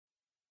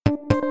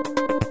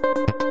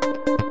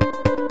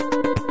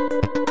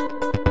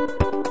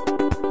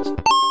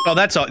Oh,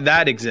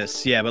 that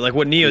exists. Yeah, but like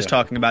what Neo's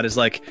talking about is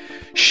like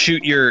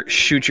shoot your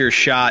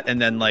shot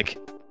and then like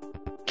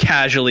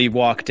casually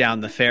walk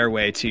down the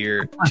fairway to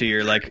your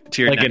like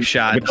next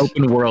shot. Like an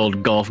open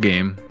world golf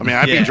game. I mean,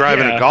 I'd be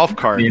driving a golf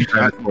cart.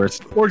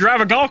 Or drive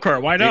a golf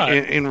cart. Why not?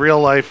 In real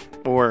life,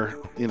 or,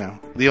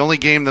 the only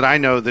game that I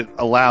know that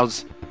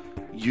allows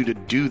you to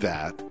do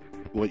that,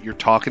 what you're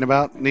talking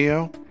about,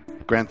 Neo,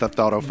 Grand Theft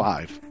Auto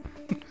 5.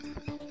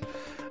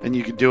 And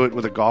you can do it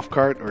with a golf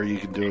cart, or you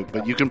can do it,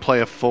 but you can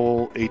play a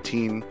full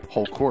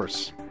 18-hole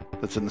course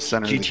that's in the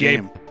center of the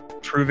game.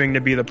 GTA proving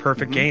to be the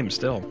perfect game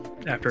still.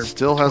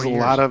 Still has a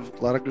lot of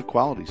good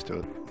qualities to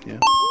it. Yeah.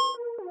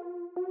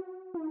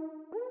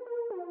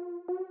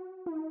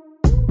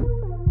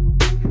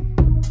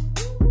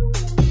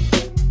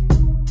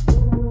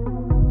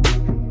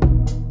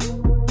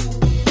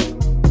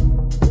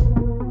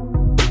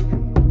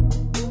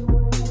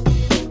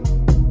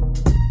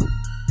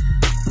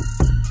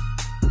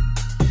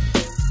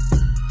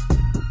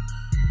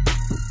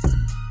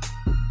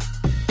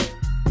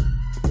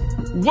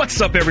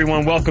 What's up,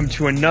 everyone? Welcome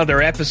to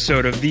another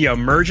episode of the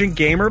Emergent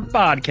Gamer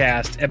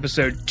Podcast,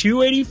 episode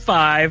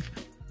 285.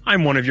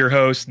 I'm one of your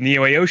hosts,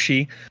 Neo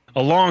Ayoshi,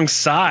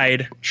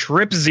 alongside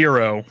Trip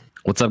Zero.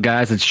 What's up,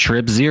 guys? It's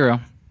Trip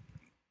Zero.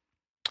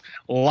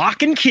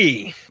 Lock and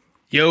Key.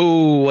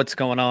 Yo, what's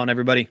going on,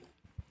 everybody?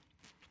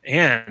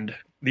 And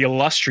the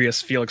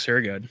illustrious Felix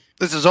Hergood.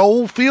 This is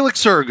old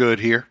Felix Hergood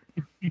here.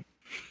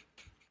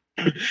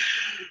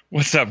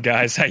 What's up,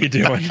 guys? How you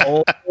doing?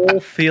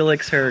 Old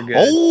Felix Hergood.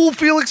 Old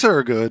Felix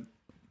Hergood.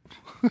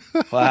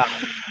 Wow.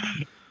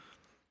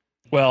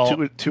 Well,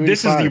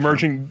 this is the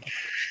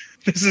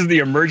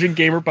Emergent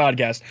Gamer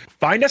Podcast.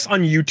 Find us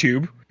on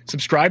YouTube.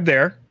 Subscribe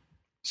there.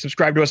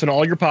 Subscribe to us on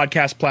all your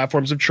podcast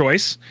platforms of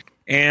choice.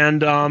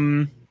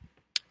 And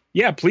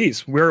yeah,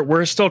 please.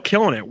 We're still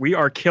killing it. We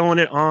are killing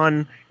it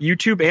on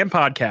YouTube and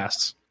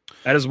podcasts.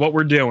 That is what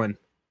we're doing.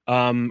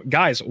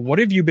 Guys, what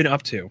have you been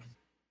up to?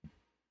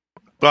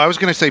 Well, I was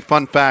going to say,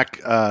 fun fact,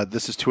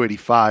 this is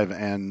 285,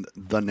 and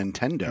the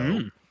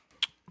Nintendo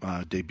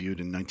debuted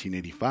in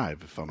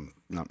 1985, if I'm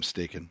not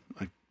mistaken.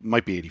 It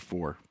might be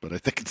 84, but I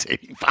think it's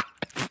 85.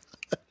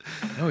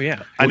 Oh,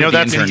 yeah. I know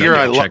that's the year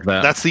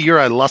that's the year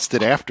I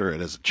lusted after it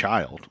as a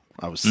child.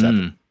 I was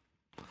 7.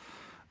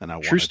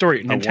 And True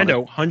story.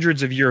 Nintendo,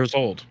 hundreds of years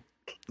old.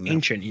 Yeah.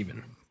 Ancient,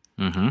 even.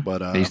 Mm-hmm.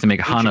 But they used to make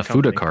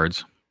Hanafuda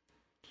cards.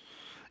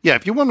 Yeah,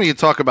 if you want me to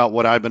talk about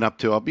what I've been up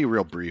to, I'll be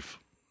real brief.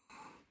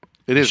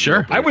 It is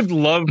sure. I would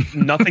love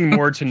nothing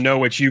more to know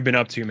what you've been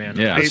up to, man.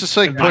 Yeah, it's just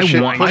like push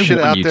it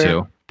out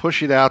there.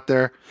 Push it out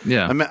there.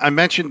 Yeah. I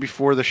mentioned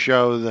before the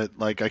show that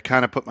like I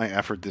kind of put my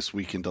effort this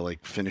week into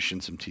like finishing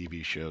some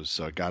TV shows,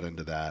 so I got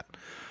into that.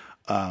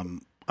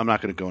 I'm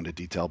not going to go into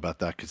detail about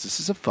that because this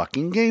is a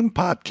fucking game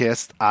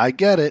podcast. I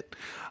get it.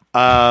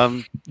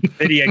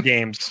 Video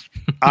games.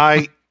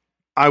 I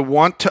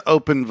want to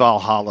open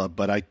Valhalla,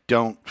 but I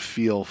don't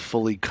feel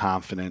fully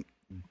confident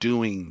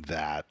doing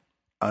that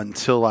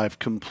until I've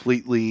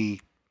completely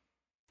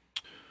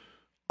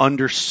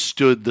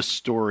understood the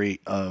story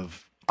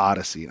of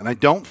Odyssey. And I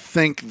don't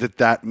think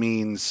that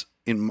means,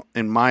 in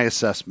my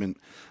assessment,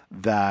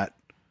 that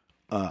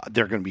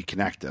they're going to be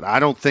connected. I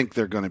don't think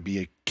they're going to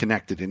be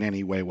connected in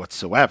any way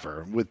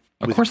whatsoever.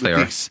 Of course they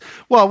are.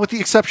 Well, with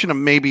the exception of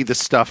maybe the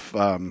stuff...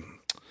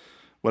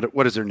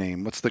 what is her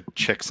name? What's the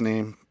chick's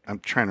name? I'm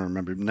trying to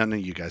remember. None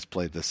of you guys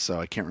played this, so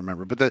I can't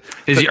remember. But are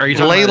you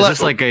talking about, is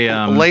this like a...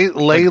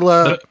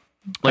 Layla...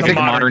 Like a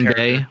modern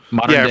day.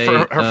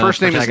 Her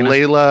first name is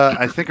Layla.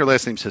 I think her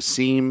last name's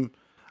Hasim.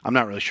 I'm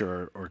not really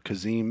sure, or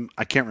Kazim.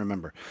 I can't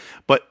remember.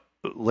 But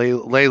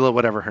Layla,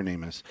 whatever her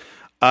name is.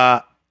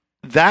 That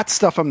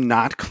stuff I'm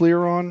not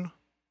clear on,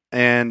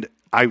 and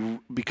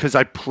because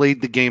I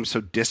played the game so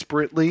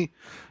disparately,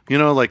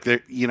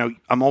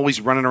 I'm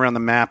always running around the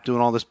map doing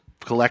all this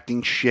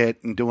collecting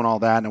shit and doing all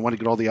that, and I want to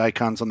get all the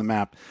icons on the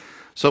map.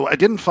 So I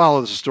didn't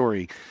follow the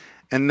story.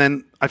 And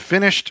then I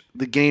finished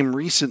the game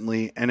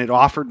recently, and it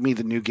offered me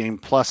the new game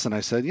plus, and I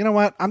said, you know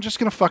what? I'm just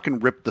going to fucking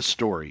rip the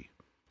story.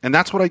 And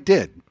that's what I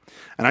did.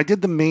 And I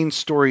did the main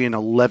story in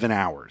 11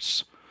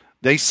 hours.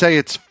 They say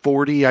it's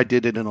 40. I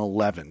did it in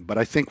 11. But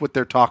I think what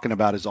they're talking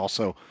about is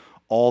also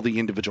all the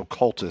individual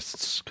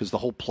cultists, because the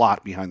whole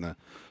plot behind the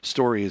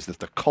story is that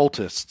the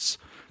cultists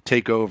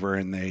take over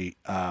and they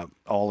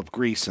all of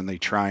Greece, and they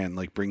try and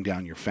like bring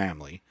down your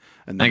family.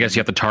 And then, I guess you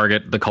have to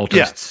target the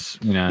cultists.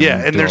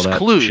 Yeah, and there's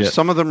clues. Shit.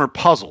 Some of them are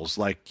puzzles.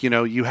 Like,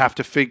 you have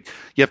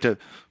to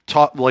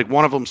talk, like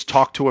one of them's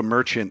talk to a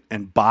merchant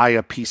and buy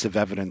a piece of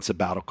evidence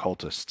about a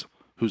cultist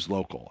who's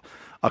local.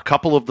 A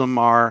couple of them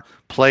are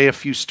play a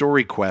few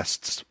story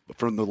quests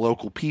from the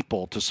local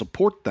people to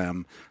support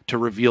them to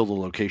reveal the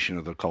location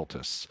of the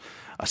cultists.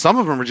 Some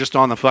of them are just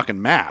on the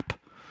fucking map.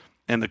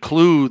 And the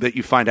clue that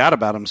you find out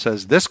about them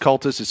says this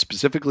cultist is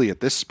specifically at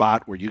this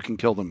spot where you can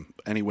kill them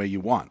any way you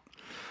want.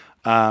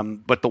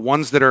 But the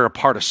ones that are a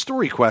part of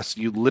story quests,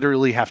 you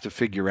literally have to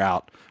figure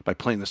out by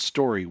playing the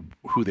story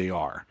who they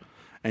are.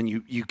 And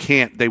you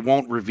can't, they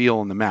won't reveal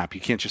on the map.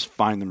 You can't just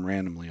find them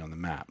randomly on the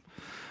map.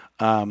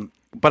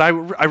 But I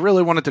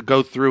really wanted to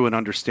go through and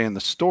understand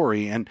the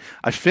story, and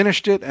I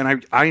finished it,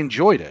 and I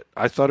enjoyed it.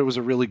 I thought it was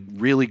a really,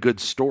 really good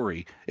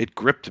story. It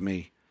gripped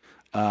me,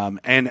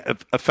 and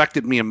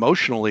affected me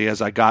emotionally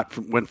as I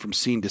went from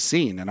scene to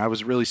scene, and I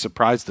was really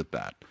surprised at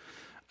that,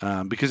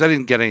 because I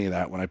didn't get any of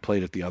that when I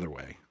played it the other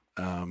way.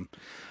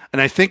 And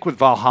I think with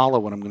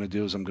Valhalla, what I'm going to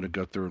do is I'm going to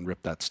go through and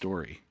rip that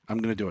story. I'm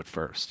going to do it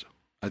first.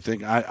 I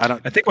think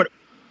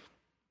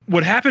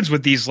what happens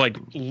with these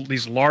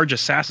large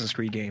Assassin's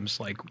Creed games,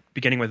 like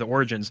beginning with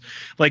Origins,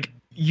 like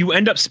you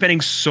end up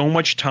spending so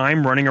much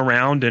time running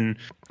around and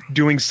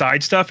doing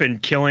side stuff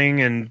and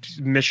killing and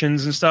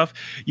missions and stuff.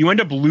 You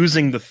end up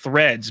losing the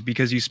threads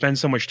because you spend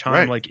so much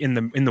time like in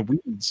the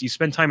weeds. You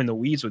spend time in the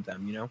weeds with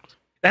them, you know.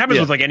 That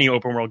happens with like any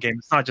open world game.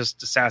 It's not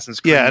just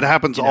Assassin's Creed. Yeah, it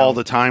happens all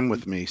the time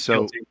with me.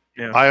 So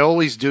I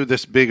always do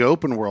this big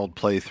open world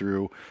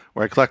playthrough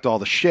where I collect all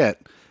the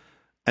shit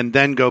and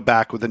then go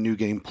back with a new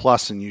game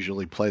plus and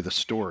usually play the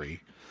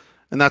story.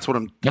 And that's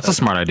a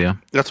smart idea.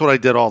 That's what I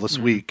did all this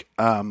week.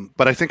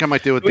 But I think I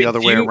might do it the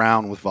other way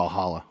around with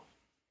Valhalla.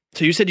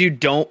 So you said you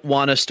don't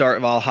want to start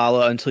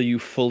Valhalla until you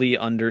fully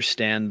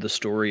understand the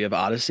story of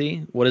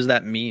Odyssey. What does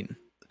that mean?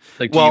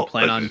 Like, do you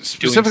plan on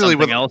specifically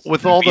doing else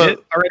with all the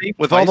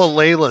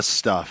Layla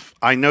stuff?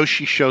 I know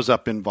she shows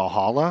up in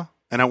Valhalla,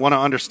 and I want to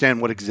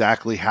understand what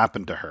exactly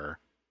happened to her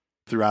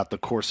throughout the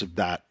course of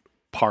that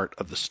part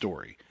of the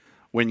story.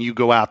 When you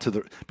go out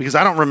to because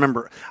I don't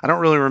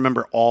really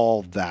remember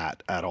all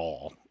that at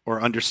all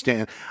or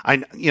understand.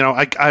 I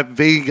have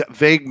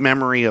vague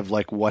memory of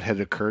like what had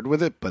occurred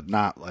with it, but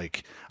not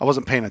like I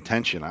wasn't paying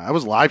attention. I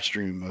was live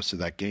streaming most of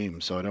that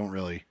game, so I don't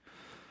really.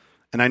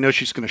 And I know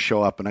she's going to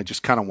show up, and I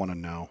just kind of want to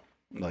know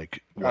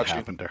like what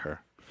happened to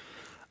her.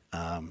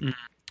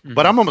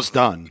 But I'm almost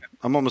done.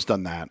 I'm almost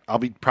done that. I'll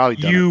be probably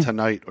done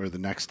tonight or the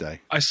next day.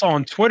 I saw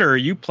on Twitter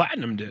you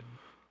platinumed it.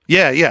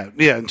 Yeah.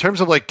 In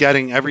terms of like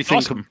getting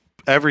everything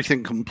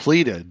everything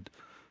completed,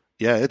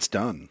 yeah, it's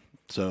done.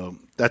 So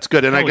that's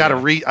good. And I didn't get a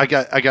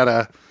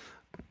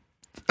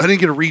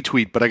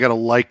retweet, but I got a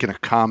like and a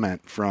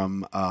comment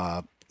from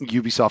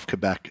Ubisoft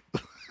Quebec.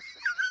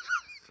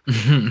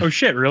 Oh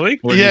shit! Really?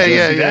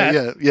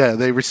 Yeah.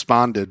 They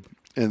responded,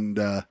 and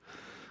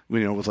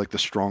with like the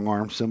strong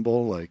arm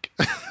symbol, like.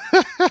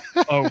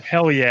 Oh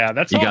hell yeah!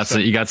 That's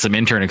awesome. You got some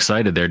intern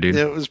excited there, dude.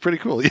 Yeah, it was pretty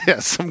cool. Yeah,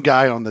 some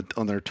guy on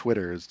their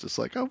Twitter is just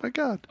like, oh my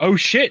god. Oh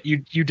shit! You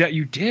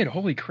did.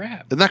 Holy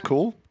crap! Isn't that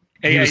cool?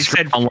 He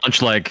said on lunch,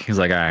 he's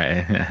like, all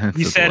right.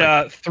 He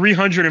said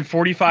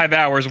 345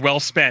 hours well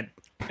spent,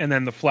 and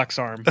then the flex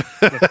arm.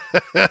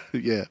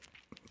 Yeah,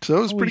 so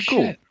it was pretty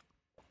cool.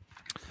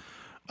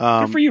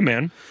 Good for you,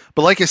 man.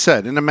 But like I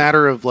said, in a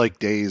matter of like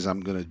days,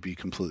 I'm going to be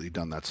completely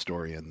done that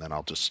story, and then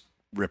I'll just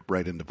rip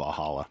right into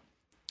Valhalla.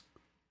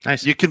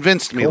 Nice. You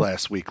convinced me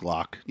last week,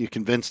 Locke. You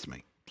convinced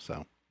me.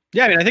 So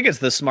yeah, I mean, I think it's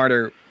the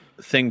smarter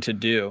thing to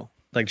do.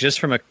 Like,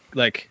 just from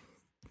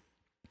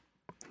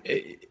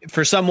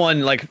for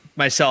someone like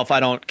myself, I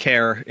don't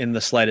care in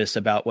the slightest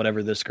about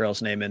whatever this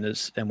girl's name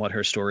is and what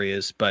her story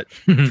is. But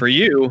for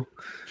you,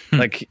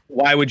 like,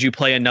 why would you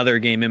play another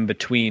game in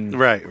between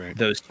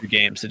those two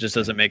games? It just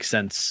doesn't make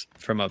sense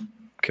from a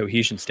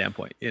cohesion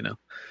standpoint, you know.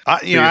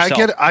 I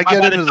get by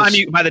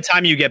the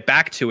time you get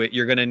back to it,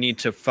 you're going to need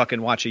to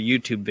fucking watch a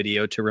YouTube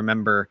video to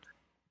remember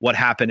what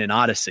happened in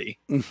Odyssey,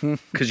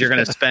 because you're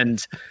going to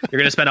spend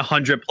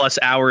 100+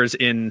 hours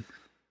in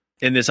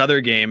this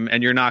other game,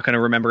 and you're not going to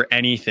remember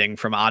anything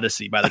from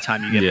Odyssey by the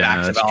time you get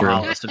back to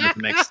Valhalla. So it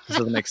doesn't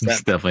make sense.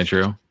 That's definitely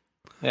true.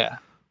 Yeah.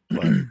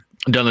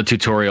 Done the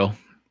tutorial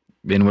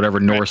in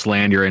whatever Norse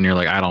land you're in. You're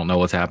like, I don't know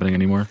what's happening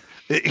anymore.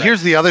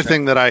 Here's the other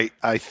thing that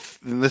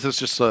and this is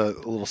just a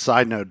little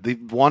side note. The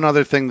one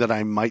other thing that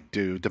I might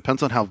do,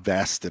 depends on how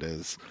vast it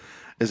is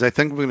I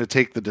think I'm going to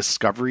take the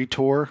Discovery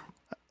Tour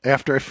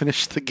after I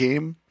finish the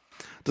game.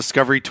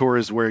 Discovery Tour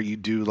is where you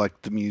do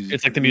like the museum.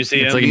 It's like the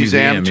museum. It's like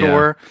museum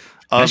tour.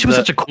 Yeah. That was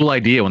such a cool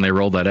idea when they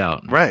rolled that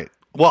out. Right.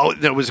 Well,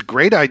 it was a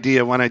great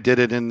idea when I did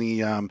it in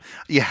the.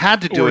 You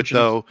had to do Origins. It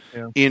though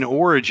in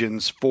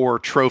Origins for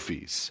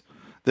trophies.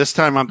 This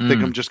time, I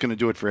think I'm just going to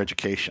do it for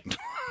education.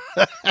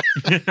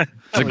 It's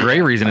a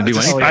great reason to do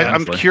anything.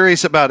 I'm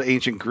curious about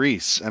ancient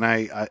Greece, and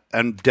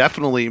I'm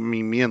definitely. I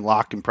mean, me and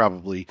Locke can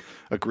probably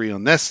agree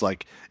on this.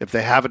 Like, if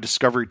they have a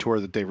Discovery Tour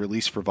that they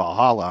release for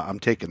Valhalla, I'm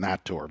taking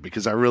that tour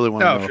because I really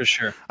want to know. For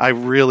sure. I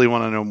really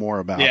want to know more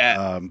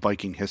about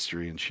Viking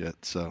history and shit.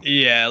 So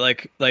yeah,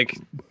 like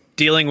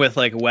dealing with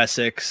like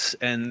Wessex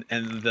and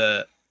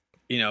the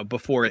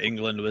before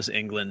England was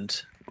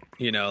England.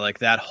 Like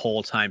that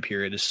whole time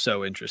period is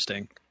so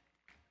interesting.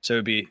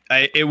 So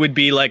it would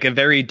be like a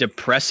very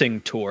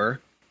depressing tour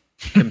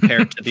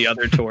compared to the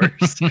other tours.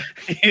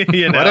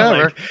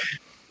 Whatever.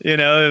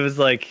 It was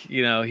like,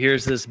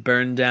 here's this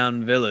burned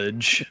down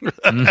village.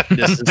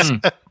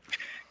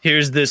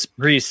 Here's this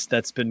priest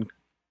that's been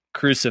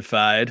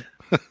crucified.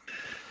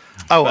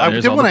 I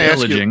did want to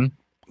ask you,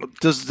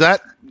 does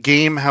that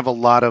game have a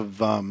lot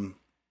of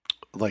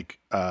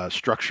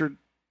structured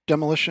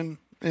demolition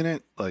in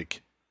it?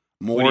 Like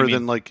more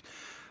than like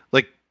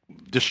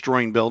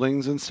destroying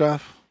buildings and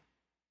stuff?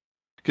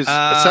 Because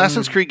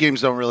Assassin's Creed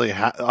games don't really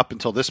up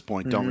until this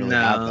point don't really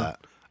have that.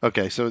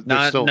 Okay, so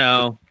there's still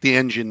the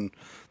engine.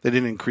 They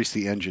didn't increase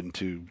the engine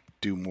to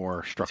do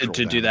more structural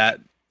to do that.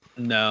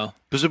 No,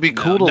 because it'd be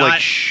cool to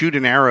like shoot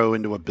an arrow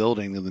into a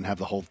building and then have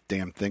the whole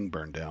damn thing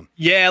burn down.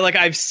 Yeah, like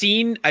I've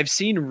seen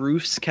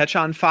roofs catch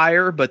on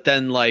fire, but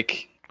then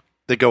like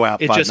they go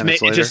out 5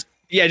 minutes later.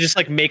 It just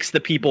like makes the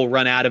people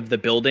run out of the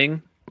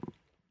building,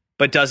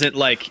 but doesn't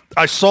like.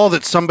 I saw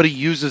that somebody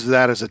uses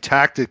that as a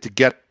tactic to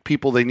get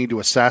people they need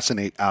to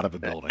assassinate out of a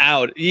building.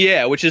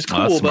 Yeah, which is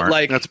cool, but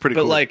like that's pretty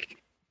cool.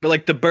 But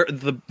like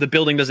the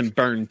building doesn't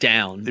burn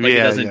down. Like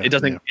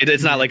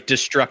it's not like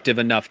destructive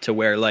enough to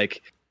where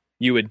like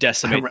you would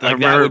decimate. That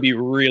would be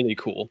really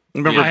cool.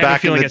 Remember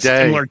back in the day, it's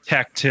similar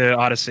tech to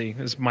Odyssey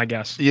is my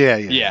guess.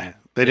 Yeah.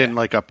 They didn't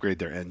like upgrade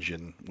their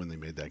engine when they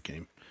made that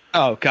game.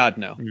 Oh God,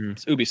 no!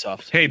 It's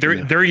Ubisoft. Hey,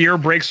 their year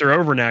breaks are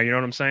over now. You know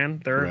what I'm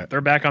saying?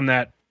 They're back on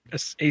that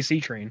AC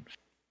train.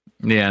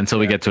 Yeah, until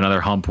we get to another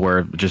hump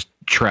where just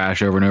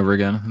trash over and over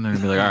again, and they're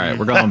gonna be like, "All right,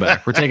 we're going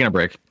back. We're taking a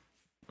break."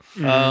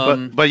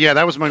 But yeah,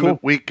 that was my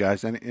week,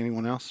 guys.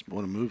 Anyone else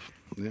want to move?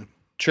 Yeah.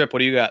 Trip, what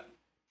do you got?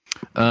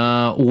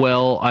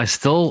 Well, I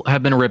still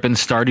have been ripping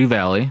Stardew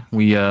Valley.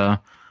 We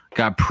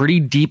got pretty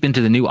deep into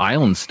the new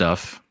island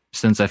stuff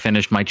since I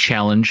finished my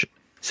challenge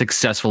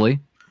successfully,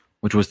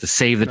 which was to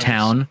save the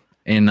town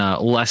in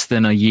less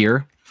than a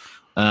year.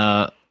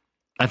 I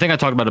think I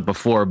talked about it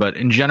before, but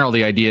in general,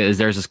 the idea is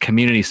there's this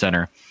community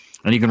center,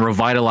 and you can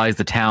revitalize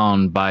the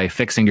town by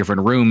fixing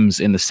different rooms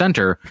in the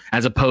center,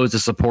 as opposed to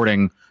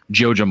supporting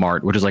Joja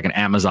Mart, which is like an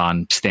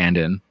Amazon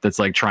stand-in that's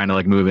like trying to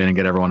like move in and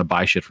get everyone to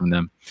buy shit from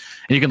them.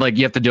 And you can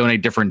you have to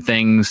donate different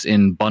things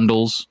in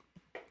bundles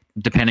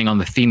depending on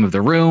the theme of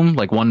the room.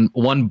 Like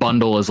one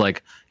bundle is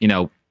like,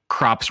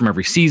 crops from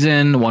every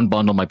season. One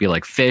bundle might be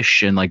like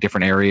fish in like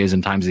different areas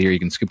and times of the year you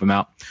can scoop them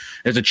out.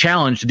 There's a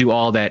challenge to do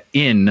all that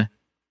in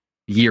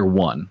year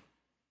 1,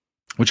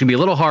 which can be a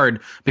little hard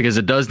because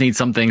it does need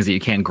some things that you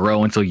can't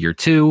grow until year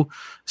 2.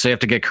 So you have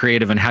to get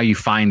creative in how you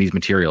find these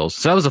materials.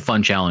 So that was a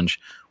fun challenge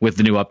with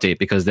the new update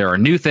because there are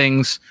new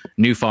things,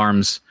 new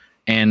farms,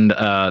 and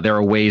there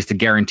are ways to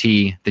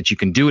guarantee that you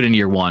can do it in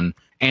year 1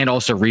 and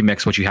also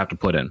remix what you have to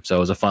put in. So it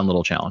was a fun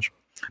little challenge.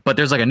 But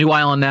there's like a new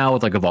island now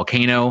with like a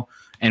volcano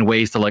and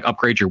ways to like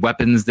upgrade your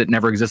weapons that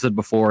never existed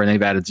before. And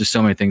they've added just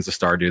so many things to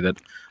Stardew that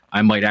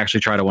I might actually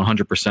try to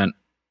 100%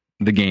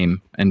 the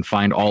game and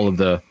find all of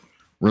the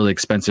really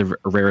expensive,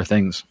 rare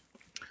things.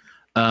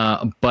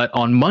 But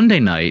on Monday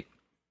night,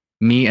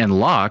 me and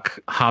Locke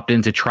hopped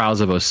into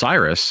Trials of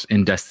Osiris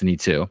in Destiny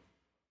 2.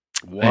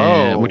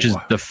 Whoa. Which is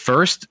the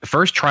first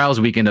Trials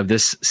weekend of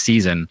this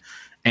season.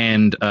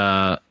 And,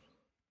 outside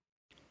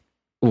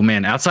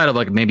of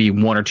like maybe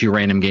 1 or 2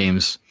 random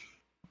games,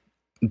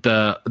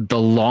 the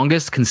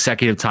longest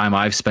consecutive time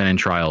I've spent in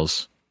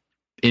Trials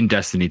in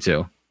Destiny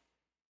 2.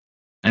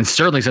 And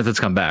certainly since it's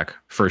come back,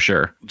 for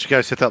sure. Did you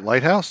guys hit that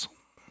lighthouse?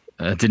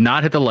 Did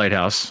not hit the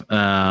lighthouse.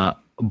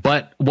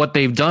 But what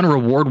they've done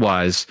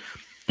reward-wise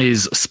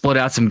is split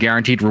out some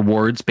guaranteed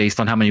rewards based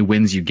on how many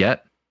wins you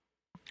get.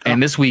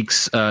 And this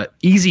week's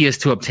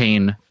easiest to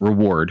obtain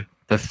reward,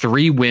 the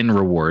 3-win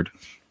reward,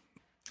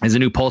 is a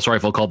new pulse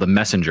rifle called the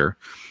Messenger.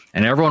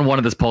 And everyone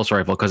wanted this pulse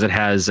rifle because it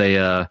has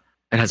a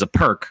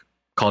perk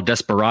called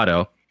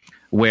Desperado,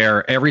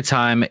 where every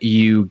time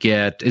you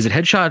get, is it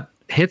headshot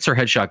hits or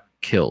headshot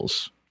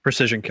kills?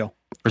 Precision kill.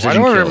 Why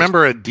do I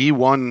remember a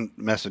D1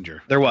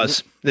 Messenger? There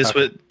was. This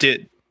was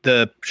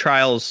the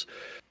Trials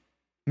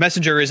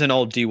Messenger is an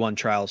old D1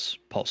 Trials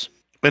pulse.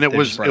 And it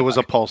was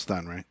a pulse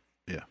then, right?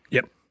 Yeah.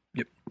 Yep.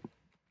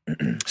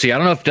 See, I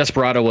don't know if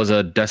Desperado was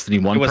a Destiny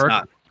 1 perk.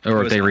 Not.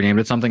 Or if they renamed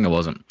it something. It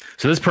wasn't.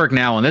 So this perk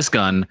now on this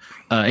gun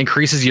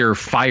increases your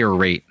fire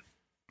rate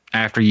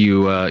after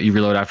you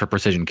reload after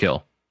precision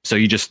kill. So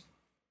you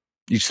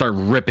start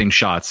ripping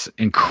shots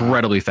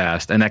incredibly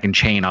fast, and that can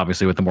chain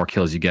obviously with the more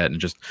kills you get.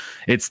 And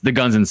the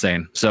gun's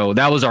insane. So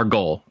that was our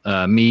goal.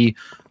 Me,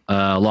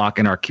 Locke,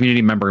 and our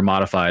community member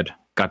Modified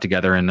got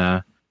together and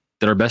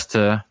did our best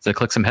to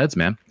click some heads,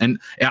 man. And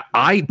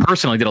I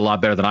personally did a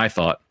lot better than I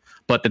thought.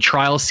 But the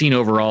trial scene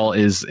overall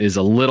is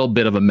a little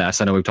bit of a mess.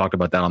 I know we've talked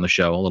about that on the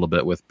show a little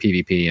bit with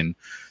PvP and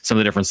some of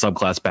the different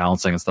subclass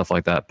balancing and stuff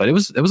like that. But it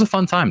was a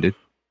fun time, dude.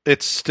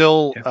 It's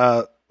still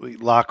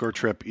Locke or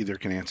Trip either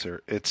can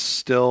answer. It's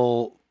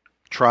still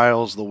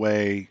Trials the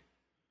way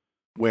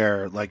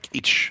where like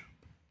each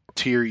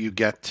tier you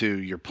get to,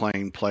 you're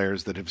playing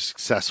players that have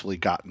successfully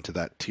gotten to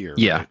that tier.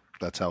 Yeah, right?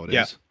 That's how it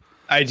is.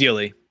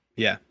 Ideally.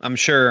 Yeah, I'm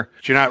sure.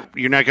 But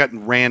you're not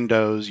getting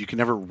randos. You can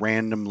never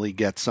randomly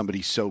get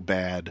somebody so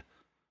bad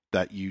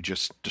that you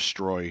just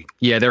destroy.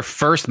 Yeah, their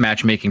first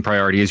matchmaking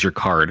priority is your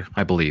card,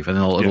 I believe, and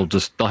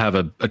they'll have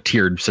a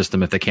tiered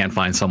system if they can't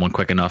find someone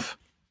quick enough.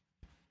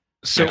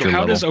 So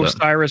how does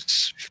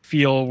Osiris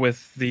feel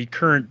with the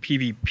current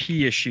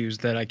PvP issues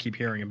that I keep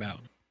hearing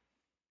about?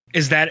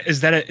 Is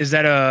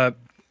that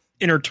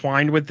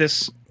intertwined with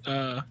this?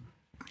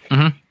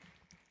 Mm-hmm.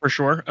 For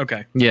sure.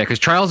 Okay. Yeah, because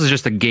Trials is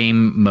just a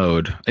game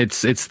mode.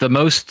 It's the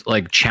most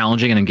like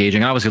challenging and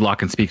engaging. Obviously, Locke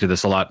can speak to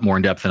this a lot more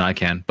in depth than I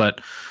can.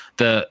 But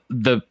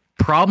The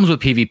problems with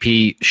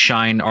PvP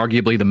shine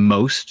arguably the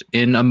most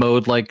in a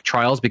mode like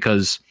Trials,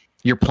 because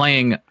you're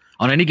playing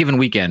on any given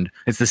weekend.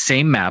 It's the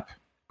same map,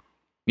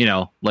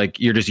 like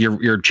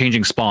you're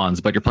changing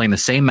spawns, but you're playing the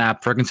same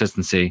map for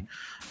consistency.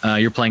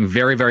 You're playing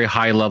very, very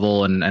high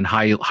level and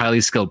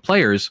highly skilled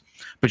players,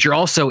 but you're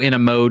also in a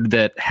mode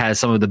that has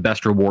some of the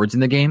best rewards in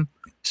the game.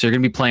 So you're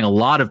going to be playing a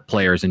lot of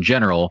players in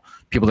general.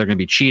 People that are going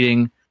to be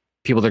cheating,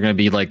 people that are going to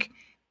be like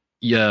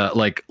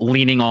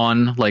leaning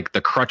on like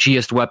the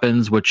crutchiest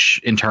weapons,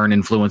 which in turn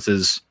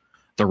influences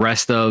the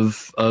rest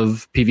of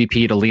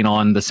PvP to lean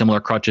on the similar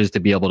crutches to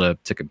be able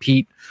to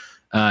compete.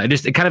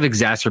 It kind of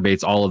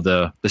exacerbates all of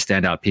the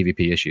standout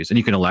PvP issues. And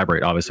you can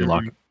elaborate, obviously,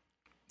 Locke,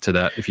 to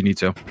that if you need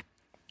to.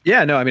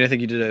 Yeah, no, I mean, I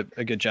think you did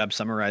a good job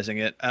summarizing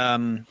it.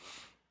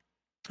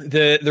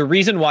 The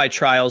reason why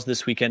Trials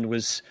this weekend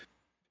was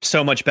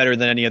so much better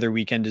than any other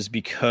weekend is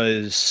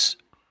because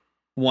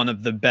one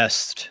of the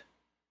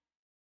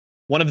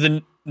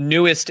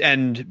newest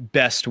and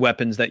best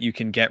weapons that you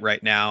can get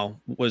right now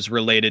was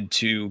related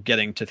to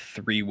getting to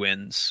 3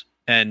 wins.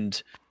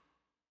 And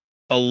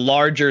a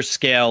larger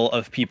scale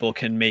of people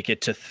can make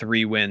it to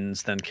 3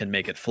 wins than can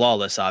make it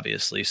flawless,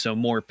 obviously. So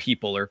more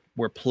people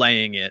were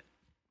playing it,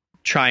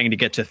 trying to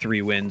get to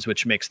 3 wins,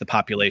 which makes the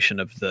population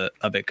of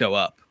it go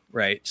up,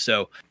 right?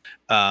 So,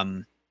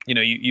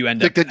 you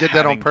end up. Think they did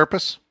that on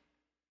purpose?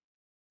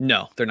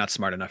 No, they're not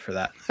smart enough for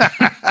that.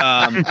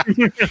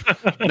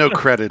 No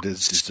credit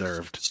is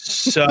deserved.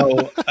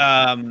 So,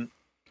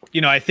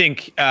 I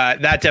think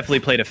that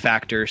definitely played a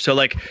factor. So,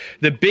 like,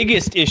 the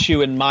biggest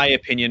issue, in my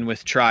opinion,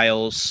 with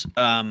Trials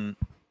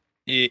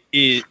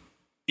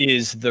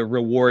is the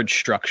reward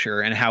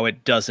structure and how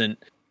it doesn't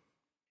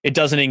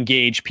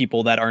engage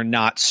people that are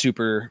not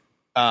super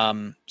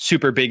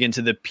big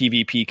into the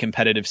PvP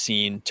competitive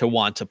scene to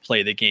want to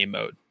play the game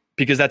mode,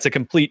 because that's a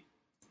complete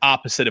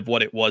opposite of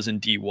what it was in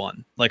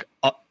D1. Like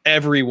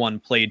everyone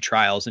played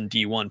Trials in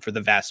D1 for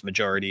the vast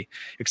majority,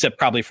 except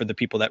probably for the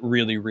people that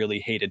really, really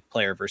hated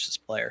player versus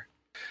player.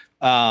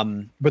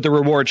 But the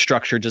reward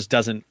structure just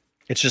doesn't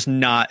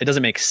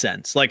make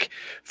sense. Like,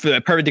 for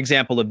a perfect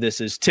example of this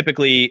is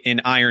typically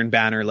in Iron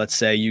Banner, let's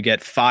say you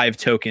get 5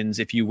 tokens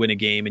if you win a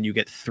game, and you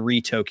get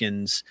 3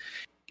 tokens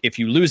if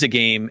you lose a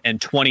game,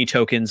 and 20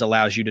 tokens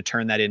allows you to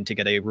turn that in to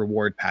get a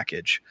reward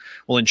package.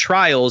 Well, in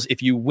Trials,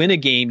 if you win a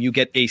game, you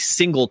get a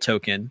single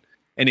token,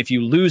 and if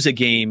you lose a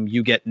game,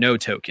 you get no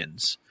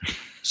tokens.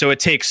 So it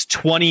takes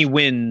 20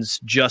 wins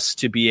just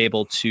to be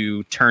able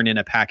to turn in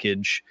a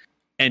package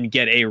and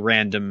get a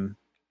random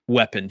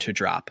weapon to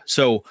drop.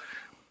 So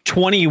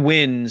 20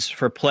 wins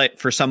for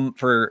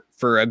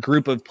a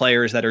group of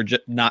players that are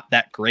not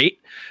that great,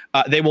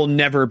 they will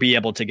never be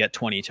able to get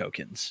 20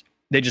 tokens.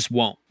 They just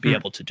won't be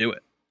able to do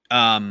it.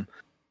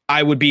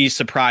 I would be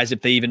surprised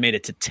if they even made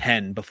it to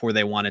 10 before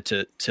they wanted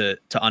to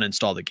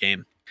uninstall the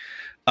game.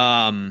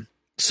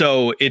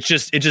 So it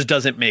just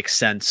doesn't make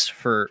sense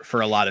for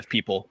a lot of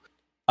people.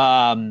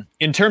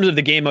 In terms of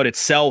the game mode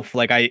itself,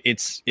 like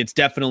it's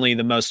definitely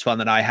the most fun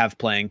that I have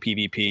playing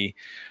PvP.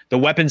 The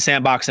weapon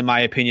sandbox, in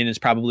my opinion, is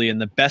probably in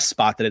the best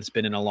spot that it's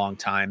been in a long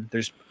time.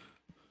 There's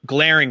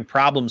glaring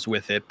problems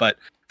with it, but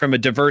from a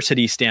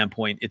diversity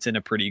standpoint, it's in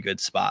a pretty good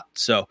spot.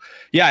 So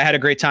yeah, I had a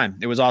great time.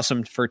 It was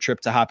awesome for Trip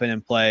to hop in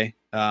and play.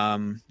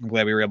 I'm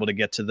glad we were able to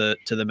get to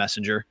the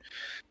messenger.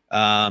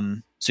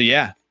 So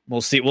yeah,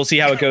 we'll see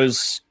how it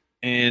goes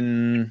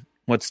in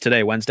what's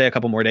today, Wednesday, a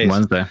couple more days.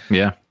 Wednesday.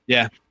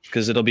 Yeah.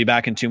 Because it'll be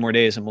back in 2 more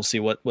days, and we'll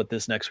see what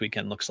this next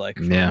weekend looks like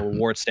from a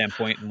reward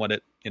standpoint and what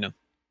it,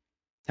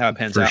 how it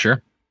pans out. For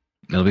sure.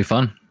 It'll be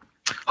fun.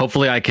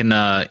 Hopefully I can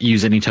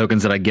use any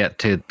tokens that I get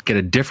to get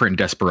a different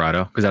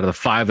Desperado, because out of the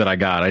 5 that I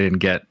got, I didn't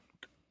get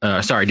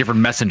different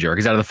Messenger,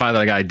 because out of the 5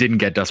 that I got, I didn't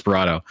get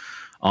Desperado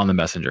on the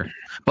Messenger.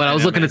 But I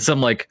was looking at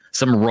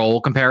some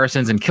role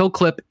comparisons, and Kill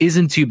Clip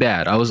isn't too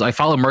bad. I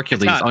follow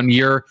Mercules on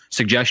your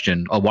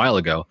suggestion a while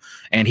ago,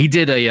 and he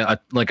did a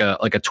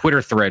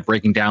Twitter thread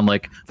breaking down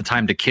like the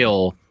time to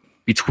kill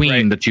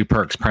between the 2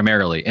 perks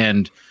primarily.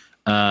 And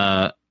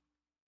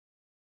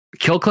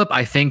Kill Clip,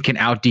 I think, can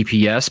out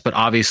DPS, but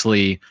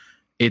obviously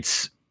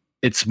it's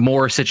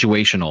more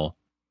situational,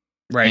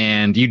 right?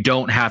 And you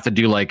don't have to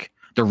do like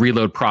the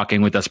reload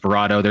procking with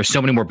Desperado. There's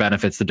so many more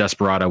benefits to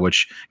Desperado,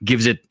 which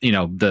gives it,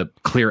 the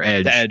clear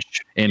edge.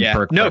 In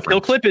perk. No,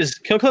 preference.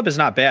 Kill Clip is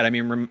not bad. I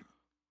mean,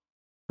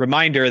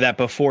 reminder that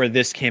before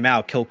this came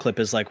out, Kill Clip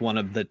is like one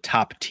of the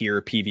top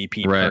tier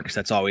PvP perks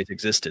that's always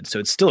existed. So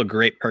it's still a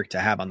great perk to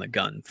have on the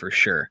gun for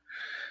sure.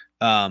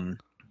 But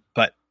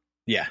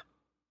yeah.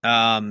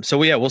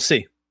 So yeah, we'll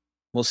see.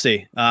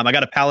 I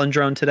got a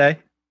Palindrome today.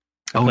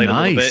 Oh,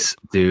 nice,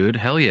 dude.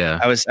 Hell yeah.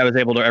 I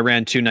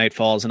ran 2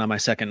 Nightfalls, and on my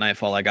second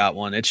Nightfall, I got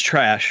one. It's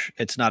trash.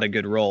 It's not a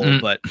good roll,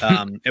 but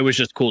it was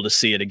just cool to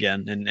see it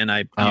again. And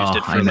I used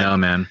it for I know,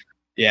 man.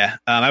 Yeah.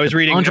 I was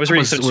reading.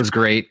 Was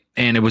great.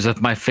 And it was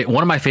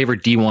one of my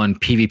favorite D1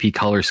 PvP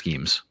color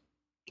schemes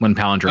when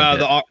Palindrome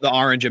hit. The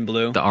orange and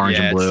blue. The orange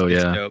and blue.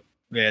 It's dope.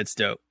 Yeah, it's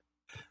dope.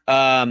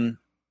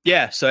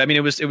 Yeah, so I mean,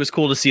 it was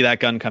cool to see that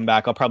gun come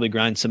back. I'll probably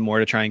grind some more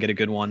to try and get a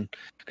good one,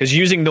 because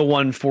using the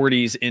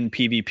 140s in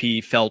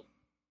PvP felt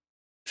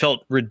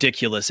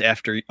ridiculous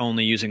after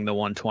only using the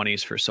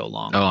 120s for so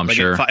long. Oh, I'm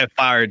sure it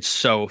fired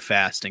so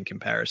fast in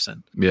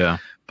comparison. Yeah,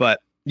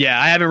 but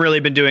yeah, I haven't really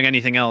been doing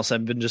anything else.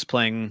 I've been just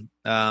playing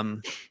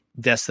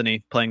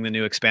Destiny, playing the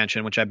new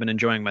expansion, which I've been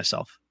enjoying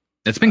myself.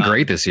 It's been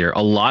great this year.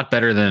 A lot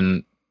better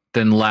than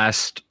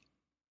last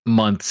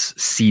month's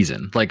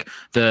season. Like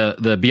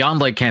the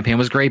Beyond Light campaign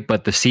was great,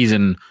 but the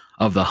season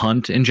of the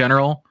hunt in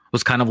general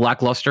was kind of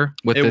lackluster.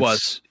 Like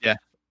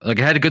it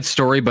had a good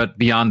story, but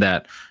beyond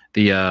that,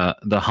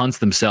 the hunts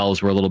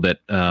themselves were a little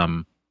bit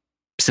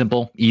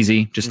simple,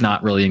 easy, just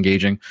not really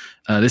engaging.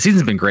 The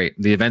season's been great.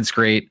 The event's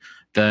great.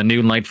 The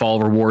new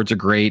Nightfall rewards are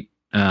great.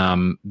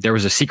 There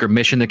was a secret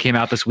mission that came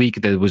out this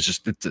week that was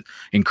just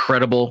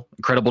incredible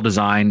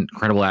design,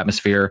 incredible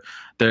atmosphere.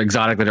 The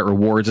exotic that it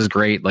rewards is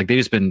great. Like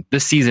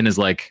this season is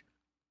like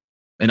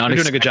an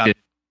unexpected, doing a good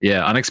job.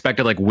 Yeah,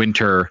 unexpected like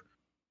winter,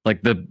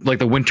 like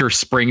the winter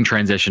spring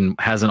transition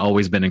hasn't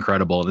always been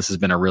incredible. This has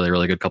been a really,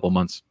 really good couple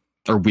months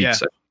or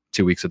weeks,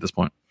 2 weeks at this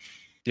point.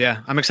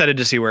 Yeah, I'm excited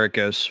to see where it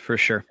goes for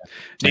sure.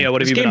 Neo,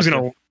 what have you been up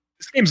to?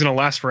 This game's gonna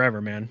last forever,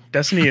 man.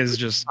 Destiny is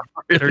just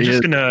they're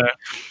just gonna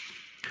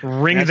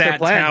ring that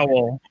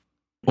towel.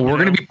 Well,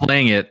 we're going to be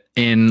playing it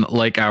in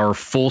like our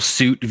full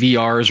suit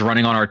VRs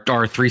running on our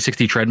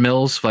 360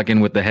 treadmills, fucking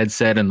with the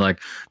headset and like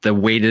the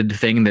weighted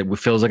thing that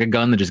feels like a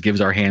gun that just gives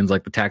our hands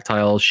like the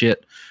tactile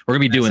shit. We're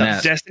going to be doing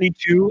that. Destiny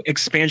 2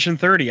 Expansion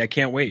 30. I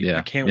can't wait. Yeah.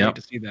 I can't wait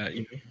to see that.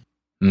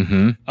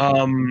 You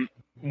know?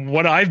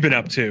 What I've been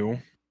up to,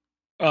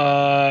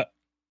 not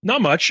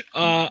much.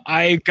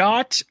 I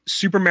got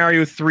Super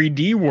Mario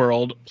 3D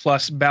World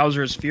plus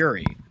Bowser's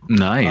Fury.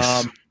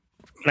 Nice. And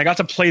I got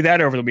to play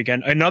that over the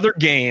weekend. Another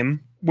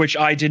game which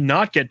I did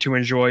not get to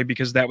enjoy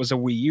because that was a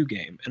Wii U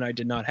game and I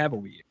did not have a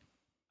Wii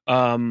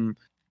U.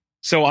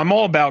 So I'm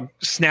all about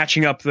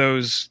snatching up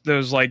those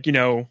like, you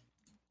know,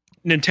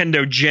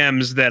 Nintendo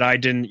gems that I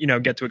didn't, you know,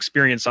 get to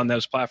experience on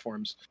those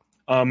platforms.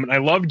 I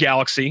loved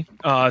Galaxy.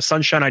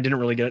 Sunshine I didn't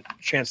really get a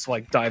chance to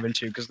like dive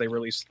into because they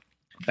released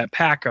that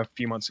pack a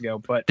few months ago.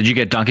 But did you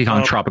get Donkey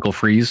Kong Tropical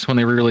Freeze when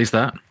they re-released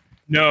that?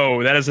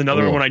 No, that is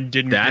another one I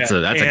didn't get.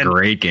 That's a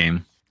great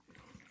game.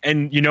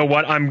 And you know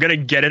what? I'm going to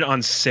get it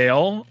on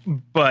sale,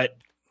 but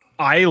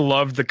I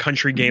loved the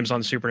country games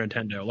on Super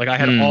Nintendo. Like I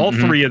had all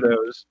three of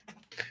those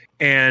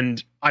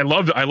and I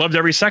loved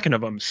every second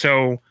of them.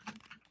 So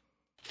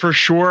for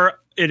sure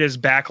it is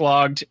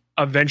backlogged.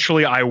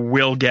 Eventually I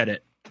will get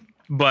it.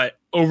 But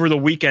over the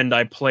weekend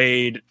I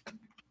played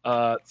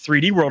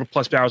 3D World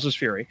plus Bowser's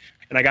Fury,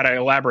 and I got to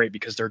elaborate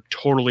because they're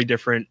totally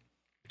different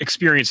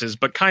experiences,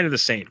 but kind of the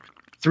same.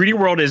 3D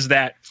World is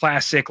that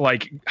classic,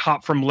 like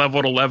hop from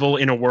level to level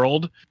in a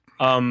world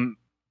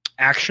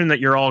action that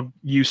you're all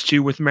used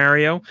to with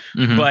Mario.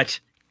 But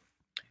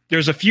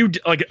there's a few,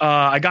 like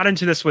I got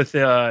into this with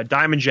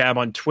Diamond Jab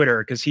on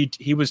Twitter because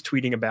he was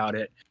tweeting about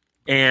it.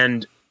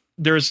 And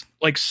there's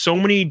like so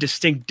many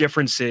distinct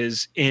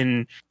differences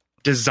in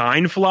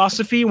design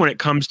philosophy when it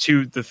comes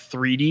to the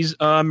 3D's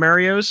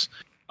Marios.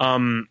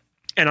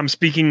 And I'm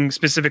speaking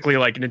specifically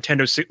like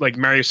Nintendo, like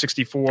Mario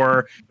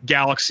 64,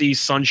 Galaxy,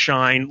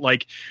 Sunshine.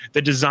 Like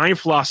the design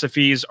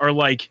philosophies are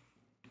like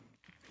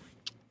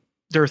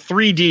they're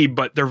 3D,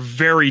 but they're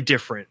very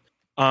different.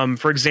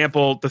 For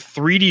example, the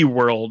 3D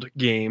World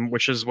game,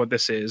 which is what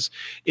this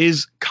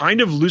is kind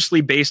of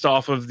loosely based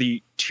off of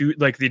the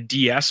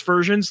DS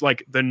versions,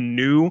 like the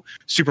new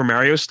Super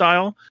Mario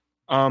style,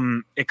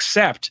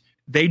 except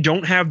they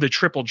don't have the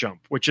triple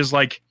jump, which is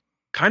like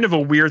kind of a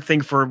weird thing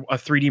for a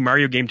 3D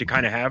Mario game to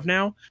kind of have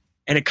now.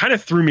 And it kind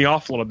of threw me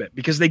off a little bit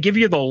because they give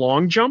you the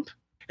long jump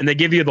and they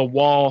give you the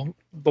wall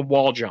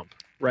jump,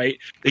 right?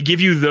 They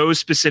give you those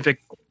specific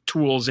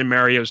tools in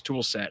Mario's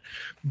tool set.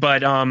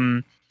 But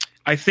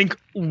I think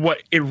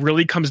what it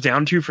really comes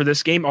down to for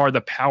this game are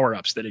the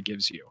power-ups that it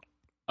gives you.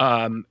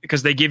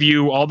 Because they give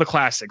you all the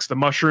classics, the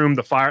mushroom,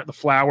 the fire, the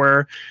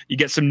flower. You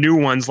get some new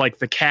ones like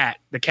the cat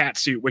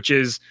suit, which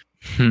is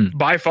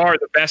by far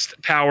the best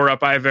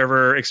power-up I've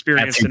ever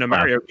experienced in a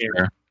Mario game.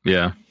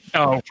 Yeah.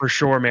 Oh, for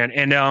sure, man.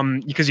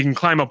 And because you can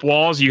climb up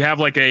walls, you have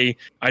like a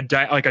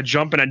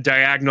jump and a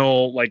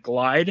diagonal like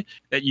glide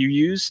that you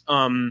use.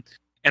 And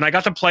I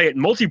got to play it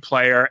in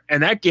multiplayer,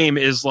 and that game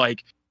is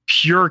like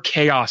pure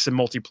chaos in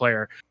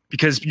multiplayer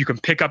because you can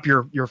pick up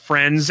your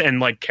friends and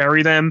like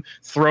carry them,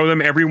 throw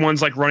them.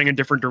 Everyone's like running in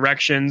different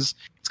directions.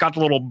 It's got the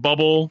little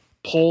bubble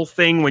pull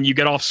thing. When you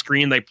get off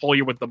screen, they pull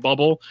you with the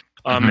bubble.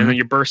 And then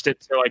you burst it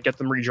to like get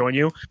them rejoin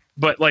you.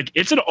 But like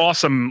it's an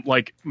awesome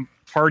like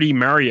party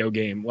Mario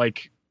game.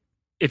 Like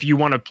if you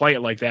want to play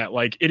it like that,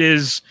 like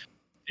it's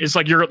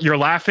like you're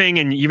laughing,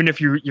 and even if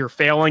you're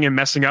failing and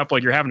messing up,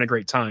 like you're having a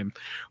great time.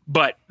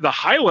 But the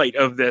highlight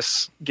of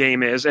this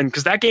game is, and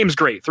because that game's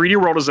great, 3D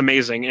World is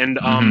amazing, and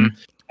I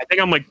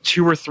think I'm like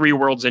 2 or 3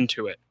 worlds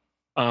into it.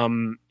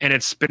 And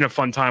it's been a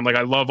fun time. Like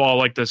I love all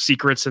like the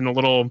secrets and the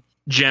little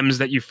gems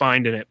that you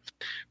find in it.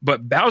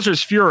 But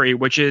Bowser's Fury,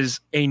 which is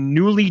a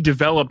newly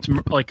developed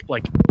like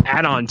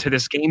add-on to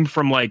this game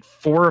from like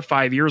 4 or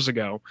 5 years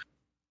ago,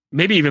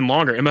 maybe even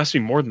longer. It must be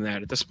more than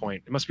that at this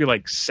point. It must be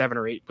like 7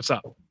 or 8. What's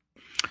up?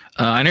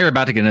 I know you're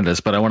about to get into this,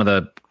 but I wanted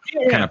to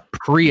kind of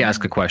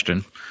pre-ask a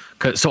question.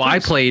 So I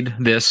played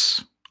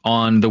this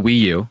on the Wii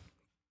U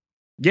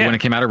when it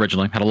came out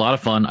originally. Had a lot of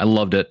fun. I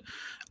loved it.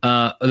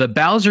 The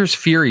Bowser's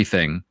Fury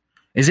thing,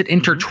 is it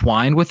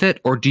intertwined with it,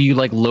 or do you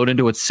like load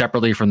into it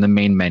separately from the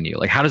main menu?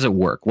 Like, how does it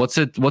work? What's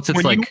its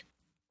like,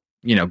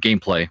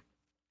 gameplay?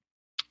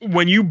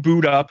 When you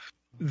boot up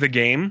the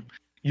game,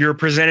 you're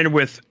presented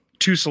with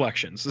 2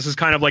 selections. This is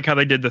kind of like how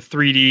they did the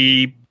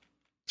 3D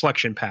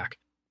selection pack.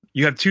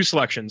 You have 2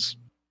 selections.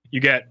 You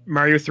get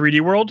Mario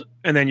 3D World,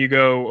 and then you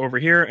go over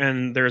here,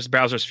 and there's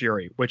Bowser's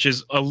Fury, which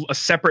is a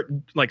separate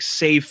like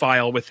save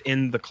file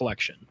within the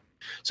collection.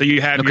 So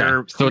you have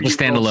your it's a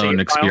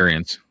standalone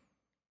experience.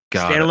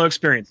 Standalone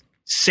experience.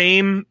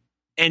 Same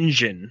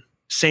engine.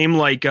 Same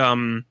like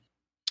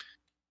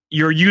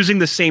you're using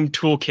the same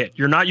toolkit.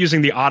 You're not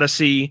using the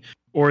Odyssey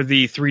or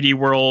the 3D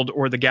World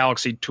or the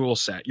Galaxy tool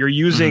set. You're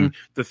using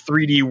the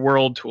 3D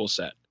World tool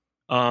set.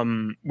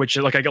 Which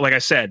like I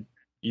said,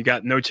 you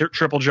got no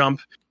triple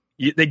jump.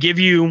 They give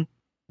you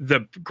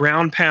the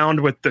ground pound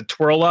with the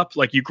twirl up,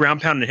 like you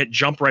ground pound and hit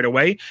jump right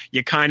away.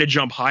 You kind of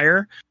jump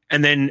higher.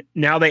 And then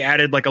now they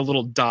added like a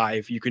little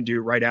dive you can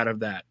do right out of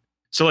that.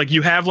 So like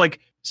you have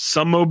like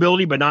some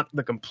mobility, but not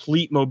the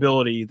complete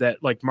mobility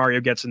that like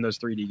Mario gets in those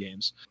 3D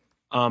games.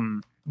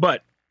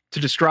 But to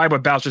describe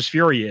what Bowser's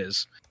Fury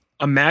is,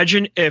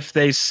 imagine if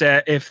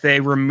they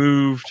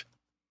removed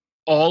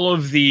all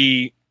of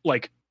the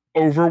like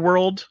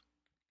overworld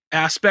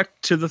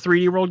aspect to the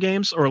 3D World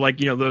games, or like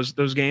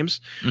those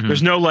games.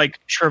 There's no like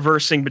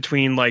traversing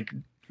between like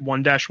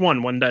 1-1, 1-2,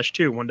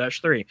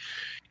 1-3.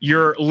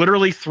 You're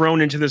literally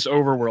thrown into this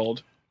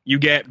overworld. You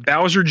get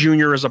Bowser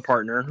Jr. as a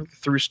partner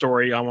through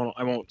story. I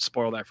won't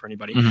spoil that for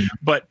anybody,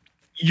 but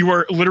you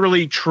are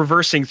literally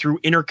traversing through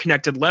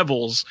interconnected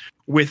levels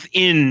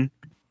within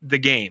the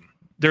game.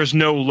 There's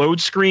no load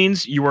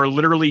screens. You are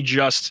literally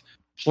just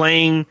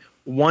playing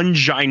one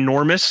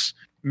ginormous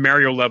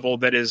Mario level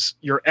that is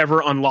you're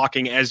ever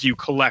unlocking as you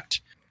collect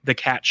the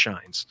cat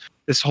shines.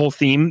 This whole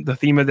theme, the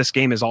theme of this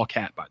game is all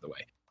cat, by the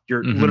way.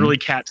 You're literally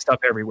cat stuff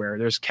everywhere.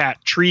 There's cat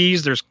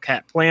trees, there's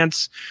cat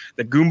plants,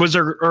 the Goombas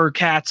are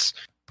cats,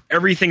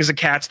 everything's a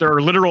cats. There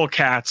are literal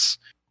cats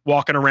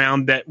walking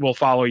around that will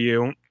follow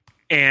you.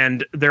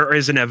 And there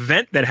is an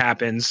event that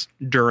happens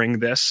during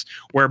this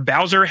where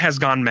Bowser has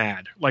gone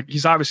mad. Like,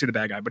 he's obviously the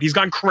bad guy, but he's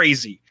gone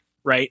crazy,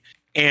 right?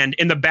 And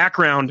in the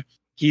background,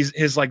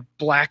 his like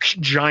black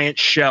giant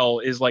shell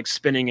is like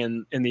spinning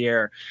in the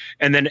air.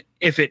 And then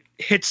if it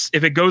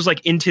goes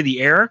like into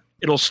the air,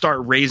 it'll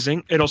start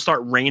raining.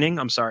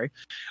 I'm sorry.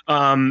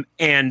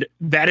 And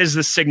that is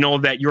the signal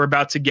that you're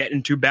about to get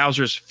into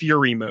Bowser's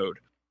Fury mode.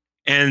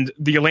 And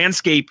the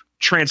landscape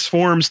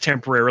transforms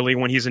temporarily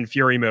when he's in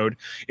Fury mode.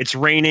 It's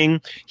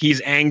raining.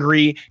 He's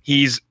angry.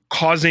 He's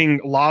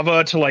causing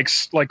lava to like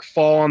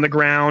fall on the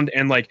ground,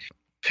 and like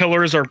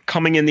pillars are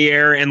coming in the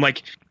air, and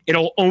like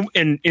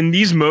and in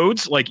these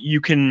modes, like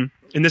in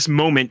this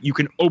moment, you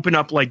can open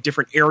up like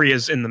different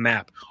areas in the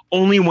map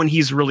only when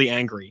he's really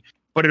angry.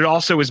 But it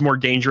also is more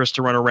dangerous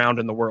to run around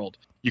in the world.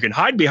 You can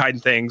hide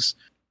behind things,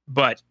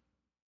 but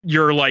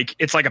you're like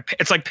it's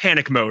like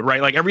panic mode,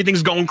 right? Like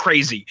everything's going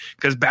crazy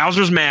because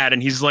Bowser's mad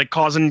and he's like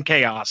causing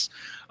chaos.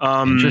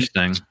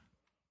 Interesting.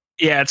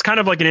 Yeah, it's kind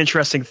of like an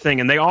interesting thing,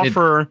 and they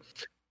offer.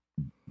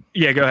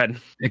 Yeah, go ahead.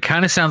 It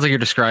kind of sounds like you're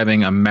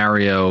describing a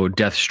Mario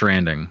Death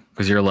Stranding,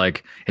 because you're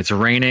like, it's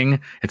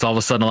raining, it's all of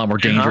a sudden a lot more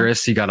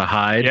dangerous. You got to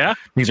hide. Yeah,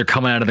 things are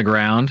coming out of the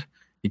ground.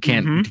 You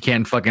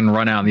can't fucking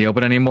run out in the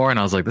open anymore. And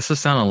I was like, this is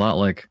sounding a lot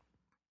like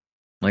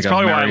a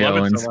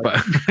Mario.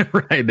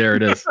 Right, there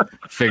it is.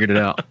 Figured it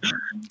out.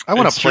 I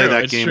want to play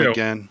that game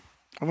again.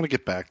 I want to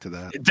get back to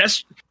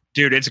that.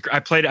 Dude,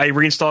 I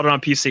reinstalled it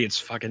on PC.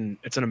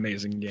 It's an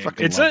amazing game.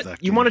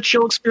 You want a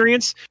chill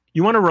experience?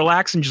 You want to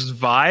relax and just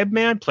vibe,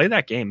 man? Play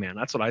that game, man.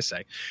 That's what I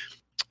say.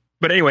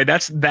 But anyway,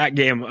 that's that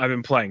game I've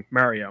been playing,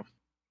 Mario.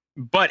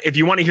 But if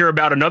you want to hear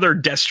about another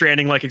Death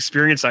Stranding like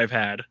experience I've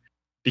had,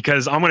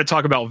 because I'm going to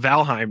talk about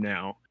Valheim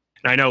now.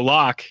 And I know,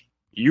 Locke,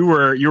 you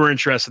were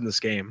interested in this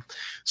game.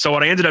 So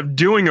what I ended up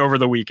doing over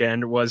the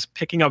weekend was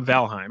picking up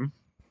Valheim.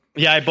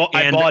 Yeah, I bought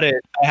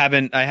it. I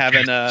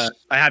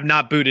have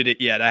not booted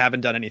it yet. I haven't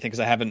done anything because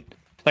I haven't.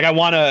 Like, I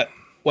want to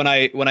when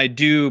I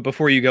do,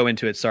 before you go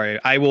into it. Sorry,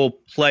 I will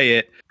play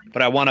it,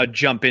 but I want to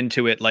jump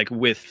into it like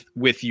with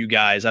you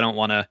guys. I don't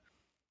want to.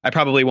 I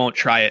probably won't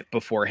try it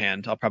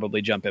beforehand. I'll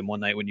probably jump in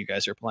one night when you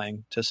guys are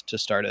playing to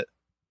start it.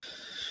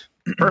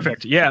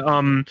 Perfect.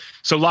 Yeah.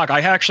 So Locke,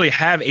 I actually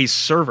have a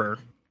server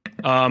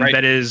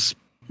that is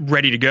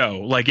ready to go.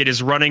 Like, it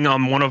is running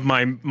on one of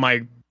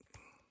my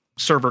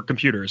server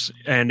computers,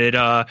 and it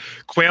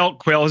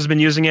Quail has been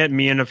using it.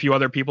 Me and a few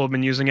other people have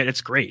been using it.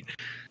 It's great.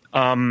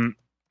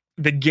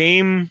 The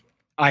game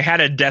I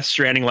had a Death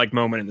Stranding like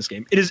moment in this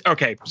game. It is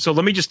okay. So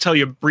let me just tell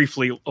you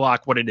briefly,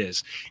 Locke, what it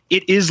is.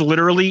 It is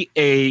literally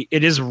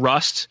it is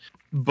Rust,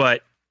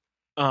 but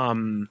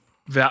Viking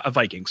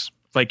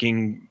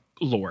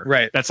lore.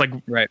 Right. That's like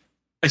Right.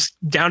 It's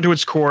down to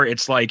its core.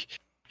 It's like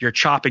you're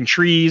chopping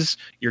trees,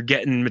 you're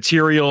getting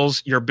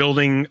materials, you're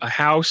building a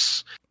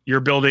house, you're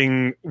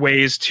building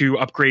ways to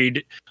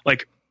upgrade,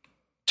 like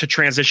to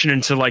transition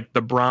into like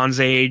the Bronze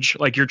Age.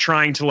 Like you're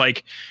trying to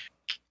like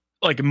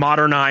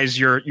modernize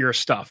your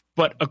stuff.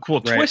 But a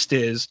cool twist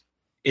is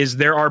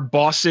there are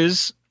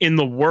bosses in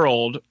the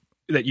world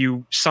that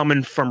you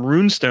summon from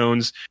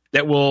runestones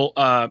that will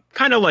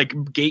kind of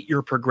like gate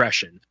your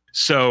progression.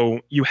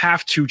 So you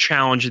have to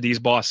challenge these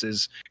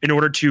bosses in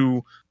order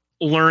to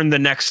learn the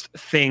next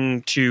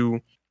thing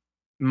to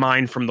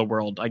mine from the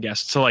world, I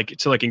guess, to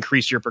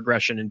increase your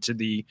progression into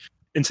the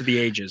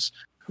ages.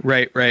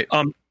 Right.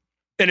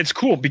 And it's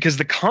cool because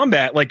the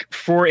combat, like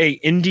for a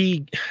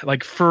indie,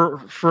 like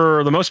for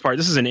the most part,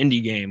 this is an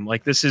indie game.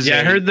 Like this is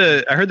I heard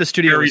the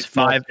studio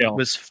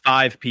was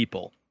five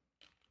people.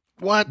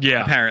 What?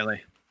 Yeah.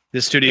 Apparently.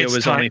 The studio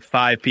was only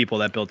 5 people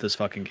that built this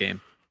fucking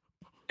game.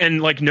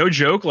 And like no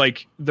joke,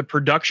 like the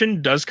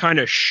production does kind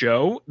of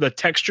show the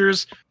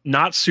textures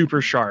not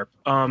super sharp.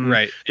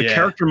 The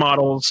character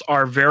models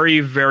are very,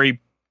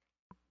 very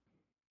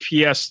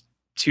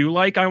PS2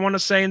 like, I want to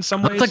say in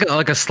some ways. It's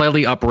like a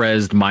slightly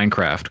up-resed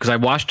Minecraft because I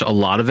watched a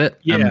lot of it.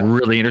 Yeah. I'm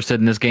really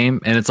interested in this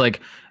game, and it's like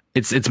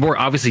it's more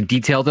obviously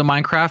detailed than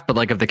Minecraft, but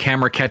like if the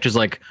camera catches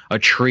like a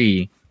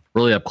tree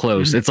really up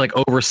close, it's like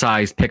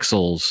oversized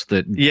pixels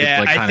that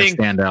kind of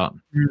stand out.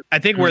 I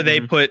think where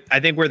they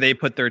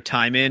put their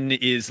time in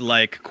is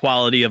like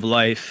quality of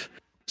life,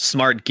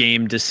 smart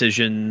game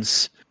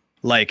decisions,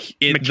 like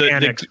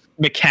the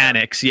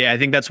mechanics. Yeah, I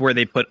think that's where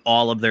they put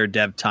all of their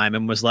dev time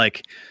and was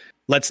like,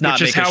 let's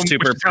not make a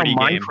super pretty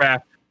game.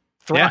 Minecraft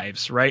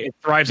thrives, right? It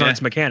thrives on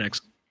its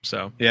mechanics.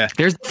 So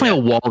there's definitely a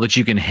wall that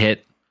you can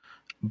hit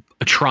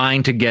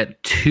trying to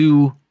get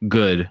too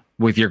good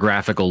with your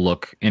graphical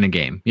look in a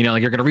game. You know,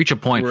 like you're going to reach a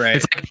point. Right.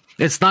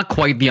 It's not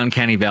quite the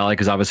Uncanny Valley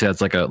because obviously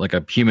that's like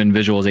a human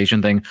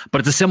visualization thing, but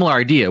it's a similar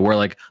idea where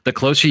like the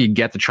closer you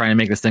get to trying to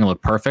make this thing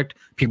look perfect,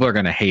 people are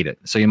going to hate it.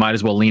 So you might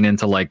as well lean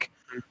into like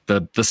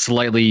the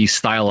slightly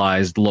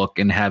stylized look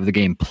and have the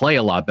game play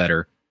a lot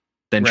better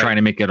than trying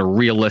to make it a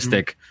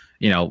realistic,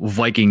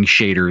 Viking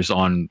shaders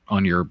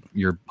on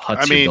your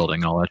huts you're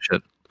building, all that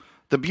shit.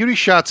 The beauty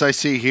shots I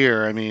see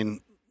here, I mean,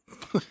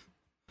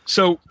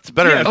 so it's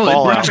better than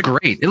Fallout. It looks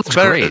great. It looks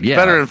great. Yeah,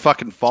 better than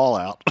fucking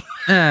Fallout.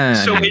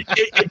 So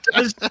it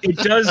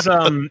does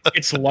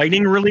its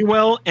lighting really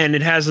well, and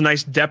it has a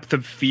nice depth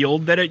of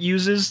field that it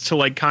uses to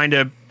like kind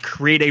of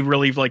create a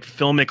really like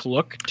filmic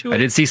look to it. I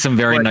did see some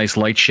very nice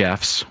light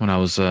shafts when I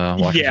was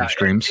watching some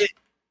streams.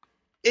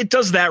 It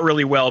does that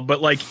really well,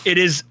 but like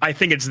I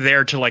think it's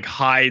there to like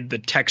hide the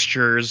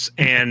textures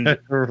and like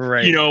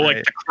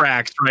the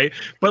cracks, right?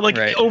 But like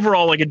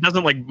overall, like it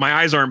doesn't, like my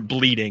eyes aren't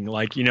bleeding,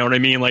 like, you know what I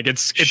mean? Like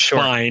it's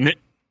fine.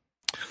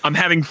 I'm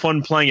having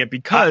fun playing it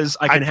because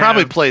I'd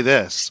probably play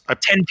this.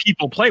 10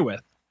 people play with.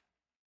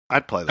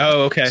 I'd play that.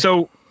 Oh, okay.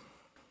 So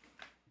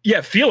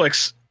yeah,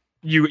 Felix,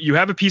 you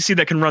have a PC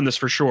that can run this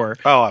for sure.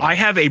 Oh, I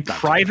have a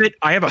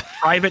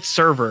private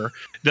server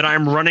that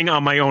I'm running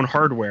on my own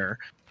hardware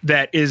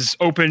that is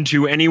open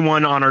to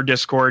anyone on our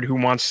Discord who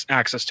wants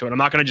access to it. I'm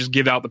not going to just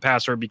give out the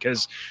password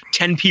because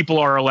 10 people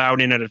are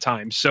allowed in at a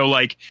time. So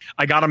like,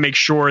 I got to make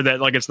sure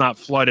that like it's not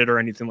flooded or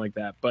anything like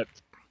that. But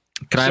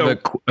can I have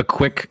a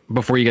quick,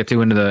 before you get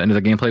too into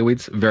the gameplay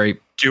weeds, very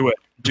do it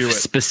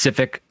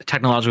specific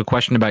technological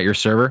question about your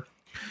server.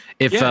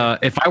 If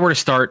I were to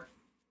start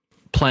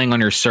playing on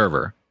your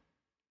server,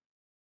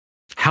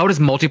 how does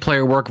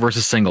multiplayer work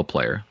versus single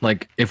player?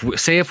 Like if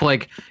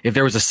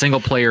there was a single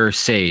player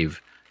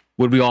save,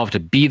 would we all have to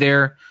be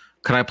there?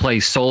 Could I play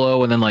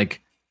solo and then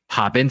like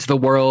hop into the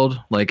world?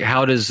 Like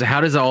how does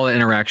all the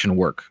interaction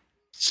work?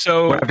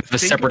 So if I have a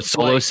separate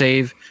solo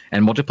save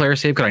and multiplayer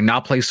save, could I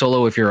not play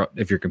solo if your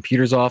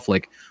computer's off?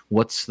 Like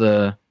what's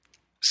the?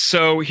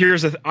 So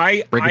here's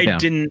I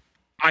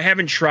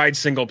haven't tried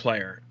single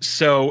player.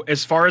 So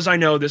as far as I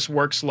know, this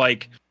works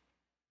like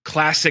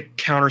classic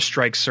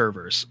Counter-Strike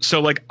servers.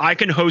 So like I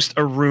can host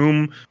a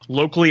room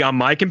locally on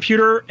my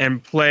computer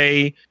and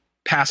play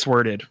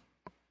passworded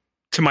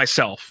to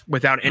myself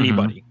without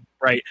anybody,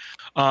 right?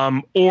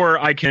 Or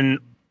I can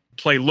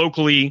play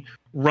locally,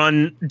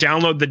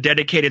 download the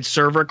dedicated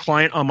server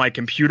client on my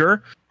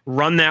computer,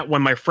 run that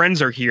when my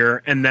friends are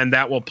here, and then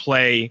that will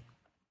play.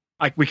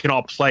 Like we can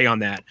all play on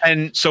that.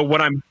 And so go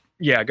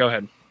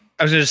ahead.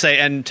 I was going to say,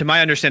 and to my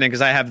understanding,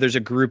 because there's a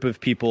group of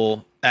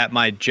people at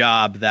my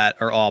job that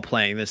are all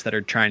playing this that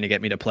are trying to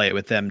get me to play it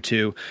with them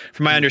too.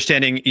 From my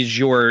understanding, is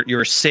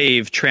your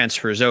save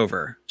transfers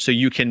over, so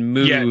you can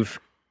move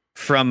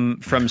from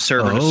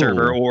server to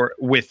server or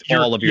with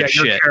all of your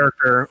shit.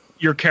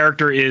 Your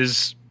character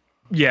is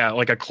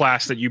like a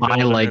class that you build.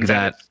 I like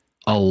that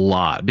a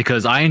lot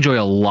because I enjoy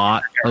a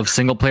lot of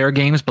single player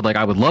games, but like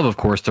I would love, of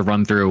course, to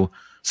run through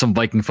some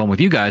Viking fun with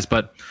you guys.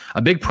 But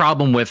a big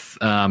problem with,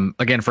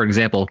 again, for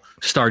example,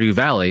 Stardew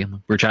Valley, we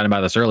were chatting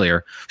about this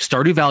earlier.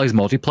 Stardew Valley's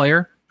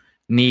multiplayer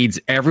needs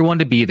everyone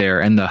to be there,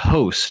 and the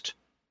host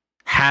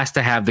has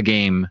to have the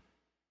game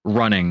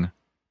running,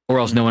 or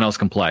else no one else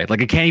can play.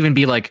 Like, it can't even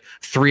be like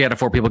 3 out of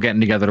 4 people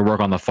getting together to work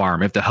on the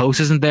farm. If the host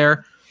isn't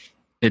there,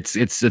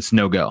 it's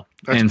no go.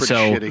 And so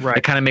shitty.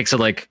 It kind of makes it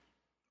like,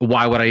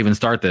 why would I even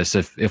start this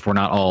if we're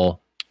not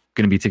all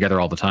going to be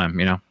together all the time,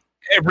 you know?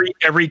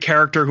 Every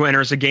character who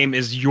enters a game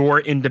is your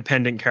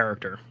independent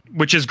character,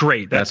 which is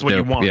great. That's what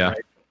dope. You want, yeah.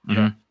 right?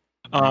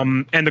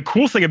 Mm-hmm. And the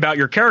cool thing about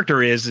your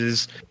character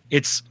is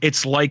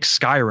it's like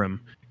Skyrim.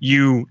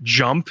 You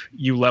jump,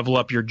 you level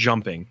up your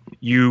jumping.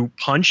 You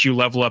punch, you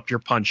level up your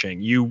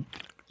punching. You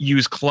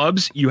use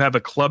clubs, you have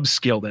a club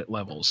skill that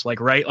levels. Like,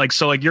 right? Like,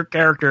 so like your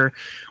character,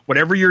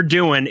 whatever you're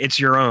doing, it's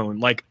your own.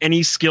 Like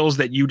any skills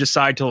that you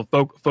decide to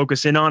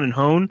focus in on and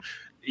hone,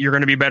 you're going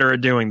to be better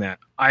at doing that.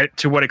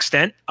 To what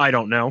extent, I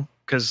don't know,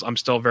 because I'm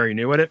still very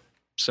new at it.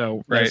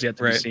 So that's yet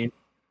to be seen.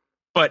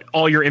 But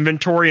all your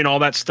inventory and all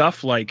that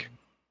stuff, like,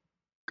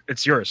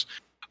 it's yours.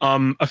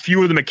 A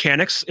few of the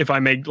mechanics, if I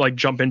may like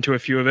jump into a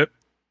few of it.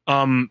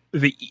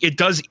 It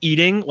does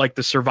eating, like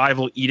the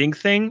survival eating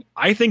thing.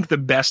 I think the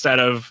best out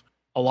of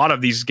a lot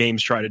of these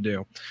games try to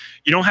do.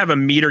 You don't have a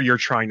meter you're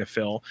trying to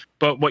fill,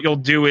 but what you'll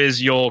do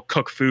is you'll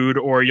cook food,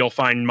 or you'll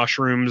find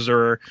mushrooms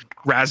or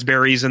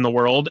raspberries in the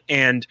world,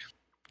 and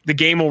the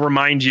game will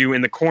remind you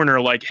in the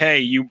corner, like, hey,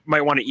 you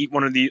might want to eat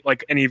one of the,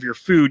 like, any of your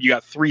food. You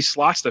got 3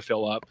 slots to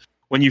fill up.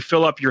 When you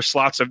fill up your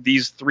slots of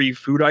these 3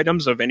 food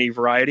items of any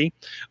variety,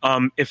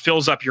 it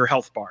fills up your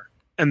health bar,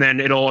 and then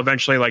it'll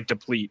eventually like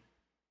deplete.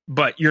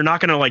 But you're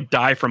not going to like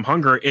die from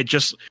hunger. It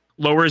just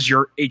lowers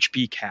your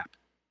HP cap,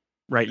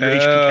 right? Your HP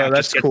cap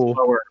that's just gets cool.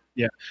 lower.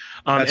 Yeah,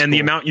 and cool. the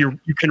amount you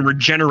can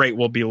regenerate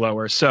will be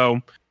lower. So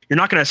you're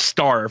not going to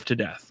starve to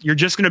death. You're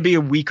just going to be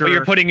a weaker. But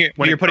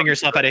you're putting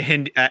yourself at a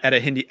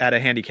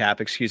handicap.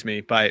 Excuse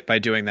me, by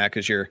doing that,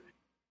 because you're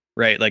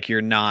right. Like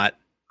you're not.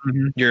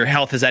 Mm-hmm. Your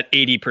health is at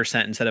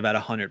 80% instead of at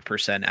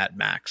 100% at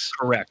max.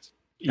 Correct.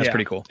 That's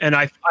pretty cool. And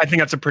I think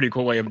that's a pretty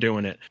cool way of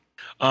doing it.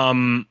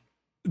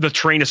 The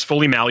terrain is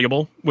fully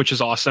malleable, which is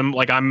awesome.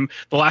 Like the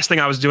last thing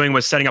I was doing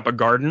was setting up a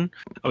garden.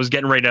 I was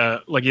getting ready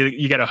to, like,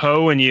 you get a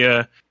hoe and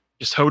you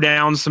just hoe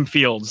down some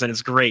fields, and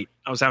it's great.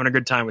 I was having a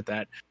good time with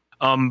that.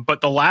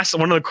 But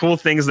one of the cool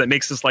things that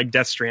makes this like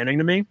Death Stranding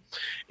to me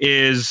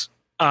is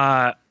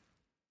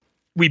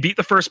we beat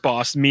the first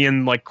boss, me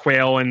and like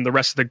Quail and the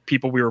rest of the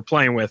people we were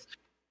playing with.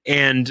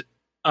 And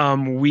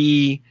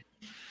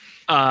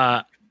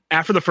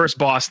after the first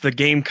boss, the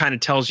game kind of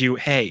tells you,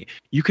 hey,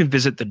 you can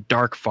visit the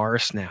Dark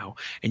Forest now,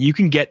 and you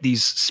can get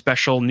these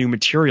special new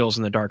materials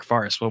in the Dark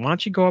Forest. Well, why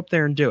don't you go up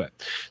there and do it?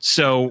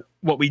 So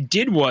what we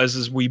did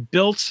is we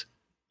built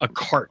a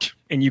cart,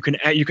 and you can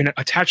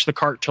attach the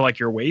cart to like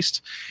your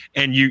waist,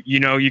 and you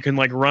can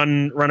like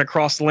run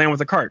across the land with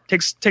the cart.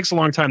 Takes a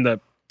long time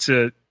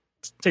to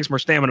takes more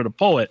stamina to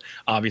pull it,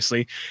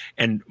 obviously.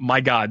 And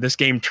my God, this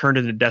game turned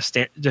into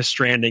Death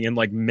Stranding in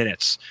like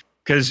minutes,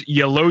 because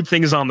you load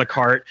things on the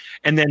cart,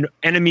 and then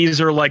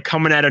enemies are like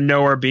coming out of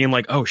nowhere being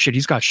like, oh shit,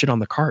 he's got shit on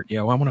the cart.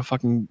 I want to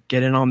fucking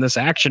get in on this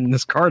action,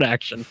 this cart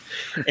action.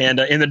 And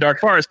in the Dark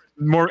Forest,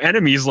 more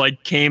enemies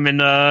like came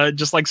and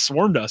just like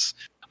swarmed us.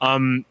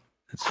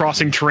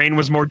 Crossing terrain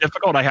was more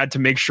difficult. I had to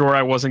make sure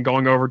I wasn't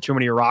going over too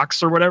many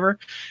rocks or whatever.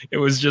 It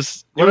was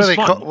just, what do they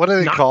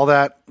call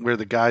that? Where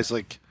the guys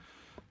like,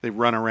 they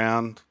run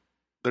around.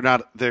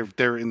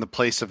 They're in the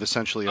place of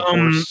essentially a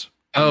horse.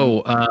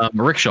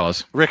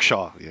 Rickshaws.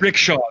 Rickshaw. Yeah.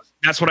 Rickshaws.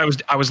 That's what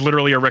I was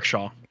literally a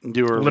rickshaw.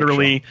 You were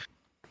literally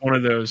one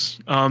of those.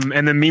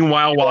 And then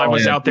meanwhile, while I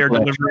was out there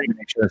delivering,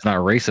 make sure it's not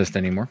racist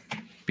anymore.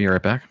 Be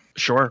right back.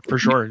 Sure, for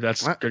sure.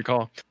 That's a good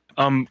call.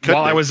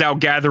 While I was out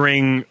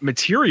gathering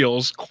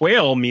materials,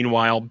 Quail,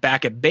 meanwhile,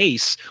 back at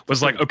base,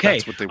 was like,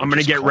 okay, I'm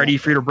going to get ready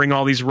for you to bring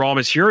all these raw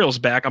materials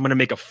back. I'm going to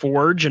make a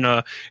forge and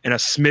a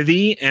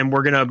smithy, and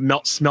we're going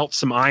to smelt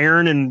some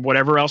iron and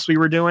whatever else we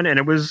were doing. And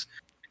it was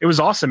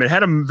awesome. It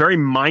had a very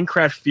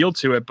Minecraft feel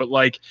to it, but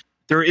like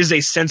there is a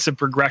sense of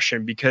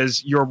progression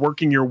because you're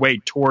working your way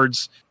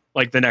towards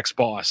like the next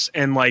boss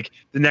and like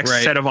the next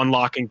set of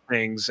unlocking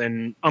things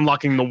and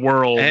unlocking the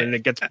world, and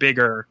it gets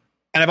bigger.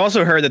 And I've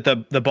also heard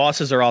that the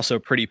bosses are also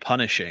pretty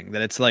punishing,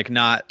 that it's like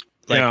not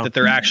like that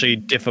they're actually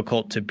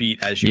difficult to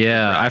beat as you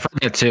progress. I've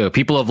heard that too.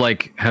 People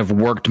have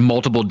worked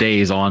multiple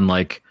days on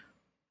like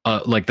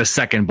the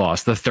second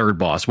boss, the third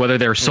boss, whether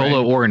they're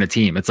solo or in a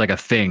team. It's like a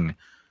thing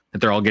that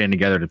they're all getting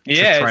together to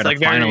try to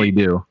finally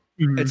do.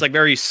 It's like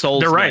very Souls.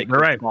 They're right.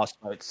 Boss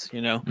fights,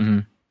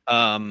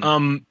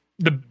 Mm-hmm.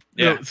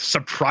 The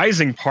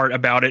surprising part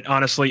about it,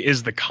 honestly,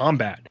 is the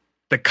combat.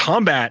 The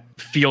combat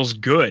feels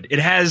good. It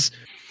has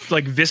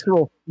like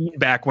visceral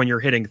feedback when you're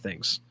hitting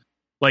things.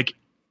 Like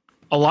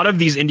a lot of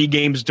these indie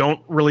games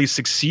don't really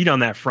succeed on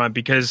that front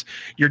because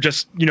you're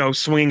just,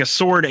 swinging a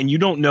sword and you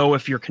don't know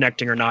if you're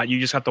connecting or not. You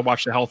just have to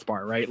watch the health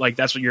bar, right? Like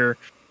that's what you're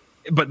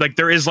but like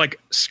there is like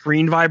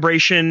screen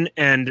vibration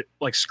and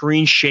like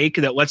screen shake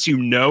that lets you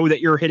know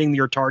that you're hitting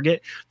your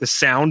target. The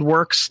sound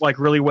works like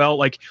really well.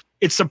 Like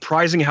it's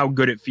surprising how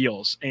good it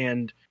feels,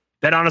 and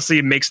that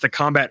honestly makes the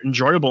combat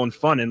enjoyable and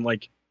fun. And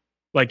like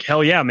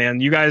hell yeah,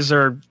 man! You guys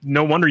are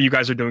no wonder you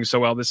guys are doing so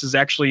well. This is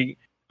actually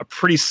a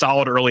pretty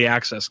solid early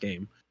access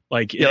game.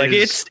 Like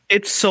it's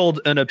sold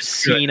an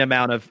obscene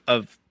amount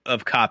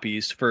of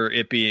copies for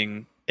it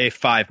being a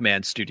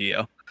 5-man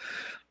studio.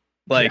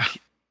 Like.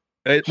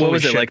 Yeah. What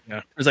was it like? Yeah.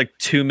 It was like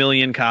 2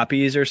 million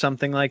copies or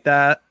something like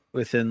that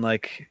within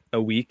like a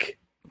week.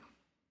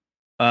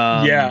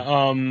 I'm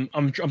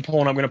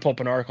pulling. I'm going to pull up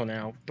an article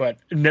now, but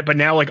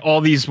now like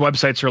all these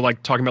websites are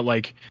like talking about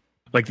like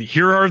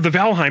here are the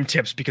Valheim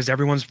tips because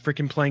everyone's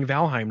freaking playing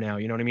Valheim now.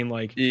 You know what I mean?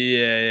 Like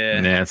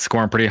yeah, it's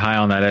scoring pretty high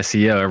on that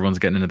SEO. Everyone's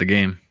getting into the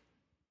game.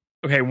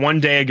 Okay, one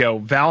day ago,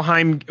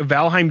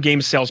 Valheim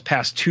game sales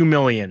passed 2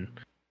 million.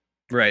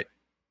 Right,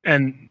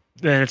 and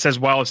then it says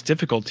while its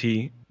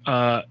difficulties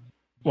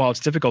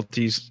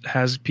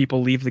has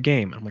people leave the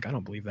game. I'm like, I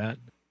don't believe that.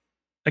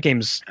 That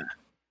game's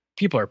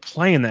people are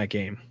playing that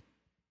game.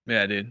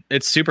 Yeah, dude,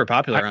 it's super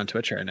popular on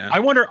Twitch right now. I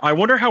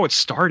wonder how it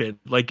started.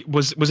 Like,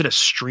 was it a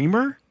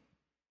streamer?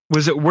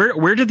 Was it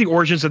where did the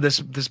origins of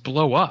this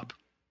blow up?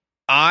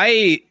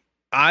 I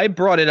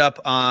brought it up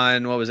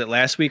on, what was it,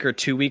 last week or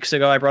 2 weeks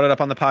ago? I brought it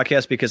up on the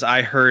podcast because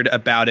I heard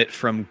about it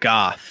from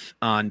Goth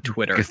on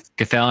Twitter.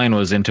 Gothalion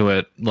was into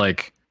it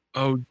like.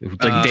 Oh,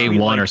 like day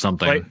one or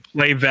something.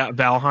 Play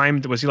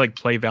Valheim. Was he like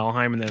play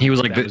Valheim? And then he was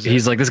like,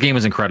 he's like, this game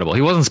is incredible. He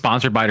wasn't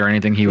sponsored by it or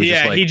anything. He was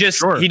just like,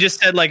 he just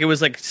said like it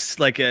was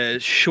like a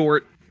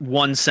short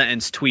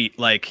 1-sentence tweet,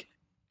 like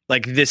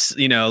this,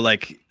 you know,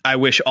 like I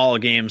wish all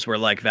games were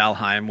like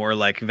Valheim, or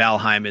like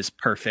Valheim is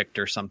perfect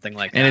or something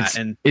like that.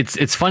 And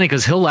it's funny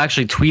because he'll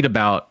actually tweet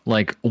about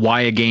like why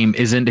a game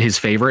isn't his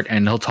favorite,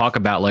 and he'll talk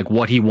about like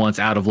what he wants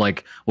out of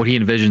like what he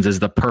envisions as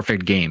the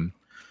perfect game.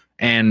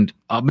 And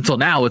up until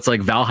now, it's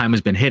like Valheim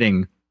has been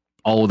hitting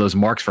all of those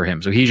marks for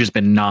him. So he's just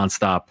been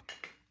nonstop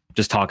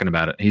just talking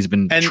about it. He's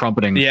been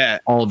trumpeting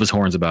all of his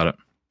horns about it.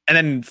 And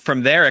then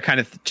from there, it kind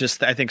of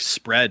just, I think,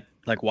 spread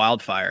like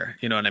wildfire.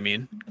 You know what I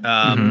mean?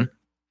 And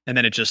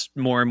then it just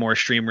more and more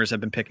streamers have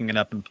been picking it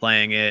up and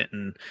playing it.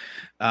 And,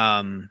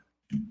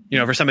 you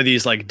know, for some of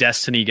these like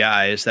Destiny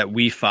guys that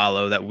we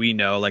follow, that we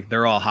know, like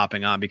they're all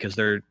hopping on because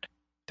they're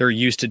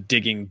used to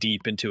digging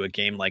deep into a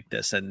game like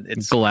this. And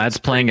Glad's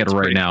playing it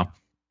right now.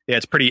 Yeah,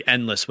 it's pretty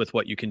endless with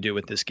what you can do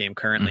with this game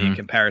currently in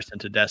comparison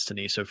to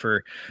Destiny. So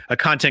for a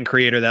content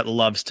creator that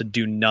loves to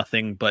do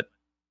nothing but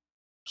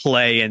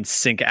play and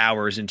sink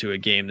hours into a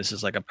game, this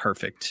is like a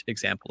perfect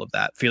example of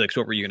that. Felix,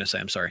 what were you going to say?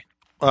 I'm sorry.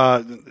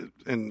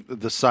 And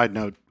the side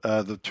note,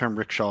 the term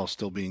rickshaw is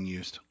still being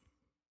used.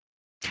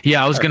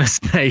 Yeah, I was going to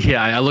say,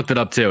 I looked it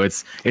up too.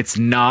 It's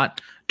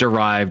not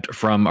derived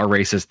from a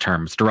racist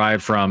term. It's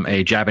derived from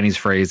a Japanese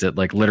phrase that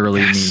like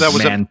literally means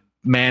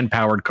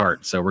man-powered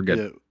cart. So we're good.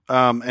 Yeah.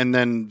 And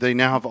then they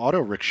now have auto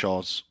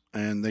rickshaws,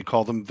 and they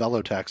call them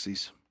velo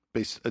taxis.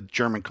 A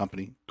German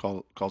company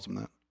calls them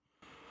that.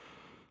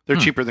 They're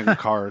cheaper than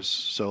cars,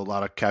 so a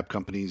lot of cab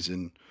companies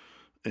in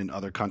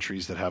other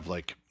countries that have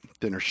like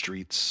thinner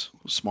streets,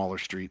 smaller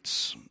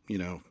streets, you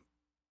know,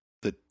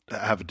 that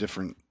have a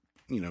different,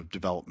 you know,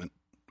 development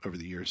over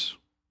the years,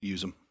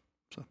 use them.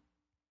 So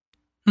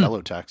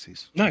velo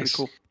taxis. Nice.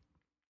 Pretty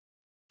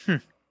cool.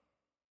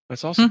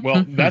 That's awesome.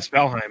 Well, that's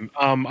Valheim.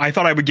 I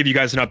thought I would give you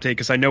guys an update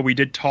because I know we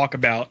did talk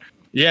about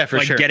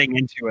getting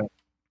into it,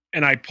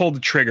 and I pulled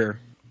the trigger.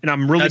 And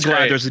I'm really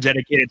glad there's a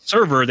dedicated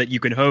server that you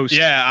can host.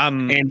 Yeah,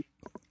 and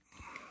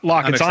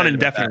Locke, it's on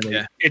indefinitely.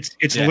 Yeah.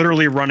 It's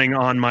literally running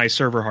on my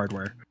server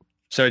hardware,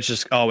 so it's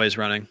just always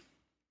running.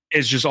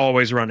 It's just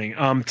always running.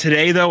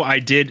 Today though,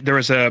 there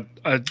was an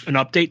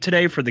update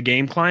today for the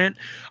game client.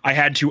 I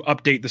had to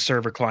update the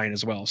server client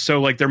as well.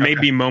 So like there may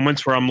be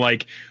moments where I'm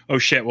like, oh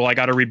shit, well I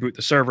got to reboot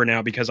the server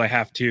now because I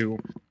have to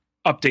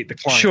update the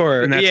client.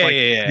 Sure. And that's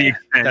the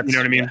extent, you know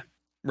what I mean? Yeah.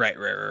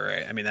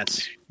 Right. I mean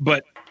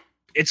but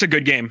it's a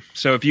good game.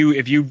 So if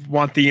you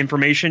want the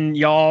information,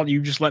 y'all,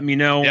 you just let me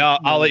know. Yeah,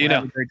 I'll let you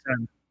know. Great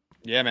time.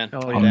 Yeah, man.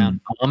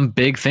 I'm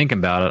big thinking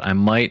about it. I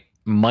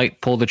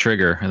might pull the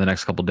trigger in the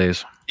next couple of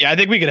days. Yeah, I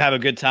think we could have a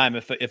good time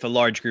if a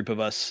large group of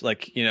us,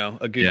 like, you know,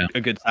 a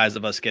good size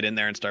of us get in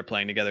there and start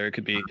playing together. It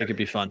could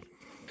be fun.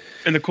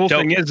 And the cool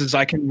thing is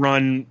I can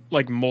run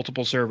like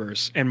multiple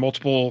servers and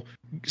multiple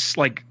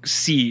like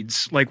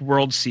seeds, like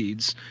world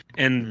seeds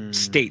and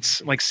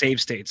states, like save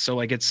states. So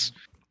like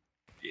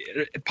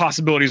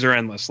possibilities are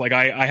endless. Like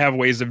I have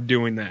ways of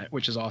doing that,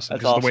 which is awesome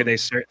because the way they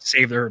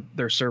save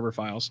their server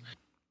files.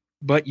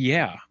 But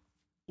yeah,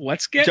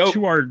 let's get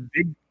to our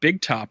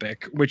big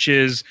topic, which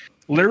is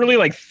literally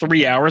like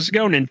 3 hours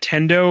ago,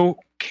 Nintendo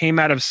came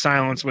out of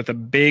silence with a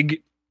big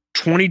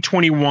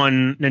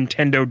 2021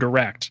 Nintendo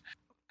Direct.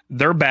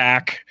 They're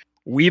back.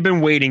 We've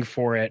been waiting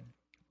for it.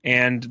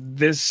 And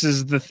this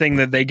is the thing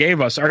that they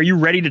gave us. Are you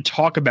ready to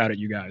talk about it,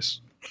 you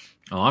guys?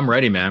 Oh, I'm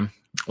ready, man.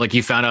 Like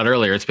you found out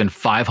earlier, it's been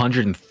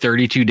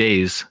 532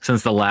 days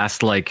since the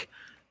last like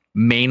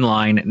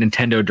mainline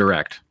Nintendo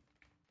Direct.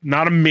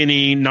 not a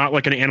mini, not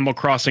like an Animal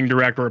Crossing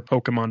Direct or a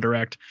Pokemon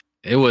Direct.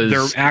 It was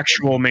their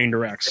actual main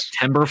directs.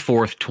 September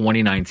 4th,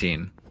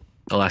 2019.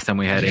 The last time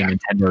we had a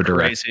Nintendo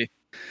Direct. Crazy.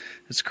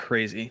 It's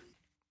crazy.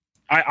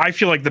 I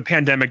feel like the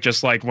pandemic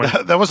just like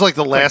went. That was like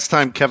the last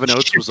time Kevin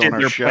Oates was on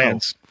our show.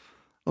 Plans.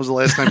 That was the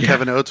last time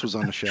Kevin Oates was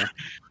on the show.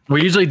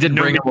 We usually did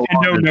bring him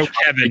along. No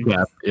Kevin.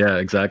 Yeah,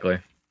 exactly.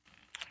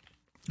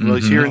 Well,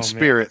 he's here in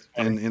spirit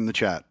and in the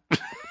chat.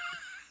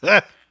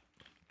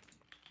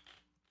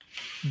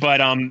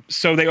 But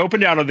so they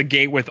opened out of the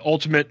gate with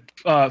Ultimate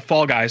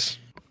Fall Guys,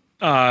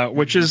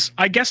 which is,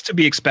 I guess, to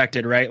be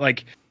expected, right?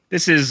 Like,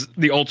 this is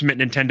the ultimate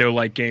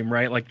Nintendo-like game,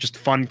 right? Like, just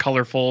fun,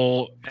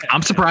 colorful.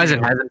 I'm surprised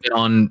it hasn't been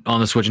on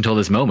the Switch until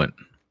this moment.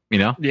 You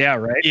know? Yeah,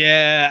 right.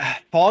 Yeah,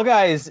 Fall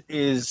Guys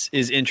is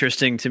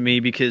interesting to me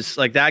because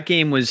like that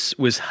game was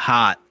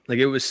hot, like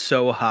it was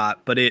so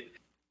hot, but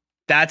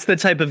that's the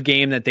type of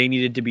game that they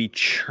needed to be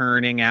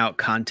churning out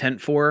content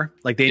for.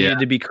 Like they needed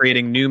to be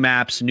creating new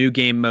maps, new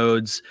game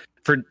modes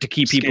to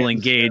keep people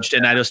engaged,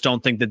 and I just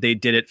don't think that they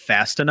did it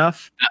fast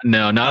enough.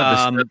 No,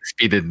 not at the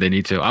speed that they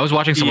need to. I was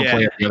watching someone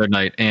play it the other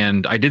night,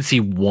 and I did see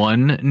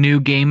one new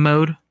game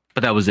mode,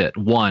 but that was it.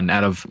 One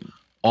out of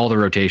all the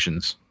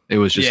rotations. It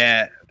was just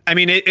I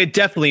mean, it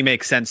definitely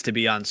makes sense to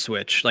be on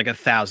Switch, like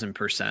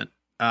 1,000%.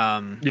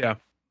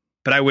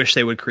 But I wish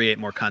they would create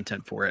more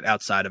content for it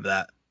outside of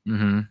that.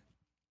 Mm-hmm.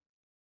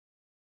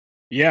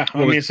 Yeah,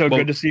 it's so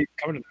good to see it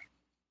coming.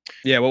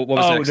 Yeah, what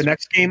was the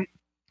next game?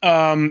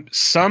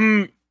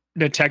 Some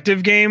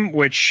detective game,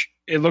 which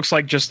it looks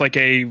like just like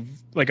a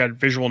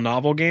visual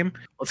novel game.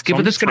 Let's give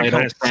it this title: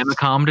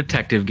 Famicom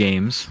Detective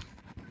Games.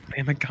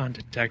 Famicom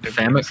Detective.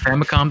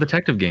 Famicom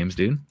Detective Games,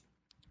 dude.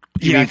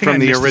 You mean from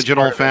the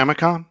original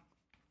Famicom?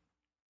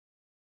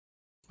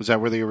 Was that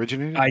where they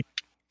originated?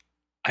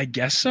 I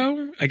guess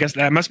so. I guess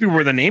that must be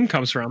where the name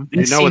comes from.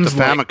 You know what the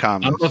Famicom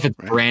is. I don't know if it's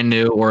brand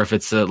new or if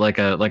it's like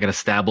an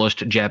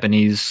established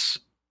Japanese.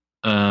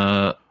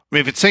 I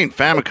mean, if it's saying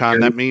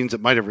Famicom, that means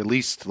it might have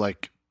released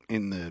like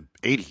in the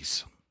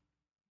 80s.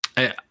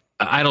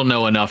 I don't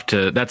know enough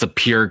to. That's a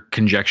pure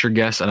conjecture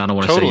guess, and I don't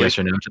want to say yes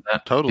or no to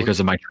that because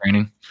of my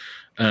training.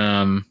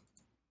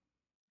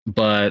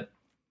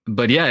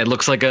 But yeah, it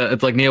looks like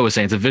it's like Neo was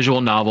saying. It's a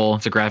visual novel.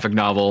 It's a graphic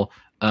novel.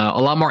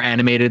 A lot more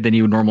animated than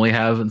you would normally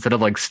have. Instead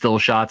of like still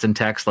shots and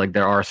text, like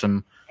there are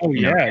some.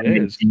 It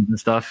is and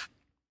stuff.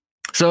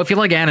 So if you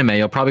like anime,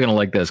 you're probably gonna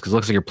like this because it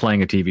looks like you're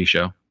playing a TV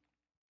show.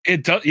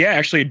 It does. Yeah,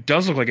 actually, it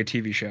does look like a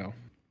TV show.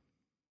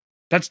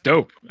 That's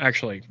dope.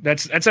 Actually,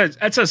 that's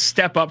a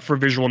step up for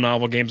visual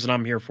novel games, and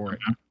I'm here for it.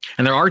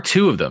 And there are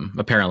two of them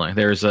apparently.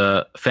 There's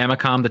a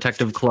Famicom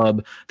Detective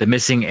Club, The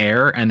Missing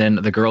Heir, and then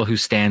The Girl Who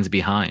Stands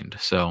Behind.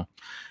 So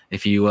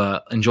if you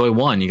enjoy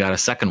one, you got a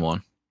second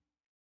one.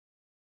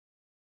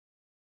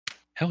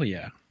 Hell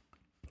yeah.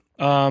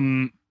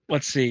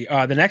 Let's see.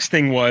 The next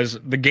thing was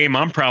the game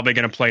I'm probably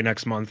going to play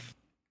next month.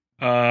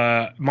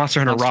 Monster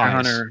Hunter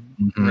Rise.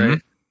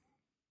 Right?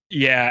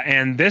 Yeah,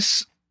 and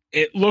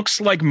it looks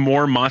like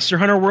more Monster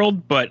Hunter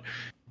World, but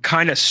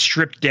kind of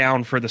stripped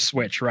down for the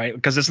Switch, right?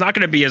 Because it's not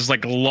going to be as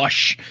like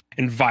lush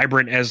and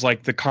vibrant as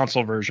like the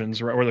console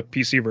versions or the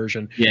PC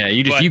version. Yeah,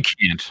 you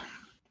can't.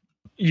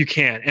 You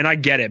can't, and I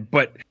get it,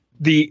 but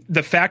the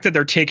fact that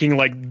they're taking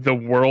like the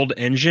World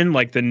engine,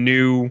 like the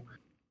new,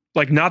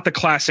 like not the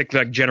classic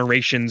like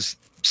Generations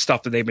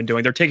stuff that they've been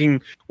doing. They're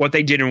taking what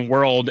they did in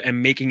World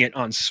and making it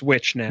on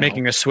Switch now.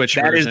 Making a Switch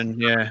version,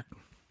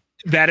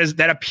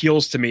 That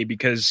appeals to me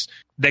because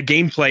the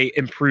gameplay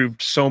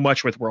improved so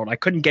much with World. I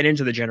couldn't get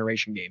into the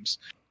Generation games.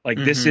 Like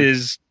this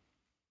is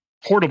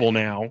portable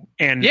now,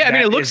 and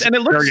it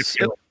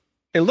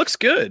looks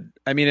good.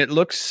 I mean, it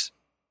looks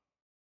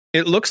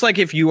like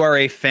if you are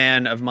a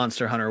fan of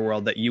Monster Hunter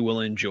World, that you will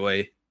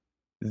enjoy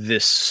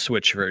this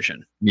Switch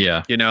version.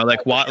 Yeah,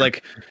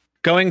 like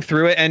going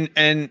through it,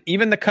 and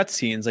even the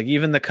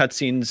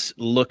cutscenes,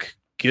 look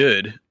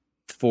good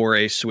for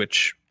a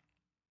Switch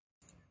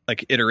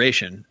like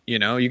iteration. You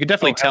could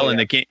definitely tell in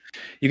the game.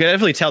 You could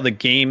definitely tell the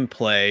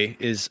gameplay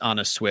is on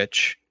a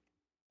Switch,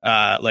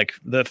 like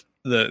the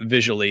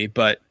visually,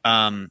 but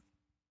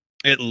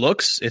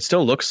it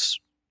still looks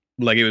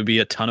like it would be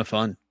a ton of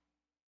fun.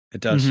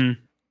 It does.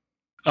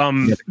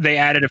 They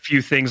added a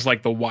few things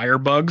like the wire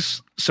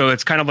bugs, so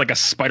it's kind of like a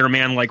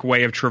Spider-Man like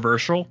way of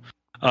traversal.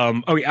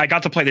 I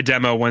got to play the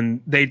demo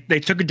when they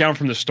took it down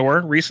from the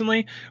store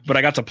recently, but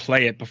I got to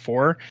play it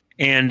before,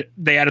 and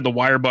they added the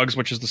wire bugs,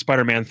 which is the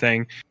Spider-Man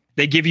thing.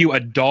 They give you a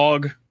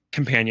dog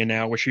companion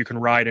now, which you can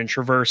ride and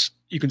traverse.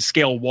 You can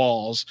scale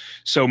walls,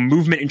 so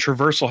movement and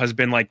traversal has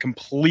been like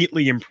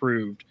completely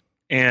improved,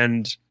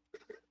 and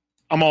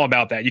I'm all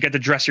about that. You get to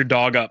dress your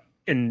dog up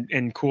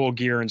in cool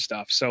gear and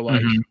stuff. So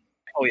like,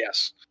 oh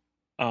yes,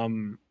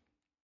 I'm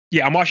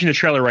watching the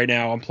trailer right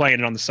now. I'm playing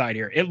it on the side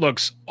here. It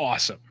looks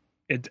awesome.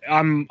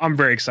 I'm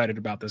very excited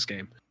about this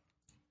game,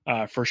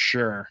 for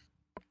sure.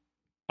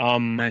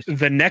 Nice.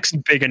 The next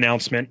big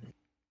announcement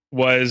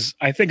was,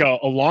 I think, a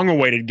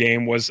long-awaited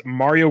game was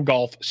Mario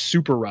Golf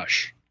Super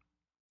Rush.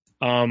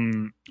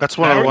 That's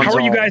one of the ones. How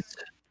are you guys?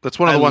 That's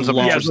one of the ones I'm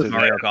love interested in.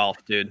 Mario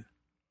Golf, dude.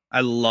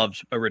 I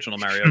loved original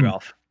Mario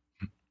Golf.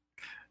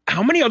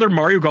 How many other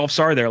Mario Golfs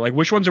are there? Like,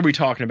 which ones are we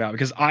talking about?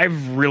 Because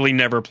I've really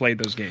never played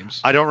those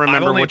games. I don't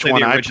remember which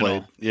one I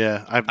played.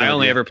 Yeah, I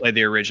only ever played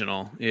the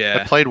original. Yeah,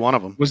 I played one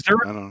of them. Was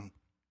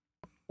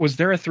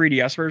there a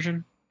 3DS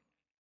version?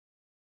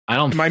 I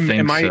don't think so.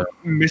 Am I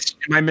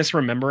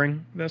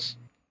misremembering this?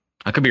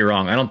 I could be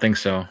wrong. I don't think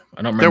so. I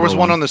don't remember. There was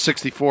one on the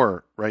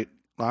 64, right,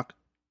 Locke?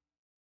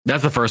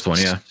 That's the first one,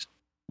 yeah.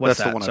 What's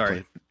that's that? The one Sorry. I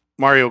played.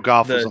 Mario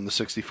Golf was on the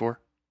 64.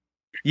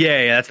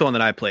 Yeah, that's the one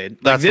that I played.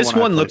 Like, this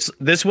one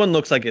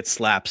looks like it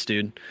slaps,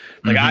 dude.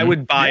 Like I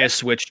would buy a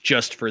Switch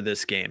just for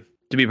this game,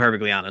 to be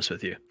perfectly honest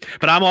with you.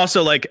 But I'm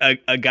also like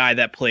a guy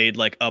that played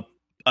like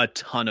a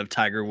ton of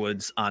Tiger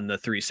Woods on the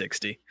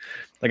 360.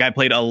 Like I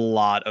played a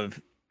lot of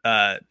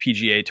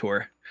PGA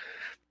Tour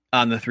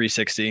on the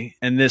 360,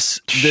 and this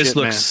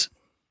looks. Man.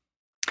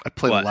 I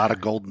played a lot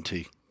of Golden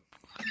Tee.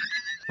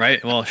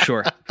 Right. Well,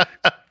 sure.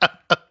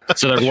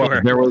 So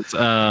there was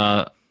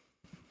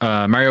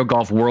Mario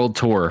Golf World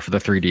Tour for the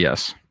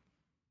 3DS.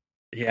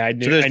 Yeah, I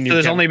knew. So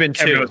there's only been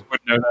two.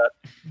 Know that.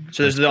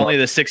 So there's only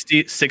the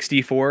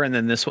 64, and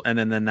then this one,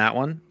 and then that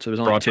one. So there's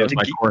only two.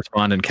 My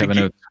correspondent Kevin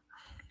Oates.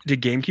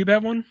 Did GameCube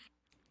have one?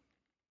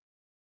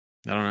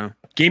 I don't know.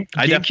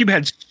 GameCube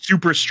had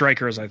Super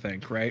Strikers, I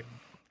think, right?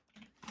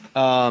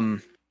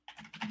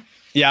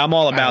 Yeah, I'm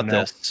all about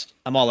this.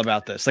 I'm all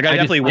about this. Like I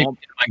definitely won't.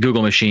 My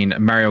Google machine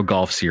Mario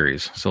Golf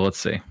series. So let's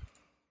see.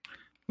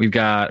 We've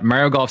got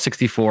Mario Golf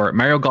 64,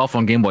 Mario Golf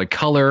on Game Boy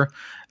Color,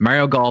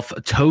 Mario Golf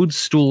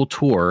Toadstool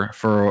Tour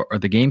for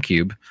the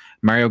GameCube,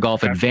 Mario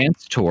Golf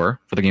Advance Tour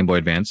for the Game Boy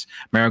Advance,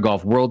 Mario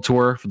Golf World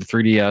Tour for the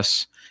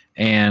 3DS,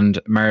 and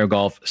Mario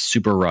Golf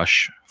Super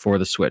Rush for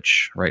the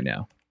Switch right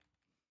now.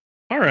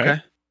 All right.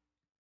 Okay.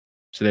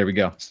 So there we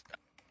go.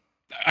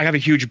 I have a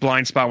huge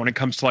blind spot when it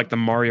comes to like the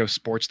Mario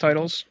sports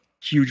titles.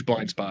 Huge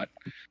blind spot.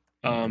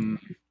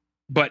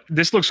 But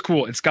this looks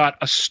cool. It's got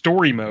a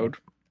story mode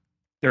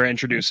they're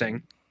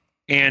introducing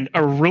and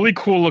a really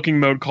cool looking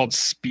mode called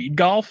Speed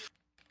Golf,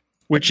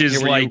 which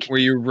is where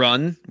you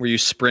run, where you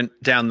sprint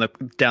down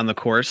the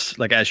course,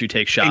 like as you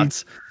take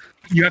shots.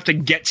 You have to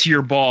get to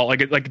your ball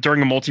like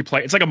during a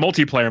multiplayer. It's like a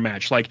multiplayer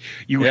match. Like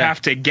you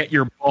have to get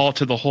your ball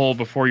to the hole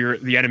before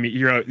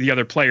the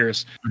other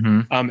players.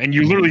 Mm-hmm. And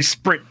you literally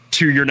sprint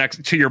to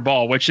your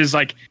ball, which is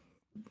like,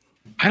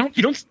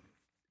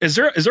 is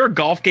there a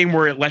golf game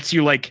where it lets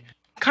you like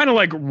kind of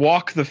like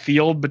walk the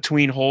field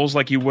between holes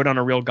like you would on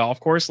a real golf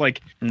course?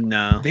 Like,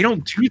 no, they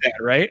don't do that,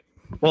 right?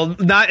 Well,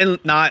 not.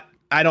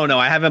 I don't know.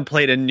 I haven't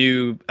played a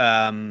new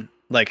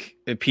like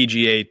a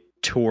PGA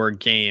Tour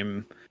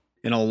game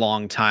in a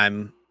long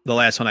time. The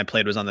last one I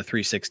played was on the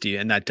 360,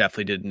 and that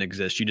definitely didn't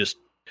exist. You just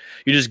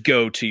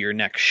go to your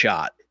next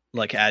shot,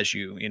 like as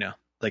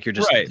like you're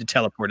just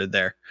teleported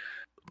there.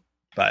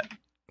 But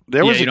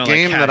there was a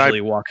game that I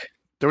walk.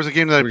 There was a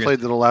game that I played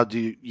that allowed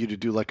you to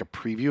do like a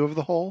preview of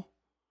the hole,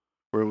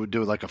 where it would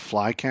do like a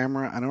fly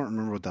camera. I don't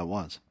remember what that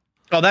was.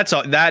 Oh, that's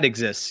all that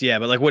exists. Yeah,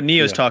 but like what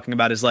Neo's talking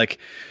about is like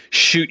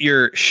shoot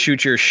your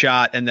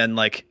shot and then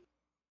like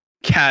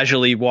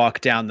casually walk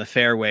down the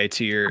fairway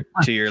to your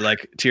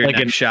like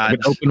next shot. Like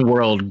an open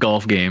world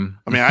golf game.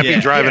 I mean, I'd be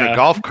driving a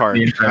golf cart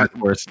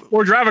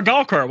or drive a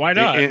golf cart. Why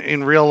not?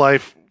 In real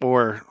life,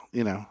 or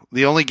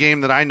the only game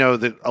that I know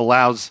that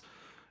allows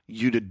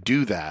you to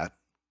do that,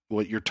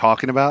 what you're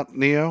talking about,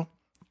 Neo,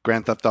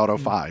 Grand Theft Auto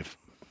 5.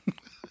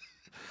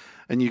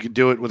 And you can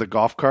do it with a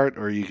golf cart,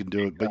 or you can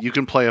do it, but you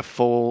can play a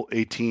full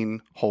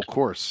 18-hole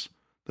course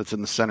that's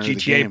in the center of the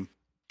game.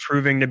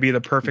 Proving to be the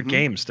perfect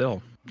game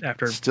still.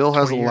 Still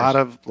has a lot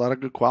of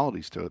good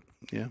qualities to it.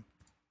 Yeah.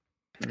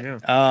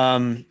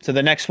 So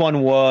the next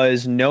one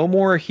was No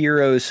More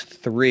Heroes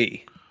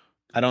 3.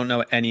 I don't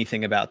know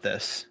anything about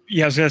this.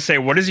 Yeah, I was gonna say,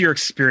 what is your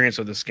experience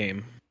with this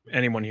game?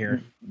 Anyone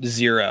here?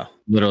 Zero.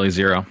 Literally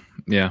zero.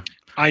 Yeah.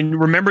 I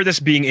remember this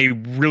being a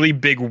really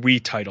big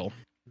Wii title.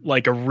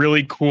 Like a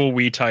really cool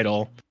Wii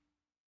title.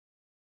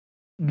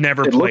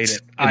 Never played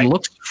it. It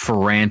looks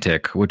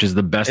frantic, which is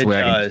the best way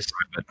I can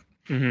describe it.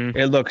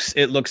 Mm-hmm.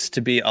 It looks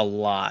to be a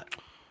lot.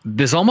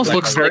 This almost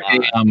looks like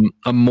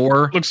a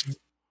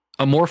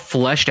more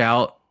fleshed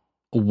out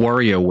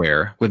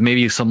WarioWare with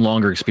maybe some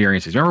longer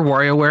experiences. Remember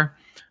WarioWare?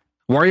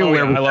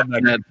 WarioWare, I love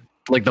that.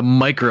 Like the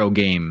micro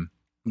game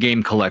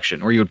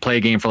collection where you would play a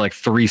game for like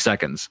 3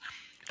 seconds.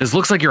 This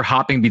looks like you're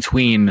hopping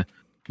between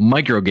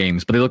micro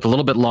games, but they look a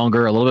little bit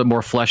longer, a little bit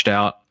more fleshed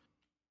out.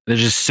 There's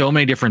just so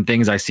many different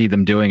things I see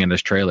them doing in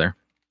this trailer.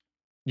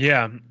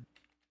 Yeah.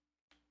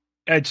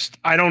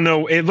 I don't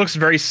know. It looks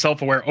very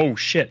self-aware. Oh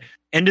shit.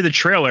 End of the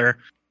trailer.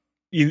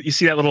 You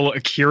see that little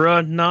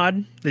Akira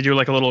nod? They do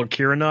like a little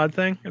Akira nod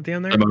thing at the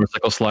end there? The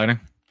motorcycle sliding?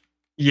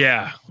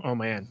 Yeah. Oh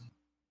man.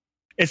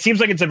 It seems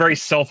like it's a very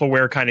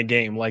self-aware kind of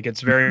game. Like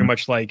it's very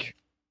much like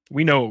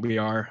we know what we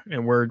are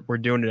and we're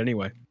doing it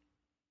anyway.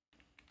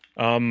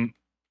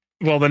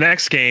 Well, the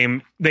next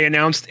game, they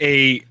announced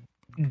a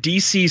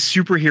DC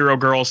Superhero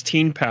Girls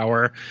Teen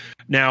Power.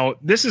 Now,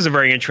 this is a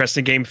very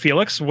interesting game.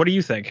 Felix, what do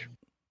you think?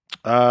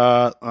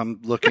 I'm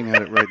looking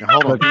at it right now.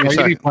 Hold on.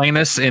 Are you playing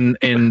this in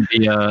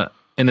the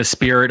in the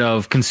spirit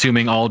of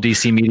consuming all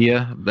DC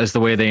media as the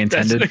way they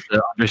intended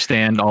to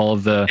understand all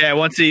of the. Yeah,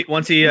 once he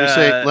let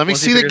me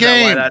see the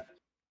game.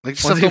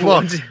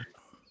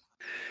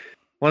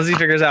 Once he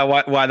figures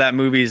out why that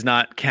movie's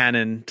not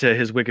canon to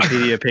his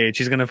Wikipedia page,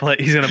 he's gonna play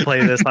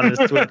this on his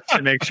Switch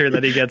to make sure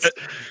that he gets.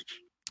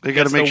 They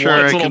got to make sure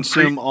I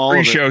consume all of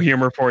it. Pre-show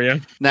humor for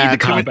you. Nah,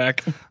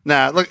 back.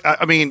 Nah, look,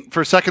 I mean,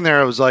 for a second there,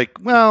 I was like,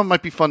 well, it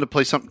might be fun to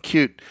play something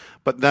cute.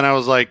 But then I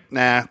was like,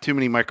 nah, too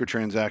many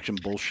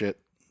microtransaction bullshit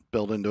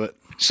built into it.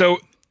 So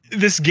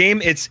this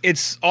game, it's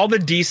all the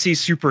DC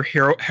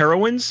superhero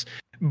heroines,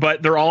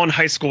 but they're all in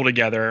high school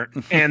together.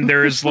 And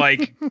there's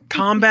like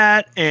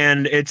combat,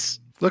 and it's...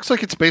 Looks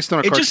like it's based on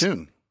a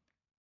cartoon.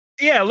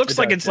 It looks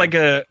like it's like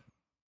a...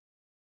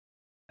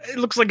 It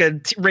looks like a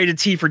rated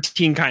T for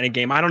teen kind of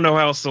game. I don't know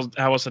how else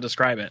to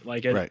describe it.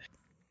 Like it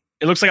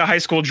looks like a high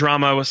school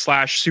drama /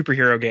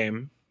 superhero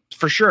game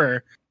for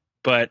sure.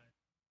 But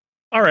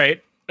all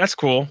right, that's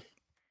cool.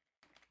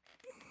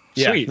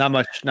 Yeah, Sweet. not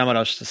much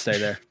else to say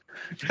there.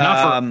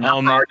 Not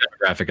for our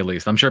demographic, at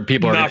least. I'm sure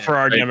people are not for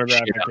our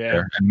demographic.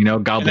 Yeah,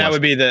 and, God bless. That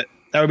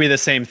would be the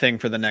same thing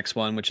for the next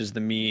one, which is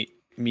the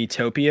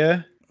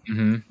Miitopia.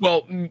 Mm-hmm.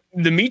 Well,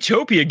 the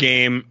Miitopia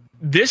game.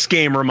 This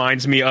game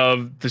reminds me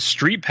of the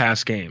Street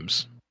Pass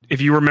games.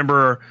 If you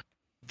remember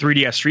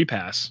 3DS Street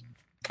Pass,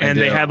 and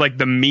they had like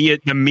the Me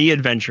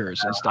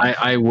adventures and stuff.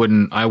 I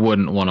wouldn't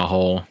want a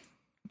whole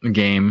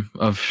game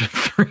of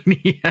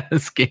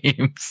 3DS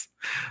games.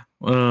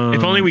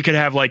 If only we could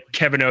have like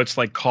Kevin Oates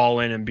like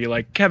call in and be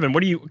like, Kevin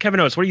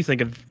Oates, what do you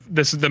think of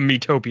this? Is the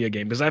Miitopia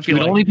game? Because I feel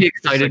you'd only be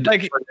excited for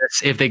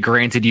this if they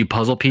granted you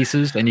puzzle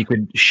pieces and you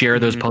could share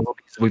those puzzle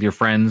pieces with your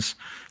friends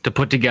to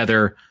put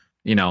together,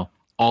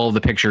 all of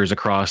the pictures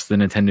across the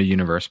Nintendo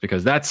universe,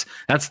 because that's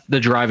the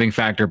driving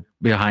factor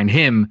behind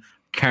him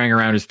carrying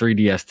around his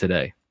 3DS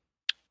today.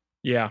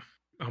 Yeah.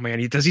 Oh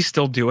man, does he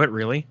still do it?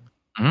 Really?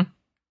 Mm-hmm.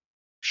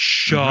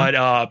 Shut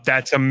up.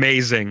 That's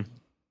amazing.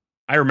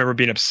 I remember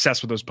being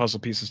obsessed with those puzzle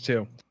pieces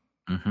too.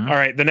 Mm-hmm. All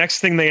right. The next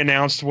thing they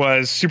announced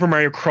was Super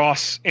Mario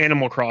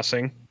Animal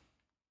Crossing.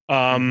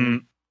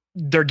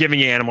 They're giving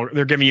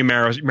you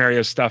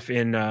Mario stuff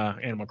in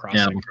Animal Crossing.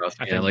 Yeah, Animal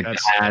Crossing. Yeah, like the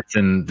hats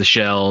and the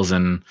shells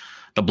and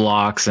the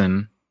blocks,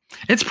 and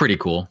it's pretty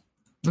cool.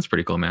 It's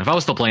pretty cool, man. If I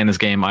was still playing this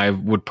game, I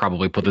would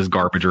probably put this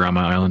garbage around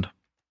my island.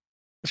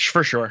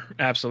 For sure.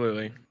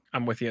 Absolutely.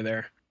 I'm with you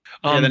there.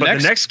 The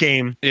next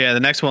game. Yeah, the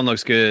next one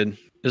looks good.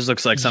 This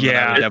looks like something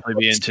I would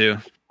definitely be into.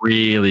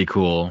 Really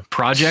cool.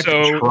 Project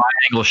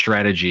Triangle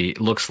Strategy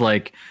looks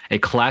like a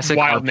classic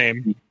wild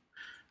name.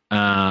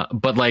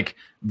 But like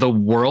the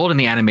world and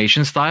the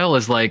animation style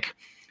is like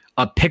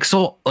a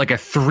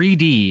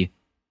 3D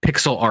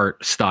pixel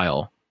art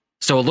style.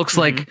 So it looks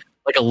like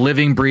a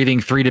living, breathing,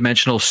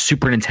 3-dimensional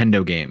Super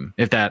Nintendo game,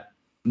 if that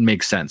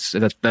makes sense.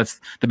 That's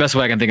the best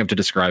way I can think of to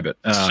describe it.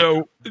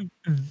 So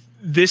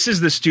this is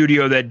the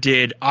studio that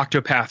did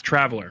Octopath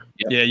Traveler.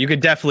 Yeah, you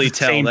could definitely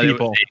tell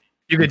that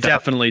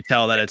definitely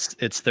tell that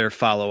it's their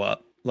follow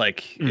up.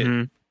 Like,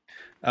 dude,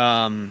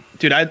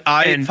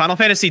 Final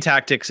Fantasy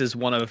Tactics is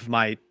one of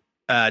my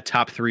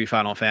top 3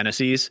 Final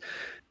Fantasies,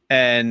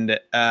 and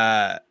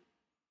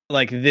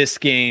like this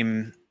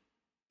game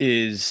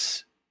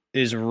is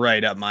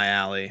right up my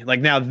alley. Like,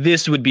 now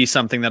this would be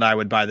something that I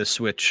would buy the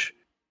Switch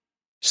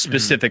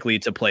specifically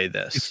to play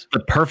this. It's the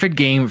perfect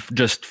game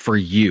just for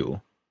you.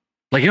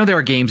 Like, there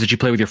are games that you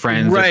play with your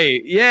friends.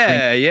 Right.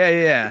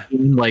 Yeah.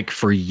 Like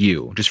for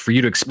you, just for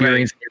you to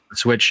experience the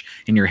Switch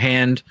in your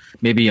hand,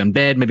 maybe on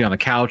bed, maybe on the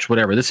couch,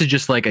 whatever. This is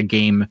just like a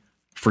game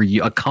for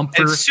you, a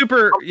comfort. It's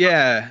super.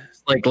 Yeah.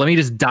 Like, let me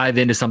just dive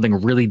into something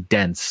really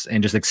dense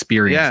and just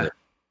experience it.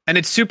 And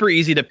it's super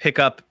easy to pick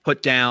up,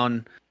 put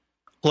down,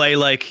 play,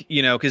 like,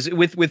 because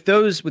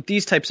with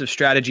these types of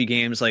strategy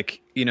games, like,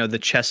 the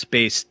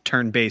chess-based,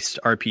 turn-based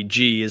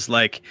RPG is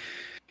like,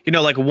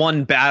 like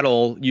one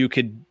battle, you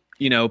could,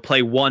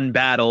 play one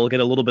battle,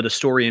 get a little bit of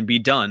story and be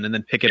done, and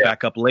then pick it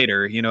back up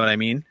later. You know what I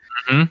mean?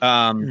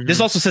 Mm-hmm. This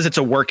also says it's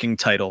a working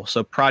title,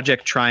 so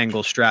Project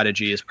Triangle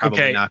Strategy is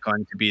probably not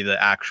going to be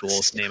the actual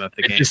name of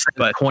the game.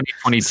 But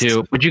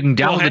 2022, but you can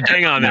download.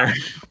 Hang on there.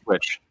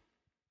 Switch.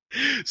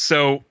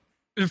 So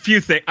a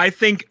few things. I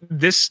think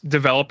this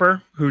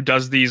developer who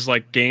does these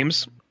like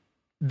games,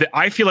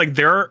 I feel like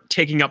they're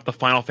taking up the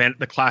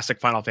classic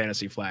Final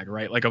Fantasy flag,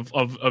 right? Like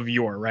of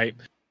yore, right?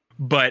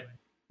 But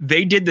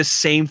they did the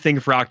same thing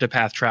for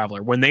Octopath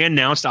Traveler. When they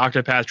announced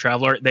Octopath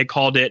Traveler, they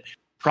called it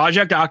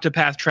Project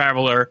Octopath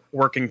Traveler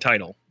working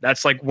title.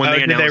 That's like when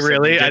they announced. Did they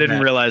really? I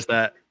didn't realize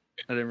that.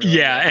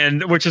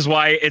 And which is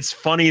why it's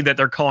funny that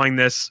they're calling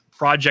this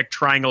Project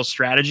Triangle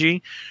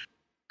Strategy.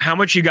 How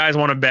much you guys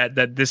want to bet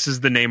that this is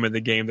the name of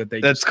the game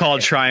that's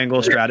called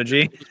Triangle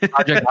Strategy?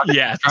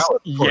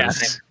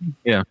 Yes.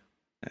 Yeah.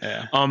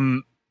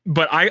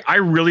 But I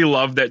really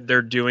love that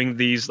they're doing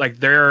these, like,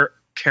 they're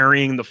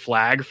carrying the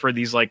flag for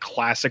these like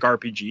classic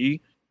RPG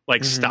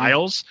like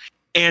styles.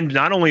 And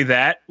not only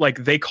that,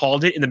 like, they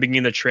called it in the beginning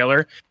of the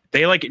trailer,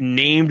 they like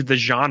named the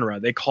genre.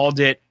 They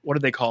called it, what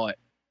did they call it?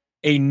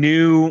 A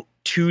new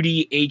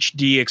 2D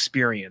HD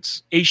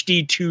experience,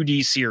 HD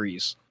 2D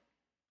series,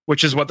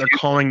 which is what they're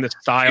calling the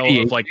style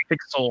of like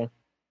pixel.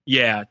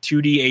 Yeah,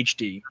 2D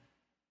HD.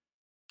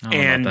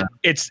 And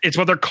it's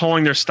what they're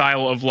calling their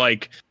style of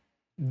like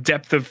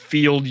depth of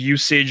field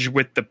usage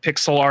with the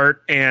pixel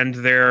art and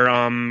their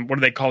what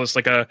do they call this,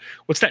 like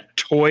what's that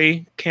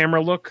toy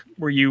camera look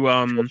where you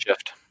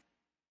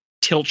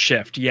tilt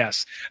shift,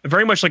 yes,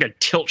 very much like a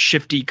tilt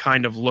shifty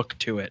kind of look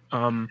to it.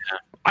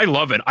 I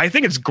love it. I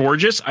think it's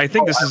gorgeous. I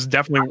think this is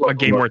definitely a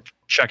game worth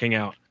checking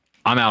out.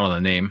 I'm out on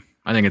the name.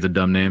 I think it's a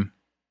dumb name.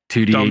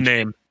 2D dumb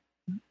name.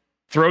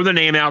 Throw the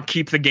name out,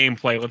 keep the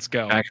gameplay. Let's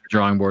go. Back to the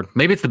drawing board.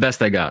 Maybe it's the best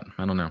they got.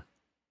 I don't know.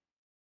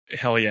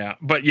 Hell yeah.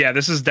 But yeah,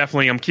 this is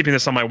definitely, I'm keeping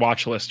this on my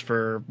watch list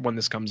for when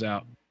this comes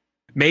out.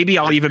 Maybe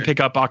I'll even pick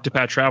up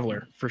Octopath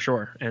Traveler for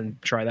sure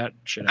and try that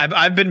shit out.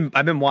 I've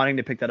been wanting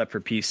to pick that up for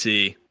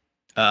PC.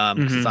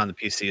 Because it's on the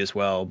PC as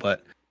well.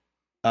 But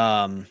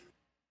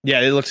yeah,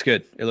 it looks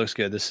good. It looks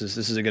good. This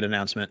is a good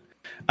announcement.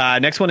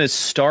 Next one is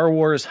Star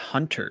Wars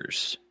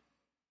Hunters.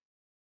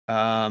 Which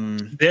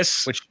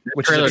is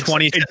a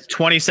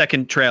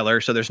 20-second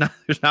trailer, so there's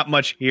not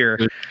much here.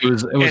 It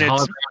was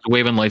holograms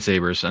waving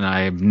lightsabers, and I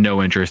have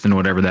no interest in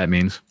whatever that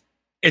means.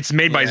 It's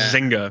made by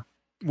Zynga,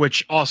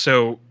 which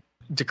also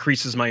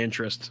decreases my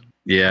interest.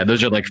 Yeah,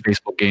 those are like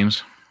Facebook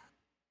games.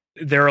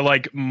 They're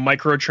like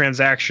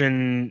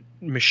microtransaction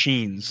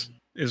machines.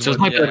 So it's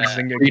like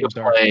Zynga games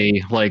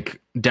play, like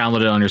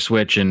download it on your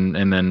Switch and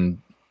then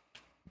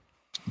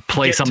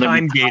play get something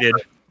time gated.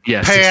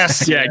 Yes,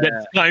 pass. Yeah,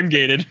 get time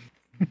gated.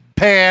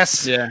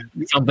 Pass. Yeah,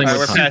 something. All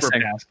right, we're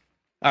passing.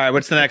 All right,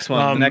 what's the next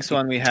one? The next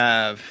one we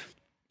have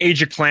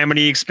Age of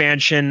Calamity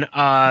expansion.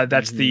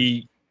 That's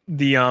the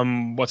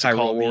what's it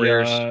called?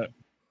 Warriors. The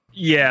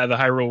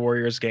Hyrule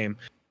Warriors game.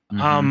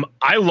 Mm-hmm.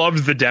 I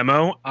loved the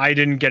demo. I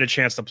didn't get a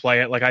chance to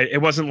play it. Like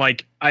it wasn't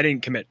like I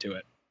didn't commit to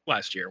it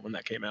last year when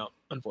that came out.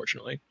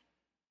 Unfortunately,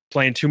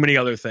 playing too many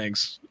other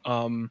things.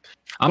 I'm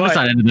just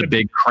not into the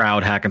big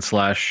crowd hack and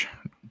slash.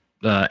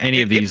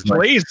 Any of these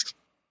plays.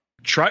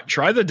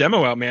 Try the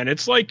demo out, man.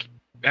 It's like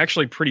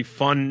actually pretty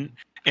fun,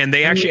 and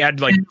they actually add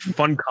like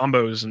fun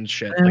combos and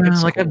shit. Like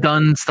cool. I've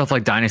done stuff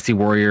like Dynasty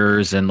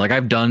Warriors, and like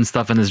I've done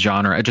stuff in this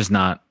genre. It's just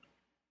not.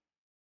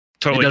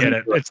 Totally get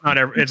it. It's not.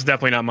 It's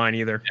definitely not mine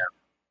either.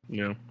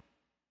 Yeah.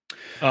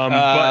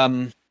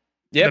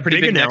 Yeah.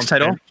 Pretty big next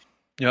title.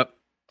 Yep.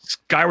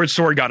 Skyward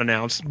Sword got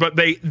announced, but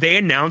they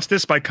announced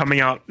this by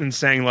coming out and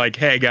saying like,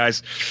 "Hey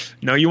guys,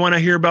 no, you want to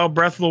hear about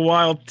Breath of the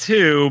Wild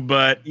too,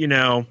 but you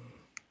know."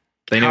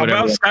 How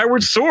about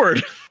Skyward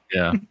Sword?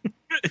 Yeah.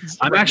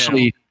 I'm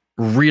actually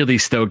really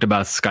stoked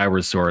about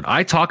Skyward Sword.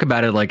 I talk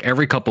about it like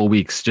every couple of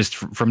weeks, just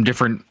from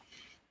different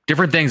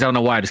things. I don't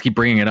know why. I just keep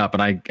bringing it up.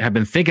 And I have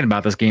been thinking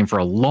about this game for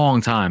a long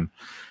time.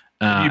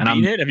 Have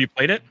you beaten it? Have you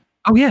played it?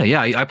 Oh,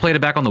 yeah. I played it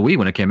back on the Wii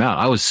when it came out.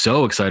 I was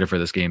so excited for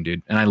this game,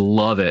 dude. And I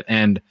love it.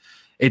 And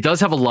it does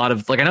have a lot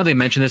of, like, I know they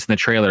mentioned this in the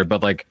trailer,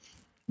 but like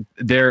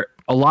a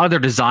lot of their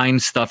design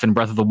stuff in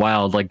Breath of the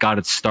Wild like got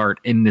its start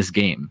in this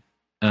game.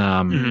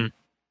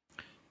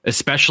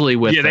 Especially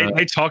with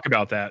they talk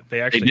about that.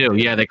 They do.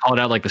 Yeah, they called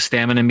out like the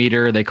stamina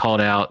meter. They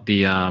called out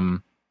the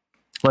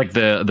like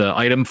the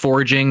item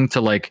foraging to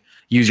like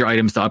use your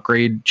items to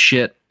upgrade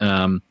shit.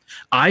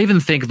 I even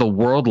think the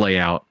world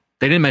layout.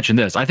 They didn't mention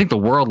this. I think the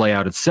world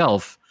layout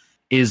itself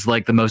is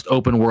like the most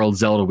open world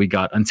Zelda we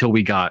got until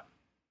we got,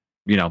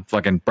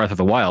 fucking Breath of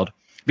the Wild.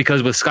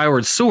 Because with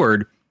Skyward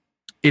Sword,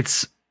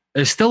 it's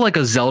still like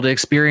a Zelda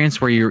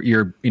experience where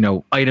you're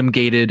item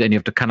gated and you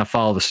have to kind of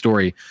follow the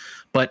story.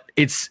 But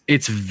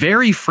it's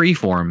very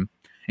freeform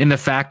in the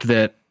fact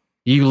that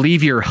you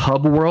leave your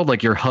hub world,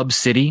 like your hub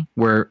city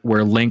where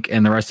Link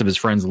and the rest of his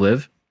friends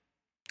live.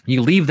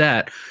 You leave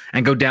that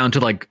and go down to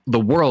like the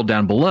world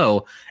down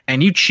below,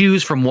 and you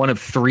choose from one of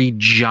 3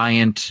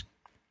 giant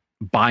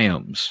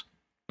biomes,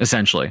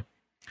 essentially.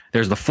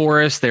 There's the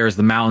forest, there's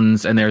the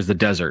mountains, and there's the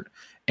desert.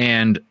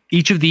 And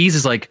each of these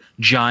is like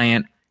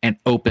giant and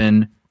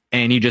open,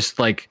 and you just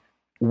like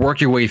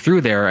work your way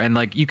through there, and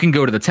like you can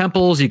go to the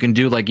temples, you can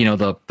do like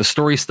the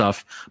story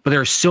stuff, but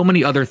there are so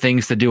many other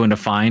things to do and to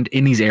find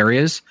in these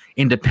areas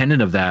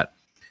independent of that,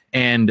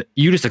 and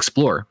you just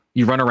explore.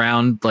 You run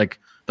around like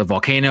the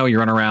volcano, you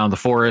run around the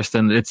forest,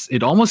 and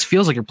it almost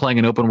feels like you're playing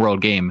an open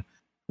world game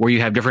where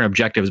you have different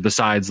objectives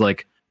besides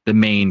like the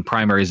main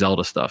primary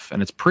Zelda stuff,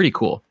 and it's pretty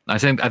cool. I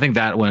think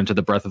that went into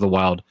the Breath of the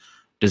Wild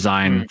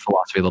design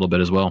philosophy a little bit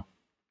as well.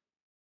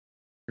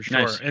 For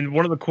sure. Nice. And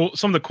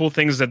some of the cool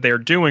things that they're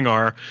doing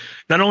are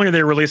not only are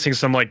they releasing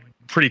some like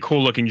pretty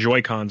cool looking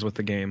Joy-Cons with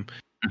the game.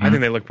 I think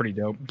they look pretty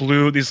dope.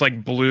 These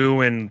like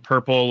blue and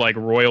purple, like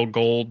royal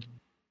gold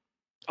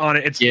on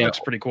it. It looks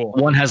pretty cool.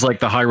 One has like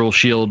the Hyrule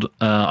Shield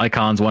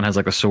icons. One has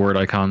like the sword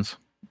icons.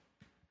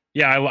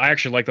 Yeah, I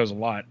actually like those a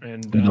lot.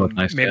 And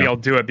nice, maybe I'll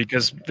do it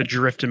because the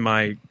drift in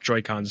my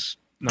Joy-Cons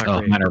not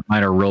great.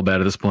 Mine are real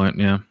bad at this point.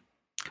 Yeah.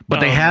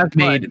 But they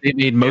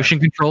made motion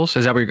controls.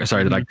 Is that what you're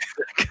sorry? Did I?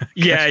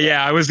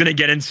 Yeah. I was going to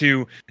get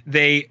into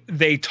they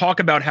talk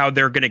about how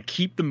they're going to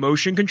keep the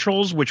motion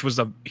controls, which was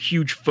a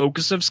huge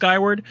focus of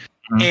Skyward,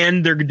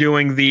 and they're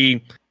doing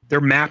the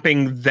they're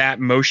mapping that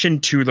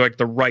motion to like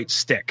the right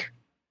stick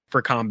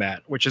for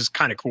combat, which is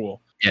kind of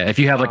cool. Yeah, if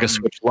you have like a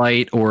Switch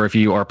Lite, or if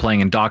you are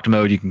playing in docked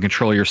mode, you can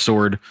control your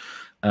sword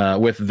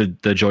with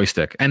the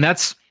joystick, and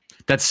that's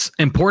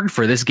important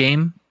for this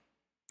game.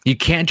 You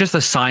can't just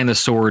assign the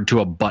sword to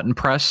a button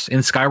press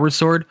in Skyward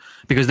Sword,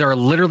 because there are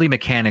literally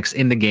mechanics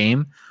in the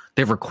game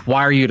that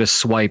require you to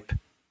swipe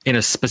in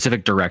a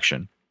specific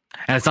direction.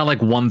 And it's not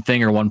like one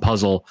thing or one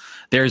puzzle.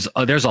 There's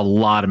a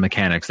lot of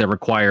mechanics that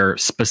require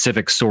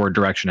specific sword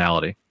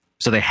directionality.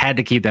 So they had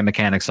to keep that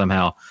mechanic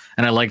somehow.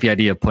 And I like the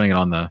idea of putting it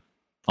on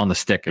the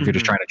stick if you're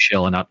just trying to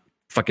chill and not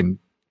fucking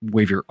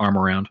wave your arm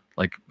around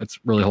like it's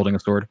really holding a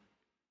sword.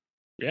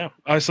 Yeah.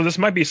 So this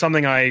might be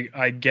something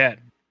I get,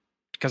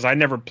 because I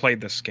never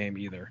played this game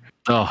either.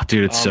 Oh,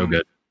 dude, it's so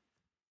good.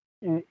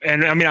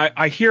 And I mean,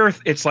 I hear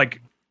it's like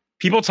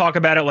people talk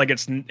about it like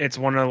it's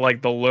one of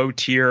like the low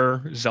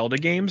tier Zelda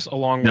games,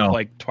 along with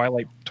like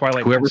Twilight.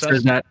 Whoever Princess.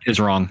 says that is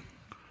wrong,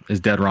 is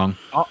dead wrong.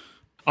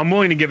 I'm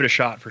willing to give it a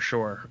shot for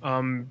sure.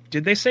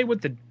 Did they say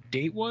what the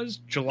date was?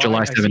 July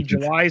 17th.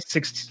 July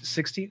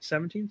 16th,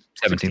 17th?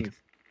 17th.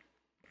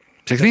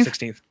 16th?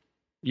 16th.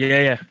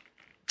 Yeah.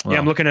 Well, yeah,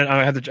 I'm looking at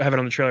I have it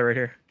on the trailer right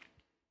here.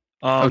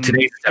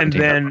 Today. And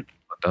then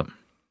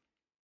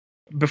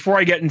before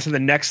I get into the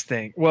next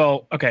thing,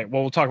 we'll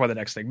talk about the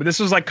next thing. But this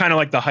was like kind of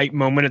like the hype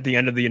moment at the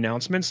end of the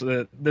announcements.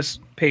 This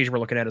page we're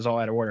looking at is all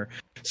out of order.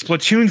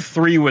 Splatoon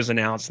 3 was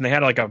announced, and they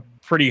had like a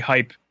pretty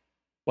hype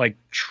like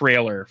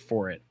trailer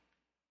for it.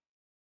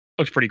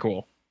 Looks pretty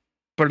cool,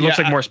 but it looks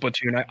like more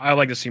Splatoon. I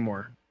like to see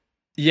more.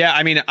 Yeah,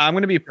 I mean, I'm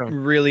going to be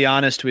really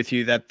honest with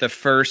you that the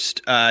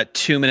first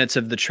 2 minutes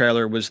of the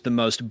trailer was the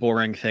most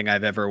boring thing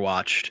I've ever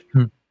watched.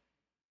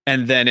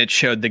 And then it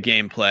showed the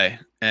gameplay,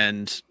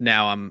 and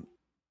now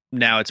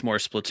it's more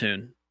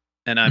Splatoon,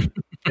 and I'm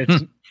more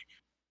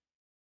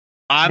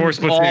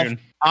Splatoon.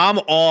 I'm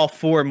all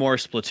for more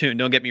Splatoon.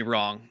 Don't get me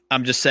wrong.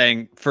 I'm just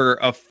saying, for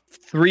a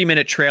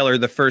 3-minute trailer,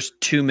 the first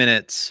 2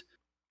 minutes,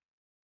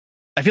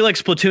 I feel like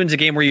Splatoon's a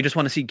game where you just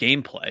want to see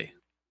gameplay.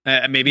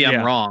 Maybe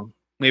I'm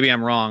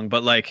wrong,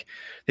 but like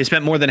they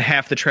spent more than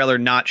half the trailer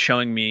not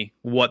showing me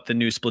what the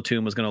new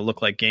Splatoon was going to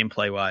look like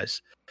gameplay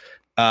wise.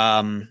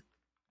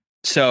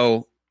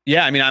 So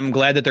yeah, I mean, I'm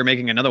glad that they're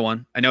making another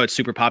one. I know it's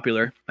super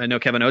popular. I know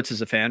Kevin Oates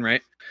is a fan,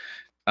 right?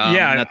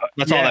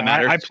 That's all that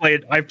matters.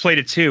 I played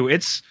it too.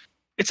 It's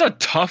a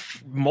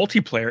tough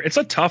multiplayer. It's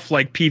a tough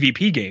like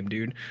PvP game,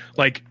 dude.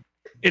 Like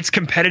it's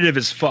competitive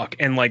as fuck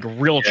and like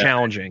real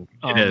challenging.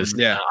 It is.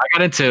 Yeah, I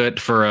got into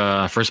it for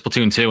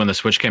Splatoon 2 when the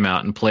Switch came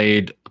out and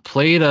played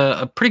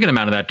a pretty good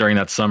amount of that during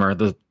that summer,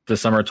 the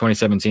summer of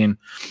 2017.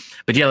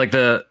 But yeah, like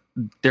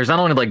there's not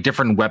only like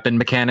different weapon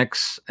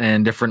mechanics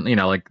and different,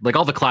 like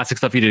all the classic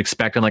stuff you'd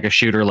expect in like a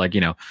shooter, like,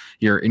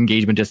 your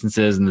engagement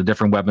distances and the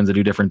different weapons that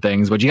do different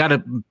things. But you got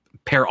to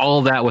pair all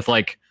of that with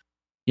like,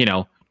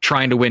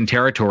 trying to win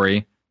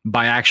territory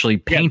by actually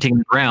painting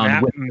the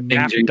ground with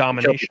map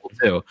domination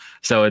too.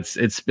 So it's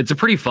a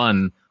pretty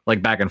fun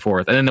like back and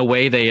forth. And then the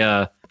way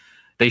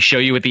they show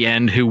you at the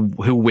end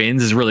who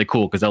wins is really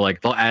cool, because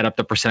they'll add up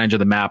the percentage of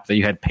the map that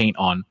you had paint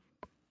on,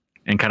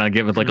 and kind of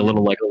give it like a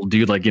little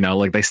dude, like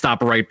they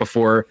stop right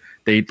before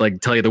they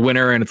like tell you the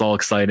winner, and it's all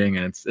exciting,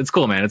 and it's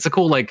cool, man. It's a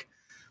cool like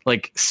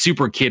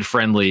super kid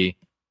friendly,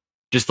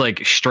 just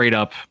like straight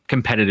up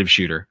competitive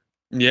shooter.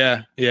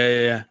 Yeah.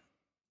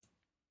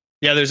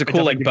 Yeah, there's a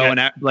cool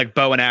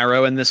bow and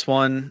arrow in this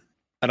one.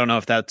 I don't know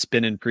if that's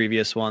been in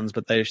previous ones,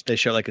 but they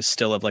show like a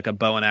still of like a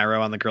bow and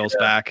arrow on the girl's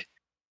back.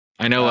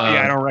 I know.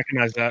 I don't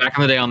recognize that. Back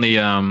in the day on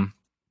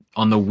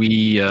the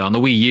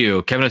Wii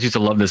U, Kevin used to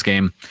love this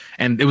game,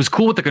 and it was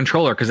cool with the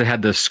controller because it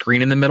had the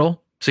screen in the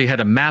middle, so you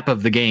had a map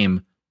of the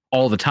game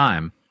all the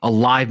time, a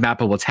live map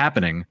of what's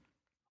happening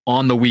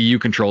on the Wii U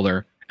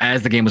controller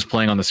as the game was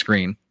playing on the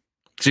screen.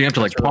 So you have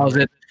to pause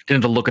it,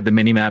 didn't have to look at the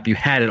mini map. You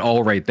had it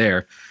all right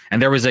there, and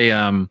there was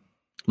a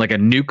like a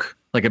nuke,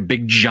 like a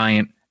big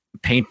giant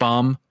paint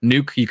bomb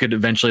nuke you could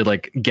eventually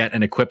like get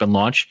and equip and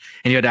launch,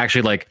 and you had to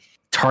actually like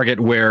target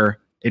where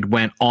it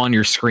went on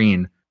your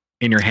screen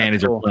in your hand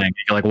as you're playing.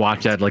 You can like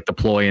watch that like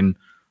deploy and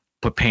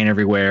put paint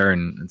everywhere,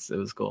 and it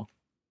was cool.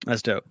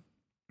 That's dope.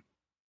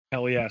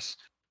 Hell yes.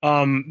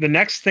 The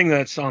next thing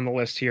that's on the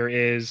list here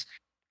is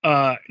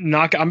I'm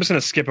just gonna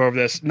skip over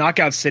this.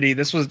 Knockout City.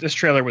 This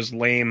trailer was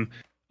lame.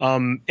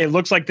 It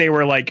looks like they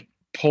were like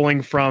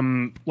pulling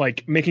from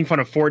like making fun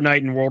of Fortnite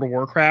and World of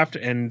Warcraft,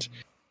 and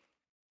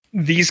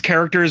these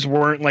characters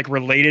weren't like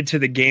related to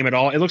the game at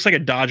all. It looks like a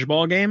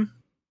dodgeball game,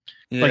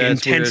 like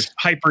intense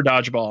hyper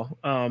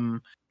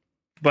dodgeball.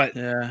 But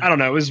I don't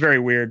know. It was very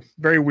weird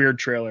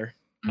trailer.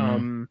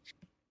 Mm-hmm.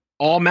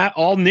 All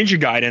Ninja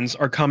Gaidens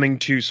are coming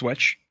to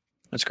Switch.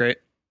 That's great.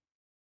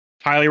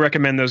 Highly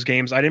recommend those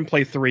games. I didn't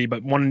play 3,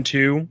 but 1 and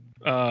 2,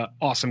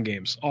 awesome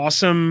games.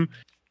 Awesome,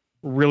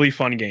 really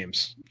fun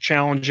games.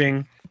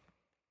 Challenging.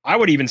 I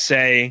would even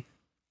say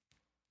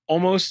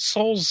almost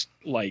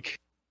Souls-like.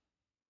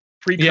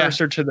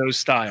 Precursor to those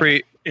styles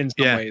in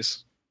some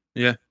ways.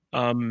 Yeah.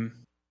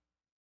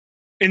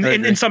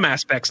 In some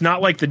aspects,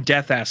 not like the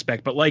death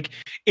aspect, but like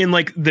in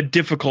like the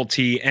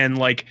difficulty and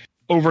like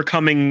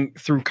overcoming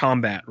through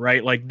combat,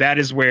 right? Like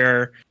that's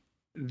where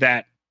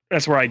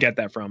I get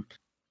that from.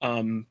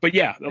 But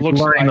yeah, it looks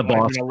learning the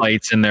boss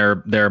fights and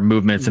their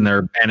movements and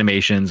their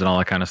animations and all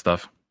that kind of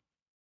stuff.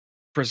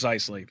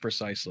 Precisely.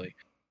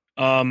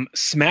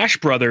 Smash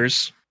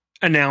Brothers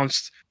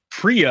announced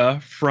Priya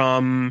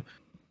from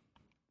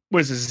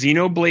what is it,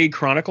 Xenoblade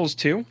Chronicles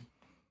 2?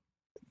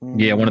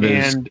 Yeah, one of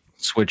those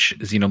Switch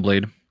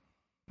Xenoblade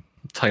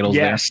titles.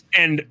 Yes,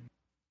 there. And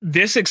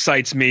this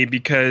excites me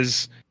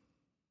because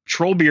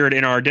Trollbeard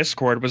in our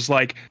Discord was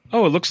like,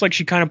 "Oh, it looks like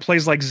she kind of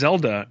plays like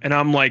Zelda," and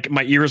I'm like,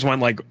 my ears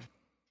went like,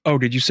 "Oh,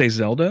 did you say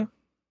Zelda?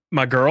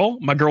 My girl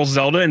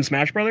Zelda in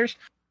Smash Brothers?"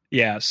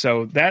 Yeah,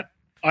 so that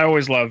I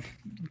always love.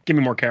 Give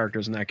me more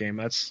characters in that game.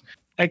 That's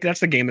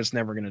the game that's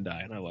never going to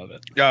die, and I love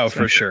it. Oh,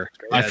 for sure.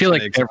 Yeah, I feel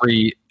like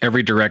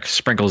every direct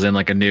sprinkles in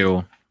like a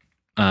new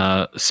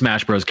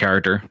Smash Bros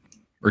character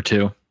or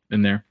two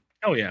in there.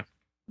 Oh yeah,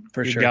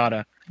 for sure. You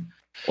gotta.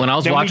 When I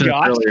was watching it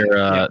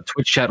earlier,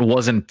 Twitch chat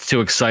wasn't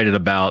too excited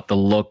about the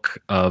look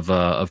of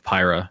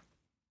Pyra,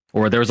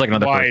 or there was like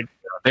another. Why?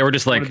 They were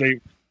just like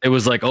it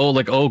was like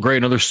oh great,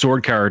 another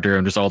sword character,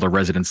 and just all the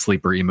Resident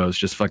Sleeper emotes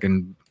just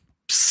fucking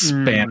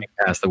spamming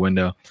past the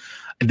window.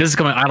 And this is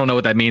coming. I don't know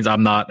what that means.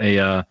 I'm not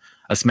a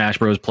Smash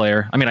Bros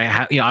player. I mean,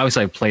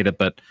 obviously I've played it,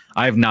 but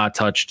I have not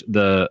touched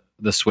the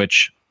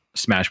Switch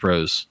Smash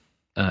Bros.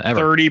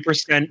 Ever.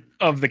 30%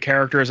 of the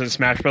characters in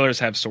Smash Brothers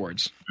have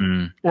swords,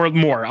 or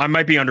more. I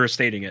might be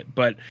understating it,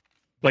 but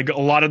like a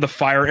lot of the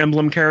Fire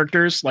Emblem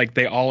characters, like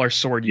they all are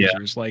sword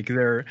users. Like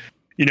they're,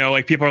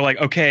 like people are like,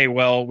 okay,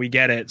 well, we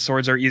get it.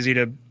 Swords are easy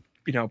to,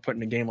 put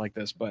in a game like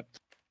this, but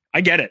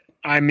I get it.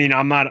 I mean,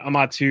 I'm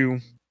not too.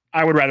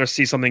 I would rather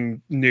see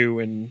something new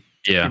and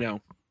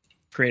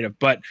creative,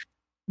 but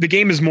the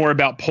game is more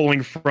about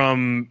pulling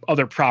from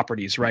other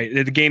properties, right?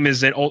 The game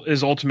is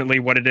ultimately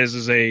what it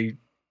is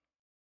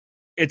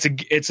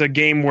it's a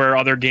game where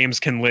other games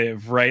can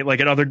live, right? Like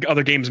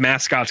other games,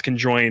 mascots can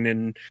join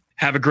and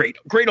have a great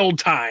old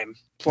time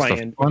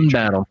playing. It's a fun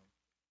battle.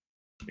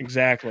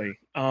 Exactly.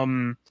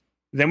 Then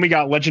we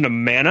got Legend of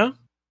Mana.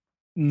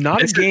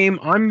 Not a game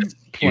I'm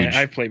playing.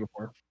 I've played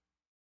before.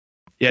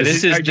 Yeah, do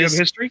you have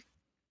history?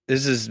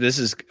 This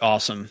is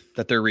awesome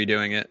that they're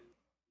redoing it.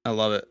 I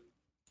love it.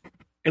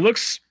 It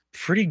looks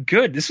pretty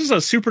good. This is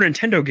a Super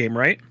Nintendo game,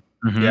 right?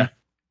 Mm-hmm. Yeah.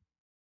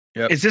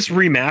 Yep. Is this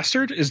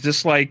remastered? Is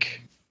this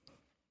like?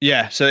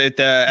 Yeah. So at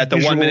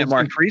the 1 minute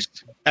mark,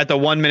 increased? At the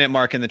 1 minute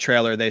mark in the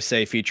trailer, they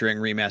say featuring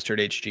remastered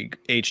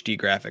HD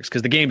graphics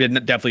because the game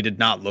definitely did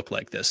not look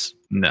like this.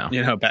 No.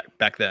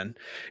 Back then,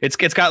 it's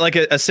got like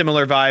a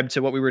similar vibe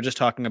to what we were just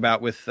talking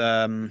about with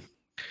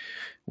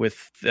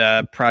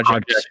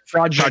Project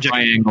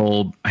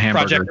Triangle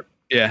Hamburger.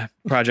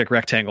 Project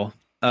Rectangle.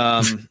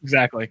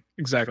 Exactly.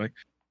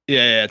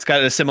 Yeah, it's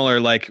got a similar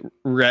like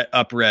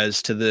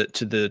up-res to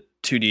the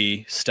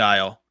 2D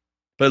style,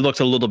 but it looks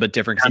a little bit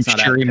different because it's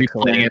not you're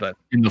playing it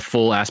in the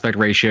full aspect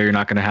ratio. You're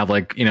not going to have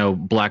like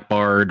black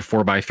barred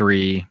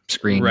 4:3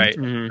 screen, right?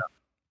 Mm-hmm.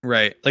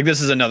 Right. Like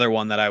this is another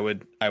one that I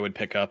would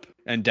pick up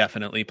and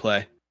definitely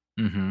play.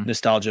 Mm-hmm.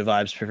 Nostalgia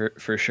vibes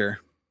for sure.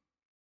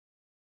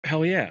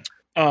 Hell yeah.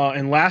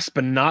 And last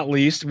but not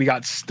least, we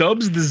got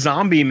Stubbs the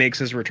Zombie makes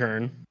his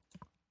return.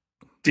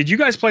 Did you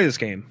guys play this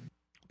game?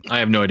 I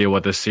have no idea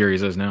what this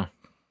series is now.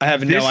 I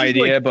have no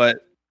idea,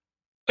 but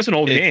it's an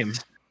old game.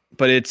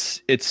 But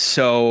it's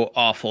so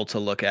awful to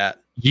look at.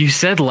 You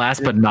said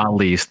last but not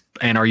least,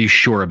 and are you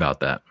sure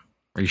about that?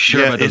 Are you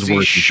sure about those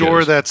words?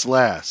 Sure that's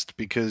last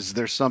because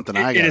there's something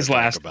I got to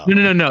talk about.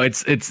 No.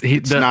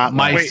 It's not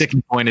my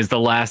sticking point is the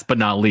last but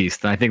not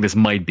least. And I think this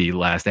might be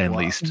last and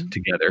least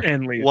together.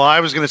 And least. Well, I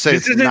was going to say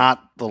it's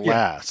not the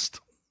last.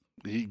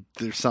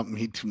 There's something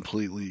he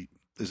completely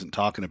isn't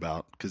talking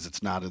about because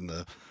it's not in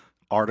the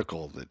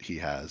article that he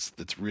has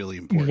that's really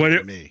important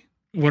to me.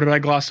 What did I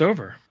gloss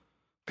over?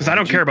 Because I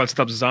don't care about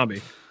Stubbs the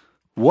Zombie.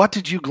 What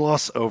did you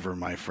gloss over,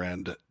 my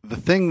friend? The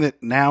thing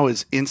that now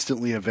is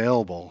instantly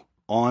available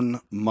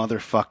on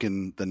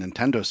motherfucking the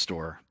Nintendo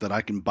store that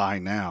I can buy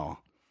now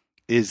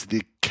is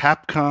the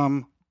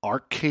Capcom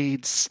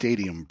Arcade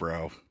Stadium,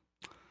 bro.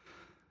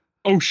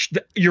 Oh,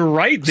 you're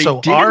right. They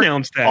did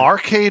announce that.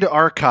 Arcade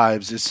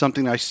Archives is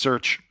something I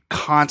search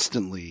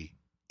constantly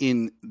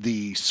in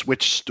the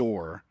Switch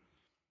store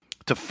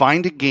to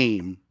find a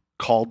game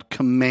called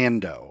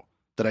Commando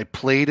that I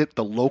played at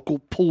the local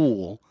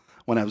pool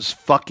when I was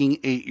fucking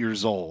 8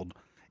 years old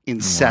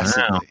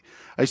incessantly. Wow.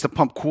 I used to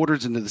pump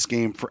quarters into this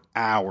game for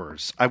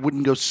hours. I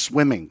wouldn't go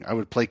swimming. I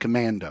would play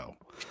Commando.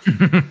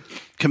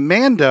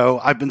 Commando,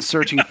 I've been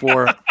searching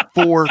for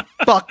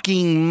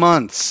fucking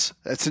months.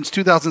 Since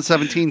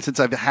 2017, since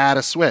I've had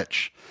a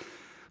Switch.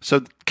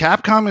 So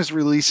Capcom is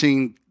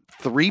releasing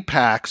 3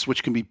 packs,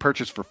 which can be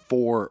purchased for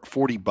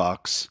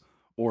 $40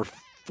 or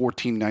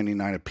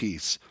 $14.99 a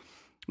piece.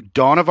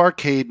 Dawn of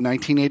Arcade,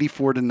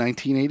 1984 to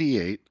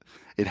 1988.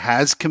 It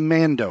has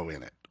Commando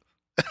in it.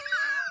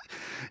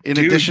 In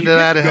addition to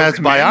that, it has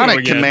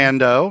Bionic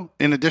Commando.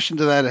 In addition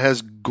to that, it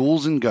has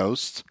Ghouls and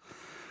Ghosts.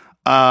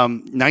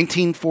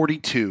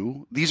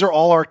 1942. These are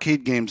all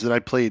arcade games that I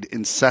played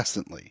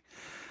incessantly.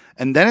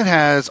 And then it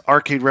has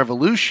Arcade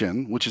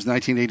Revolution, which is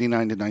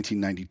 1989 to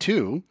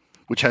 1992,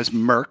 which has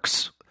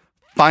Mercs,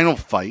 Final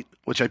Fight,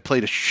 which I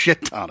played a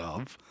shit ton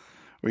of,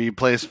 where you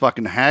play as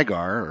fucking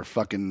Hagar or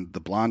fucking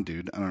the blonde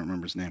dude. I don't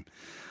remember his name.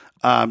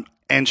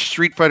 And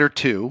Street Fighter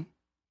 2,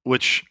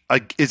 which I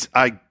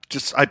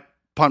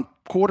pumped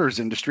quarters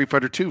into Street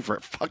Fighter 2 for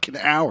fucking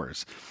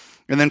hours.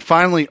 And then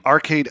finally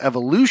Arcade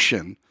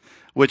Evolution,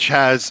 which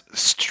has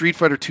Street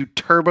Fighter 2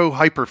 Turbo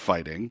Hyper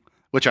Fighting,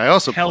 which I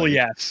also played.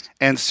 Yes.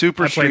 And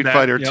Super Street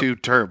Fighter 2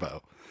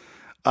 Turbo.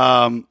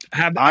 I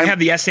have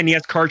the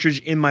SNES cartridge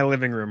in my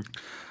living room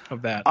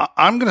of that.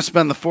 I'm going to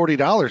spend the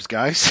 $40,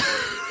 guys.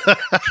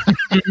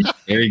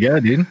 There you go,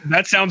 dude.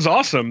 That sounds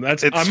awesome.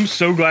 I'm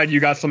so glad you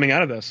got something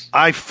out of this.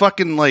 I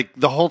fucking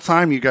the whole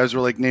time you guys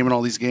were naming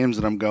all these games,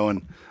 and I'm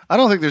going, I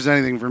don't think there's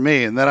anything for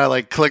me. And then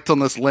I clicked on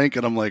this link,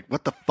 and I'm like,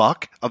 what the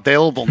fuck?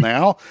 Available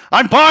now?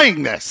 I'm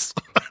buying this.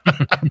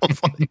 I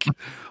was like,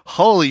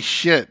 holy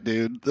shit,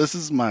 dude! This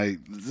is my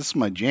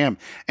jam.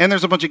 And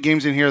there's a bunch of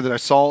games in here that I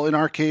saw in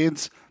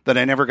arcades that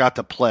I never got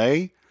to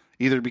play,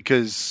 either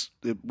because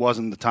it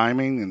wasn't the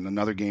timing and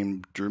another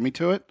game drew me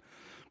to it.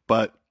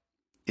 But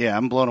yeah,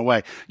 I'm blown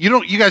away.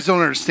 You guys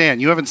don't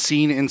understand. You haven't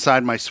seen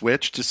inside my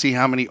Switch to see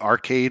how many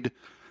arcade,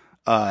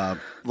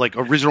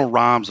 original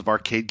ROMs of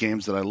arcade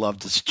games that I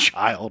loved as a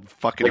child.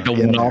 Fucking the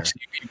one-offs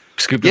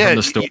scooped from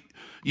the store.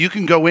 You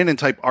can go in and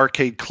type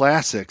arcade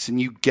classics,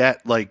 and you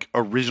get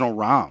original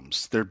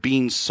ROMs. They're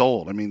being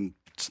sold. I mean,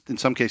 in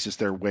some cases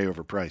they're way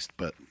overpriced,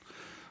 but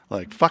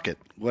fuck it,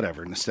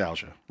 whatever,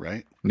 nostalgia,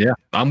 right? Yeah,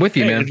 I'm with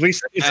you, man. At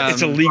least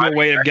it's a legal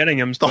way of getting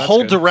them. So the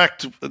whole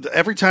Direct,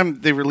 every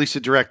time they release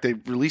a Direct, they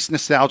release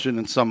nostalgia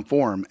in some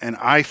form, and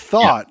I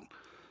thought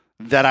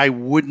that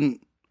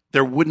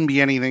there wouldn't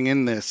be anything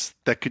in this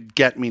that could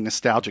get me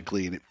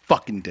nostalgically, and it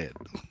fucking did.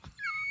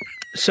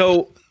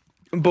 So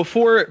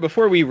before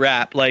we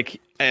wrap, I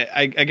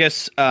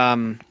guess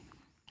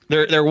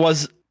there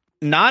was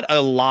not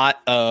a lot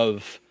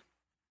of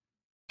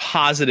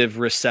positive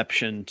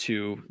reception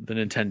to the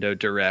Nintendo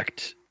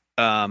Direct.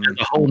 As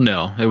a whole,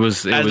 no. It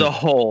was a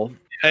whole.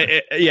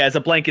 As a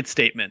blanket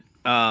statement.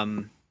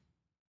 Do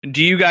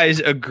you guys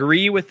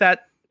agree with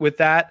that?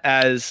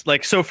 As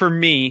so for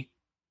me,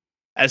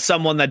 as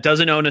someone that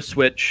doesn't own a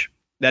Switch,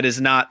 that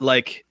is not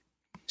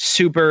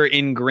super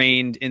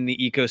ingrained in the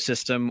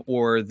ecosystem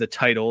or the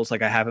titles, I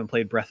haven't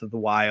played Breath of the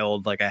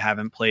Wild, I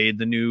haven't played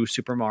the new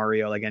Super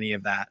Mario, any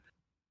of that.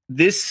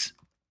 This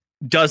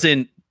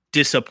doesn't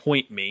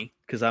disappoint me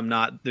because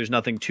there's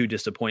nothing to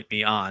disappoint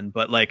me on,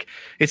 but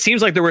it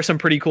seems like there were some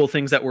pretty cool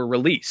things that were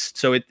released.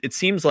 So it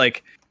seems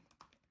like,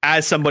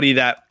 as somebody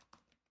that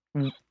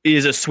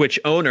is a Switch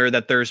owner,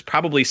 that there's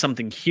probably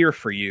something here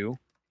for you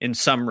in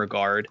some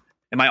regard.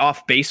 Am I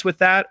off base with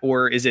that,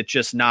 or is it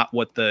just not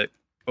what the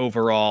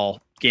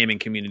overall gaming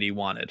community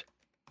wanted?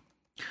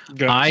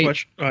 I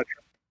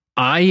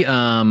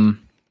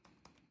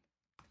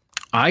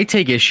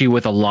take issue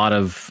with a lot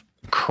of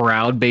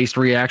crowd-based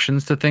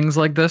reactions to things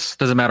like this.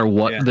 Doesn't matter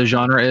what the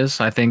genre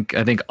is. I think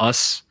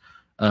us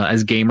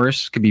as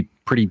gamers could be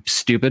pretty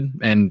stupid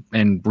and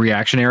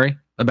reactionary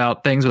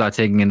about things without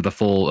taking into the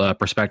full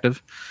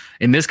perspective.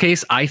 In this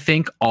case, I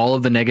think all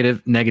of the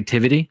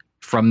negativity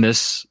from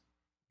this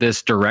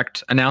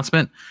Direct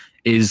announcement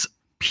is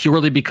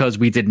purely because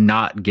we did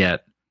not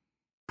get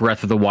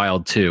Breath of the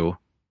Wild 2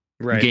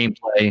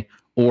 gameplay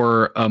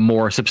or a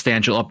more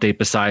substantial update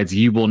besides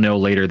you will know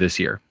later this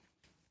year.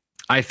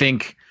 I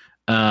think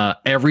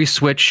every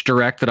Switch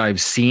Direct that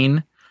I've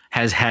seen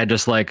has had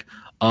just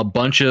a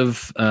bunch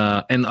of,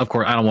 and of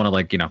course I don't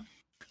want to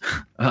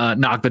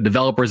knock the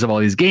developers of all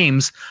these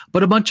games,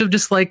 but a bunch of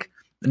just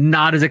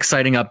not as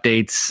exciting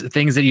updates,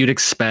 things that you'd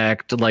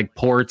expect,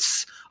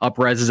 ports,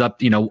 up-reses,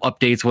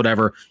 updates,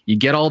 whatever. You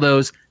get all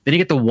those, then you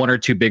get the one or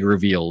two big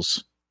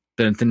reveals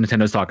that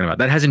Nintendo's talking about.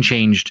 That hasn't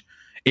changed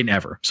in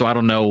ever. So I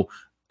don't know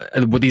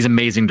what these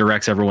amazing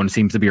Directs everyone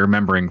seems to be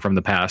remembering from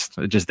the past.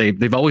 It just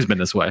they've always been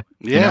this way.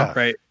 Yeah,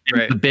 right.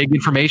 The big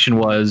information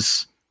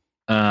was,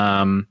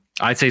 I'd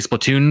say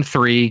Splatoon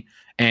 3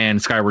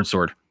 and Skyward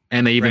Sword,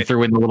 and they even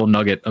threw in the little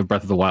nugget of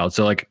Breath of the Wild.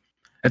 So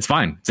it's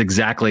fine. It's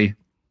exactly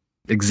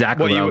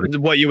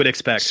what you would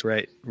expect.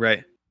 Right.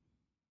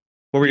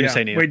 What were you gonna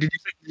say, Neil? Wait, did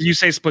you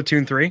say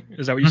Splatoon 3?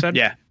 Is that what you said?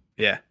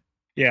 Yeah.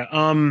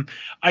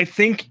 I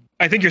think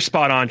you're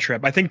spot on,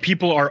 Trip. I think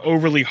people are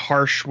overly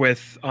harsh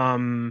with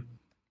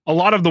a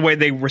lot of the way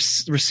they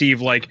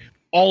receive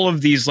all of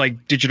these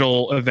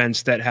digital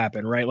events that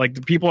happen, right?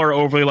 The people are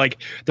overly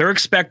they're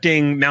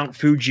expecting Mount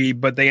Fuji,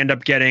 but they end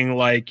up getting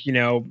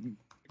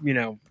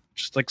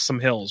just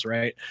some hills,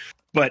 right?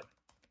 But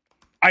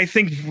I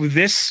think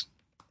this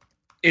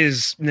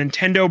is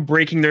Nintendo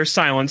breaking their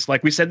silence,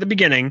 like we said at the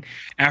beginning,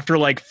 after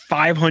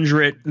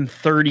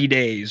 530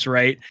 days,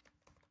 right?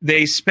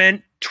 They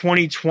spent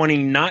 2020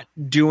 not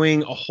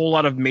doing a whole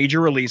lot of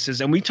major releases,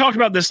 and we talked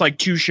about this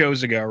 2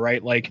 shows ago,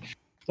 right?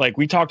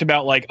 We talked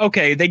about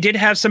okay, they did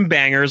have some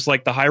bangers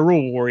like the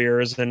Hyrule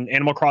Warriors, and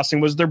Animal Crossing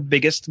was their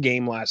biggest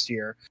game last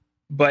year,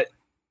 but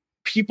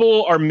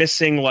people are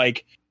missing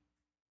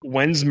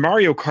when's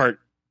Mario Kart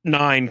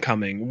 9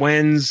 coming?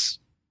 When's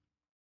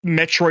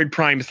Metroid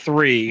Prime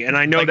 3? And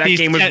I know like that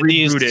game was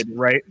rebooted,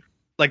 right?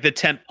 Like the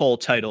tentpole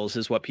titles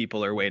is what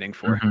people are waiting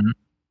for. Mm-hmm.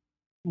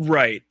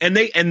 Right.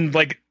 And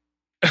like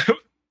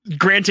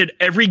granted,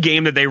 every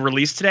game that they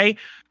released today,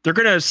 they're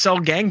going to sell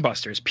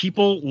gangbusters.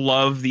 People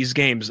love these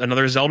games.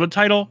 Another Zelda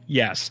title?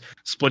 Yes.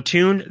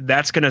 Splatoon,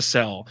 that's going to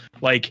sell.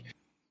 Like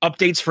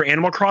updates for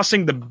Animal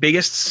Crossing, the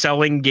biggest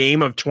selling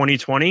game of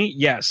 2020?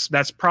 Yes.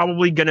 That's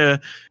probably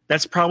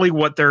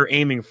what they're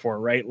aiming for,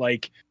 right?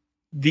 Like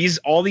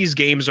all these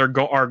games are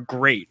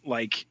great.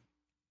 Like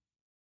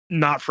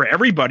not for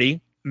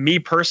everybody. Me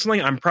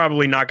personally, I'm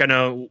probably not going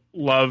to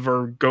love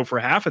or go for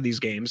half of these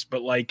games,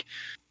 but like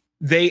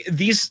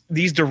these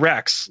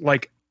directs,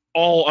 like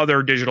all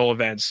other digital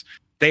events,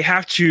 they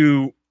have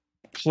to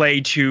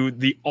play to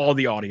all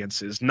the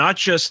audiences, not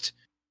just,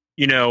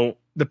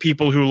 the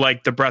people who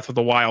like the Breath of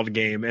the Wild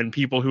game and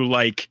people who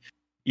like,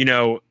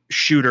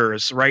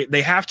 shooters, right?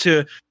 They have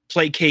to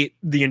placate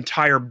the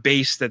entire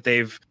base that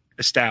they've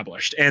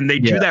established, and they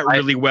do that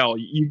really well.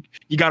 You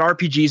got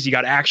RPGs, you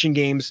got action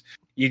games,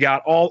 you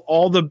got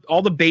all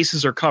the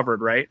bases are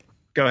covered, right?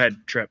 Go ahead,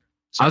 Trip.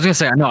 I was gonna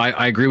say, no,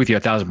 I agree with you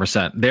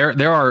 1,000%.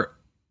 There are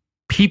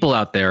people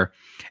out there,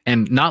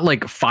 and not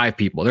like 5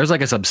 people. There's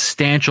like a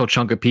substantial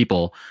chunk of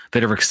people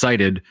that are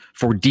excited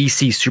for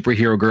DC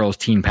Superhero Girls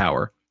Teen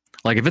Power.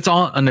 Like if it's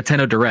on a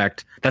Nintendo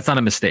Direct, that's not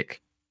a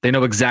mistake. They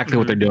know exactly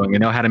what they're doing. They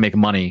know how to make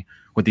money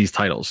with these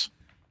titles.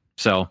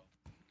 So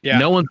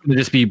no one's gonna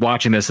just be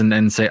watching this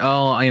and say,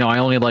 oh, I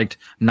only liked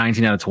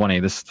 19 out of 20.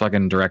 This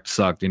fucking Direct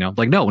sucked.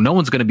 Like no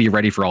one's gonna be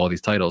ready for all of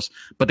these titles.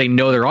 But they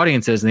know their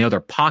audiences and they know their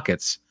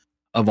pockets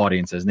of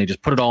audiences, and they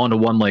just put it all into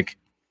one like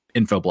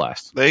info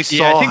blast. They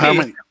saw how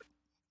many.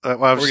 I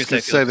was just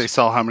going to say they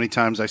saw how many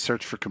times I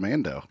searched for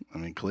Commando. I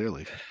mean,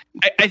 clearly.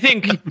 I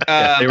think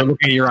they were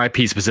looking at your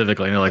IP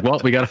specifically, and they're like,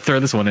 "Well, we got to throw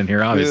this one in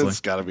here." Obviously,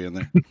 it's got to be in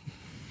there.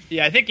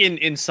 Yeah, I think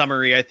in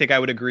summary, I think I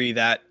would agree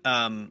that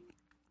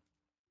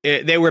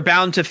they were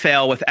bound to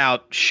fail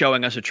without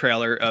showing us a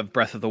trailer of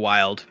Breath of the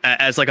Wild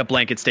as like a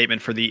blanket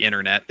statement for the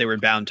internet. They were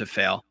bound to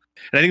fail.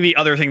 And I think the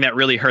other thing that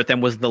really hurt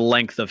them was the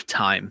length of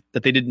time,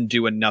 that they didn't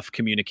do enough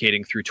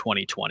communicating through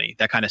 2020.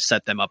 That kind of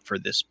set them up for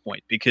this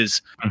point,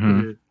 because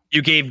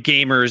you gave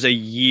gamers a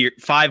year,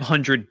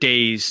 500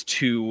 days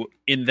to,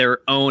 in their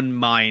own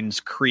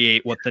minds,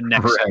 create what the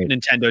next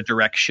Nintendo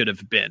Direct should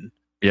have been.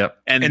 Yep.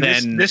 And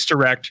then this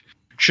Direct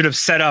should have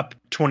set up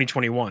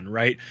 2021,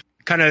 right?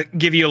 Kind of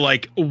give you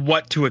like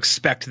what to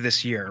expect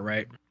this year,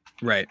 right?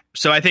 Right.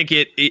 So I think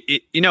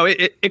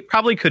it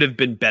probably could have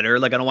been better.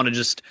 Like, I don't want to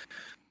just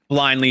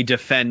blindly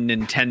defend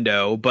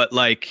Nintendo, but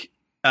like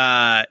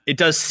it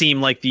does seem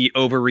like the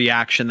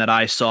overreaction that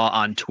I saw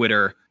on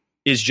Twitter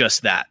is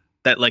just that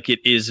like it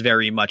is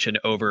very much an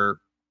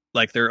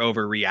like they're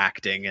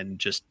overreacting and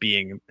just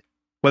being,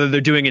 whether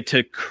they're doing it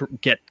to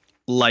get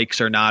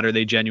likes or not, or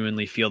they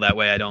genuinely feel that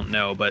way, I don't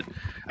know. But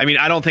I mean,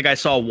 I don't think I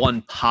saw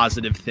one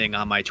positive thing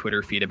on my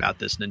Twitter feed about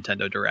this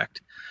Nintendo Direct,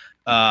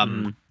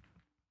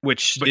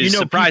 which is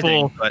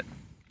surprising. But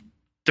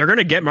they're going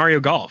to get Mario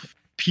Golf.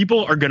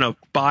 People are going to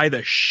buy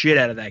the shit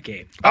out of that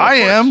game. I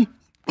am.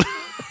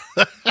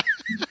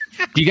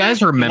 Do you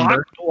guys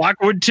remember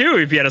Lockwood too?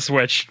 If you had a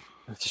Switch,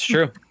 it's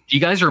true. Do you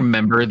guys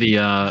remember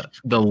the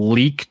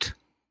leaked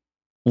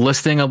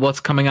listing of what's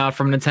coming out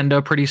from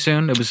Nintendo pretty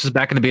soon? It was just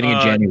back in the beginning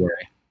of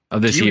January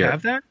of this year. Do you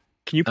have that?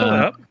 Can you pull it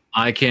up?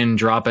 I can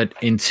drop it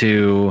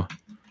into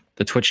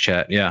the Twitch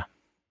chat. Yeah,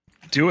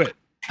 do it.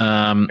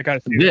 I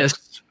got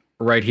this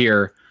right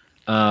here.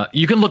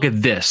 You can look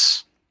at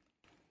this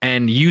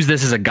and use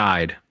this as a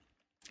guide.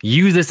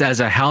 Use this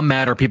as a how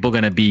mad are people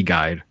going to be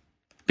guide,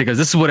 because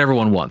this is what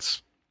everyone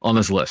wants on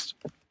this list.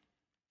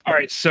 All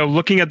right, so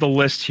looking at the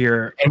list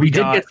here, and we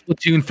did get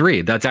Splatoon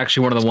 3. That's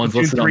actually one of the ones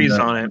listed on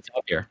it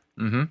here.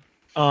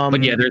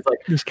 But yeah, there's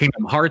like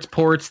Kingdom Hearts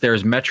ports.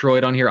 There's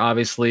Metroid on here,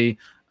 obviously.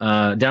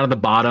 Down at the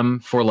bottom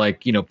for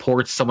like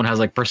ports, someone has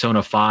like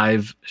Persona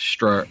 5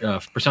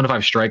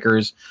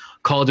 Strikers,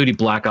 Call of Duty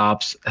Black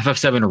Ops,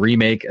 FF7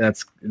 remake.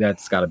 That's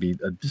got to be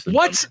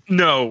what?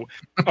 No.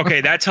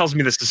 Okay, that tells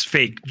me this is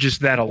fake. Just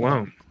that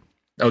alone.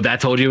 Oh,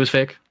 that told you it was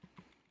fake?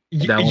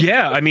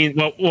 Yeah, I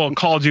mean, well,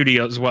 Call of Duty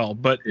as well,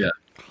 but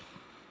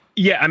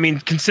yeah, I mean,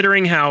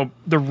 considering how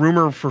the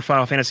rumor for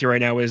Final Fantasy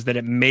right now is that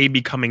it may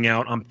be coming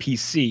out on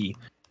PC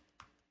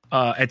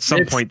at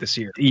some point this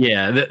year.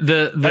 Yeah,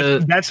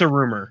 that's a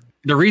rumor.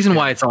 The reason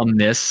why it's on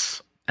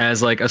this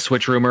as like a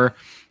Switch rumor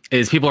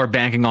is people are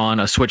banking on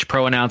a Switch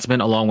Pro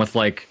announcement along with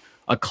like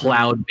a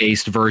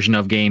cloud-based version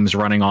of games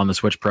running on the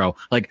Switch Pro.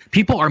 Like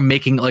people are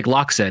making, like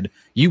Locke said,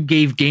 you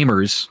gave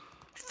gamers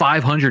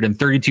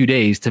 532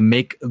 days to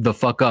make the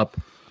fuck up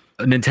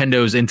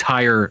Nintendo's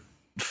entire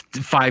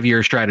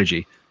 5-year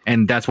strategy.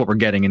 And that's what we're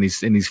getting in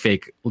these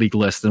fake leak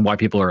lists, and why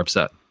people are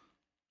upset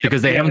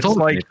because they haven't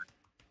told us.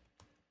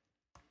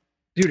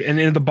 Dude,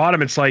 and at the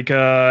bottom it's like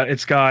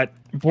it's got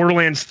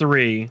Borderlands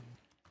 3,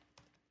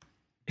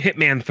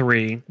 Hitman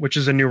 3, which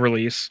is a new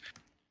release,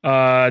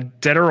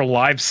 Dead or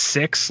Alive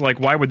 6. Like,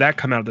 why would that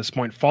come out at this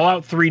point?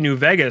 Fallout 3 New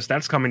Vegas,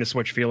 that's coming to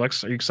Switch.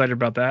 Felix, are you excited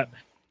about that?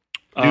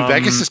 New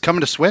Vegas is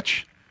coming to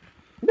Switch?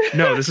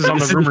 No, this is on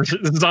the rumor.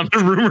 This is on the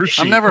rumor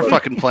sheet. I'm never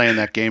fucking playing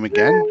that game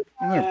again.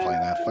 I'm never playing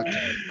that. Fuck.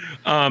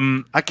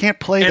 I can't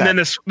play and that. And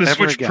then the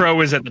Switch again.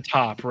 Pro is at the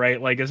top,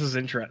 right? Like this is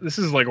interesting. This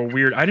is like a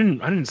weird. I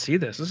didn't see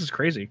this. This is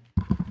crazy.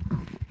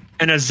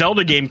 And a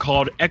Zelda game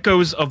called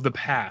Echoes of the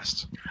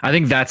Past. I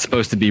think that's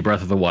supposed to be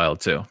Breath of the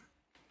Wild too.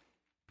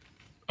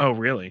 Oh,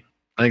 really?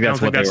 I think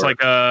that's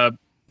like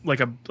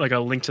a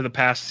Link to the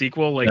Past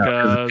sequel. Like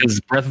because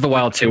Breath of the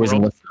Wild 2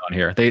 isn't listed on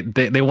here.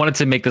 They wanted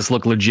to make this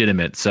look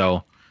legitimate,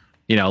 so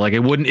like it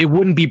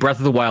wouldn't be Breath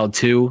of the Wild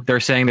 2. They're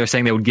saying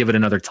they would give it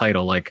another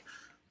title like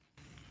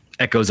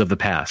Echoes of the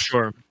Past.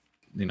 Sure.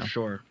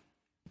 Sure.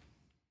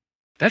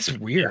 That's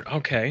weird.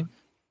 Okay.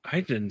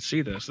 I didn't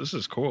see this. This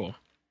is cool.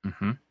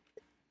 Mm-hmm.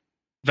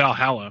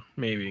 Valhalla,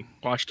 maybe.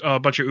 Watched a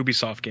bunch of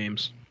Ubisoft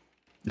games.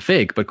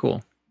 Fake, but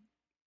cool.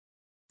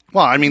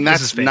 Well, I mean,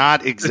 that's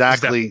not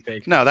exactly.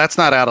 No, that's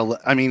not out of.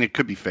 I mean, it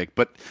could be fake,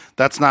 but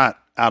that's not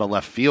out of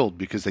left field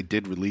because they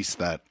did release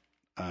that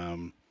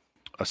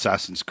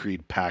Assassin's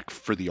Creed pack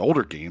for the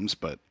older games.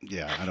 But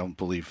yeah, I don't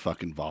believe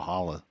fucking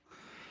Valhalla.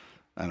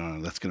 I don't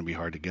know. That's going to be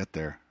hard to get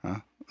there, huh?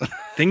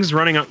 Things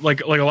running on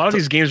like a lot of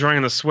these games running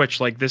on the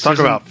Switch. Like this Talk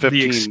isn't about 15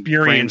 the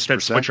experience that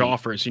frames per Switch second.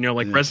 offers.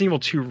 Like Resident Evil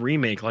 2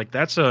 remake. Like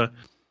that's not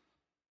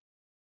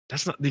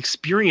the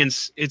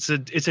experience. It's a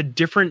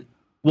different.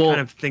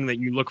 Kind of thing that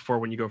you look for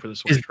when you go for the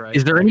Switch, right?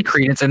 Is there any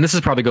credence? And this is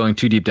probably going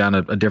too deep down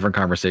a different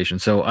conversation,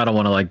 so I don't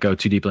want to like go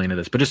too deeply into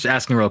this. But just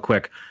asking real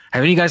quick,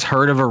 have any of you guys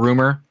heard of a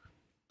rumor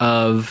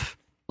of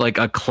like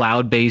a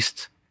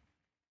cloud-based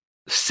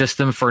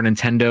system for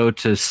Nintendo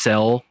to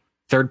sell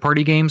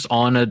third-party games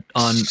on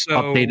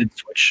updated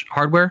Switch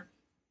hardware?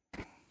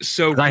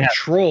 So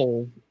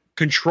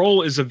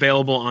Control is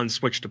available on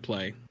Switch to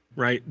play,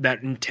 right?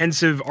 That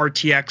intensive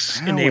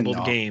RTX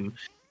enabled game.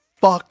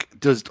 What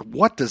does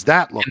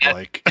that look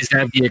like? Is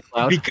that via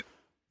cloud?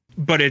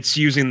 But it's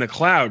using the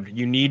cloud.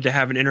 You need to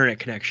have an internet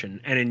connection,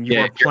 and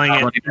you're playing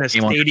it in a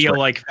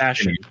Stadia-like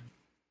fashion.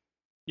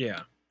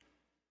 Yeah,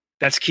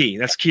 that's key.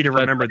 That's key to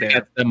remember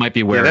there. That might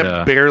be where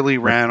that barely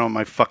ran on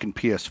my fucking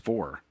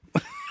PS4.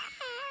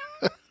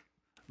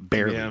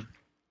 Barely. Yeah.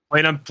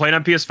 Playing on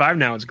PS5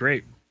 now. It's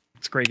great.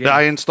 It's a great game.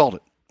 I installed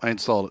it.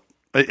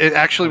 It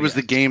actually was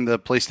the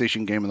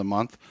PlayStation Game of the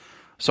Month.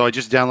 So I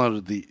just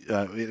downloaded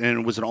and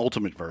it was an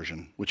ultimate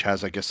version, which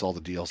has, I guess, all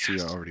the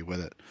DLC already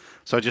with it.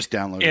 So I just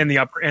downloaded and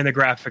the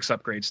graphics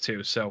upgrades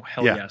too. So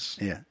hell yes.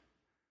 Yeah.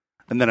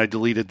 And then I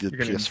deleted the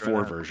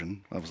PS4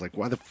 version. I was like,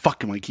 why the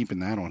fuck am I keeping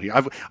that on here?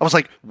 I was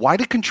like, why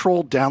did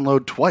Control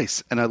download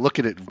twice? And I look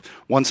at it,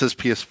 one says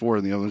PS4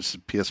 and the other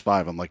says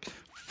PS5. I'm like,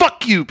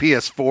 fuck you,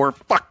 PS4.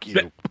 Fuck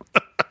you.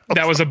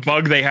 That was a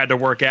bug they had to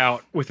work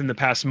out within the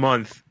past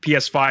month.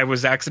 PS5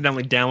 was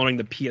accidentally downloading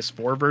the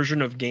PS4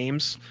 version of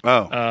games.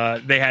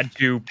 They had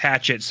to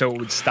patch it so it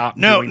would stop.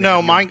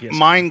 No,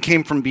 mine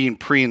came from being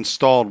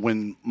pre-installed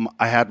when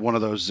I had one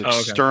of those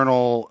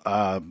external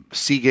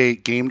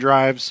Seagate game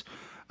drives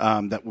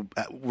that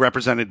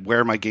represented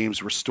where my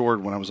games were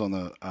stored when I was on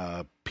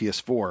the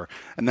PS4,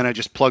 and then I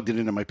just plugged it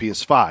into my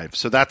PS5.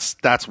 So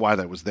that's why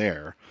that was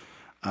there.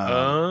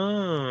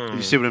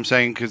 You see what I'm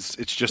saying? Because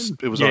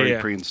it was already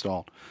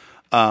pre-installed.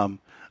 Fun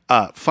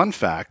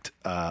fact,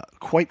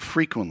 quite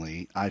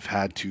frequently I've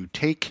had to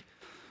take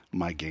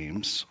my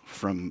games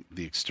from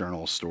the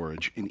external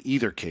storage, in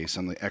either case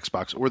on the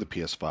Xbox or the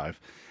PS5,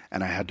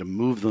 and I had to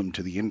move them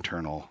to the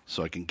internal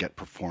so I can get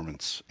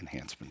performance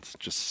enhancements.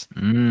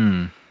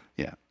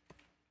 Yeah.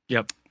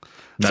 Yep.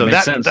 So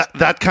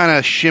that kind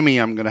of shimmy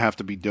I'm going to have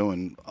to be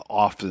doing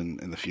often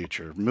in the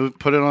future.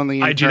 Put it on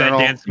the internal. I do that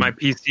dance to my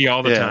PC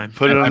all the time.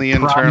 Put it on the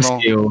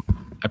internal.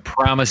 I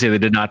promise you they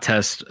did not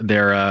test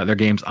their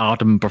game's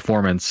optimum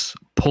performance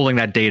pulling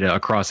that data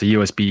across a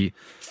USB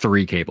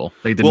 3 cable.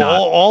 They did not.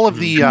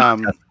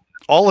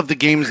 All of the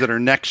games that are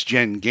next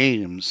gen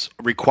games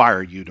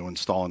require you to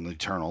install an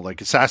internal, like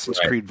Assassin's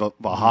Creed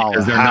Valhalla.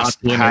 Because they're not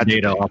pulling their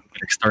data off an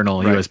external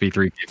USB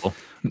 3 cable.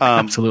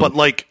 Absolutely. But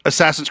like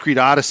Assassin's Creed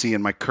Odyssey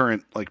in my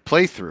current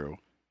playthrough,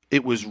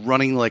 it was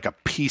running like a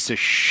piece of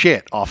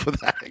shit off of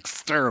that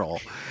external.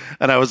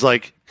 And I was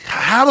like,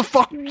 how the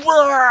fuck?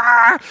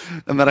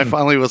 And then I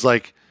finally was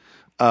like,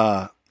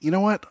 you know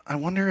what? I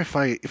wonder if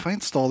I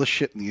install this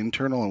shit in the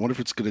internal, I wonder if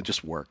it's going to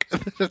just work.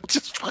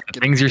 Just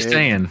fucking things you're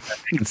saying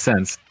making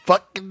sense.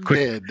 Fucking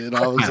did. And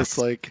I was just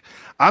like,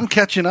 I'm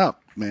catching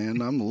up,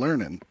 man. I'm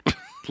learning.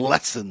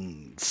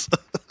 Lessons.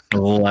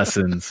 Well,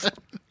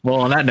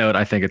 on that note,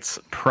 I think it's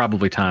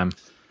probably time.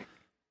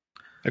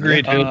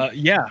 Agreed.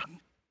 Yeah.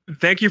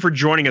 Thank you for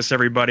joining us,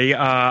 everybody.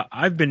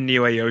 I've been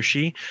Neo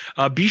Ayoshi.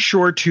 Be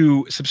sure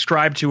to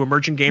subscribe to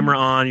Emerging Gamer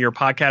on your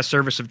podcast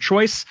service of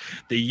choice,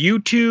 the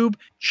YouTube.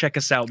 Check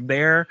us out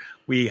there.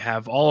 We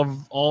have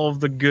all of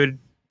the good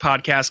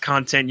podcast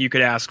content you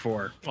could ask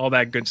for. All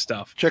that good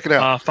stuff. Check it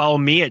out. Follow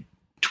me at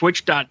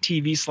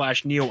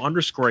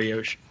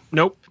twitch.tv/Neo_Ayoshi.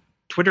 Nope.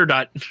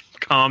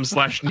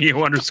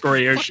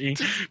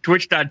 Twitter.com/Neo_Ayoshi,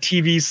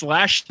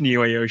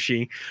 Twitch.tv/Neo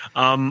Ayoshi.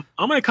 I'm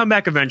going to come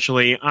back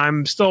eventually.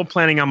 I'm still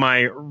planning on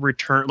my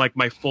return, like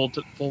my full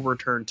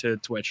return to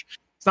Twitch.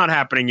 It's not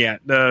happening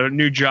yet. The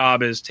new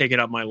job is taking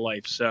up my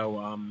life.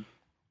 So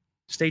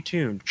stay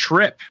tuned.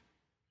 Trip.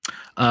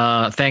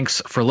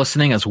 Thanks for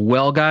listening as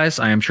well, guys.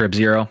 I am Trip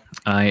Zero.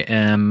 I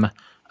am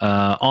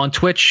on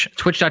Twitch,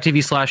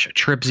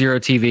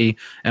 twitch.tv/Trip0TV,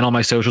 and all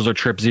my socials are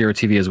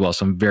Trip0TV as well.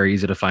 So I'm very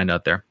easy to find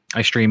out there.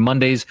 I stream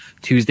Mondays,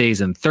 Tuesdays,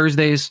 and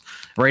Thursdays.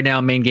 Right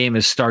now, main game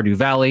is Stardew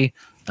Valley.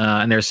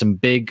 And there's some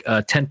big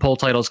tentpole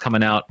titles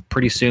coming out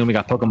pretty soon. We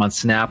got Pokemon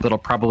Snap that'll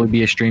probably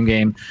be a stream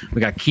game. We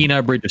got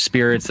Kena, Bridge of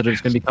Spirits that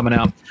is going to be coming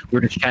out. We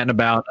were just chatting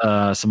about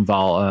some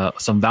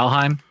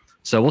Valheim.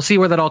 So we'll see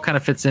where that all kind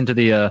of fits into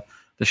the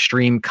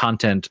stream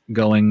content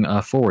going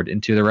forward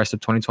into the rest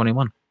of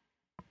 2021.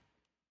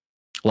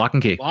 Lock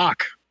and key.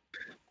 Lock.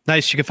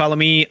 Nice. You can follow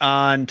me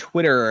on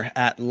Twitter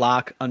at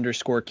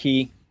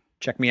 @lock_key.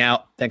 Check me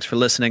out. Thanks for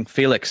listening.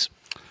 Felix.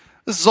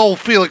 This is old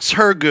Felix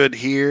Hergood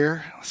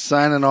here,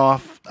 signing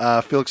off.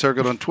 Felix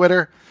Hergood on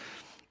Twitter,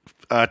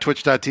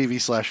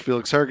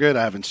 twitch.tv/Felix Hergood.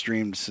 I haven't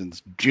streamed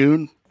since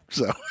June,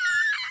 so.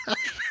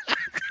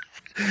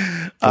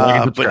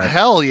 But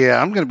hell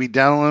yeah, I'm going to be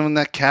downloading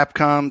that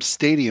Capcom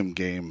Stadium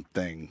game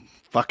thing.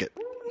 Fuck it.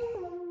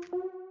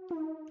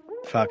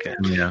 Fuck it.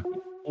 Yeah.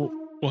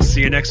 We'll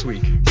see you next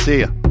week. See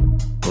ya.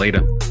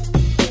 Later.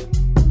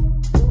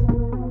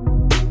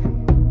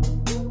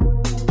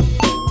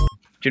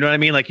 Do you know what I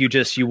mean? Like you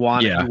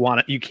want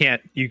it, you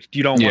can't, you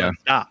don't want to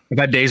stop. I've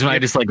had days when I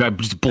just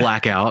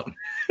black out,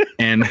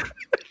 and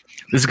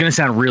this is gonna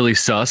sound really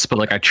sus, but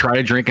like I try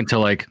to drink until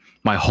like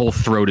my whole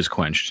throat is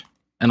quenched,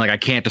 and like I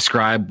can't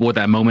describe what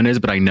that moment is,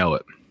 but I know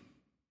it.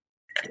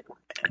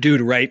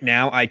 Dude, right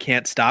now I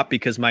can't stop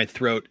because my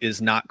throat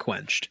is not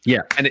quenched.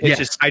 Yeah, and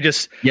it's I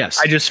just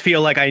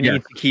feel like I need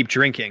to keep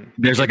drinking.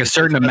 There's like a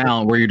certain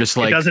amount where you're just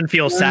like, it doesn't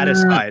feel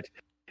satisfied.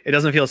 It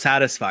doesn't feel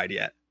satisfied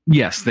yet.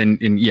 Yes,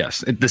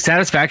 yes. The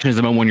satisfaction is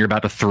the moment when you're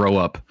about to throw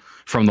up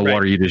from the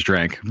water you just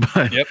drank.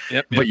 But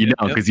you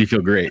don't because you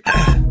feel great.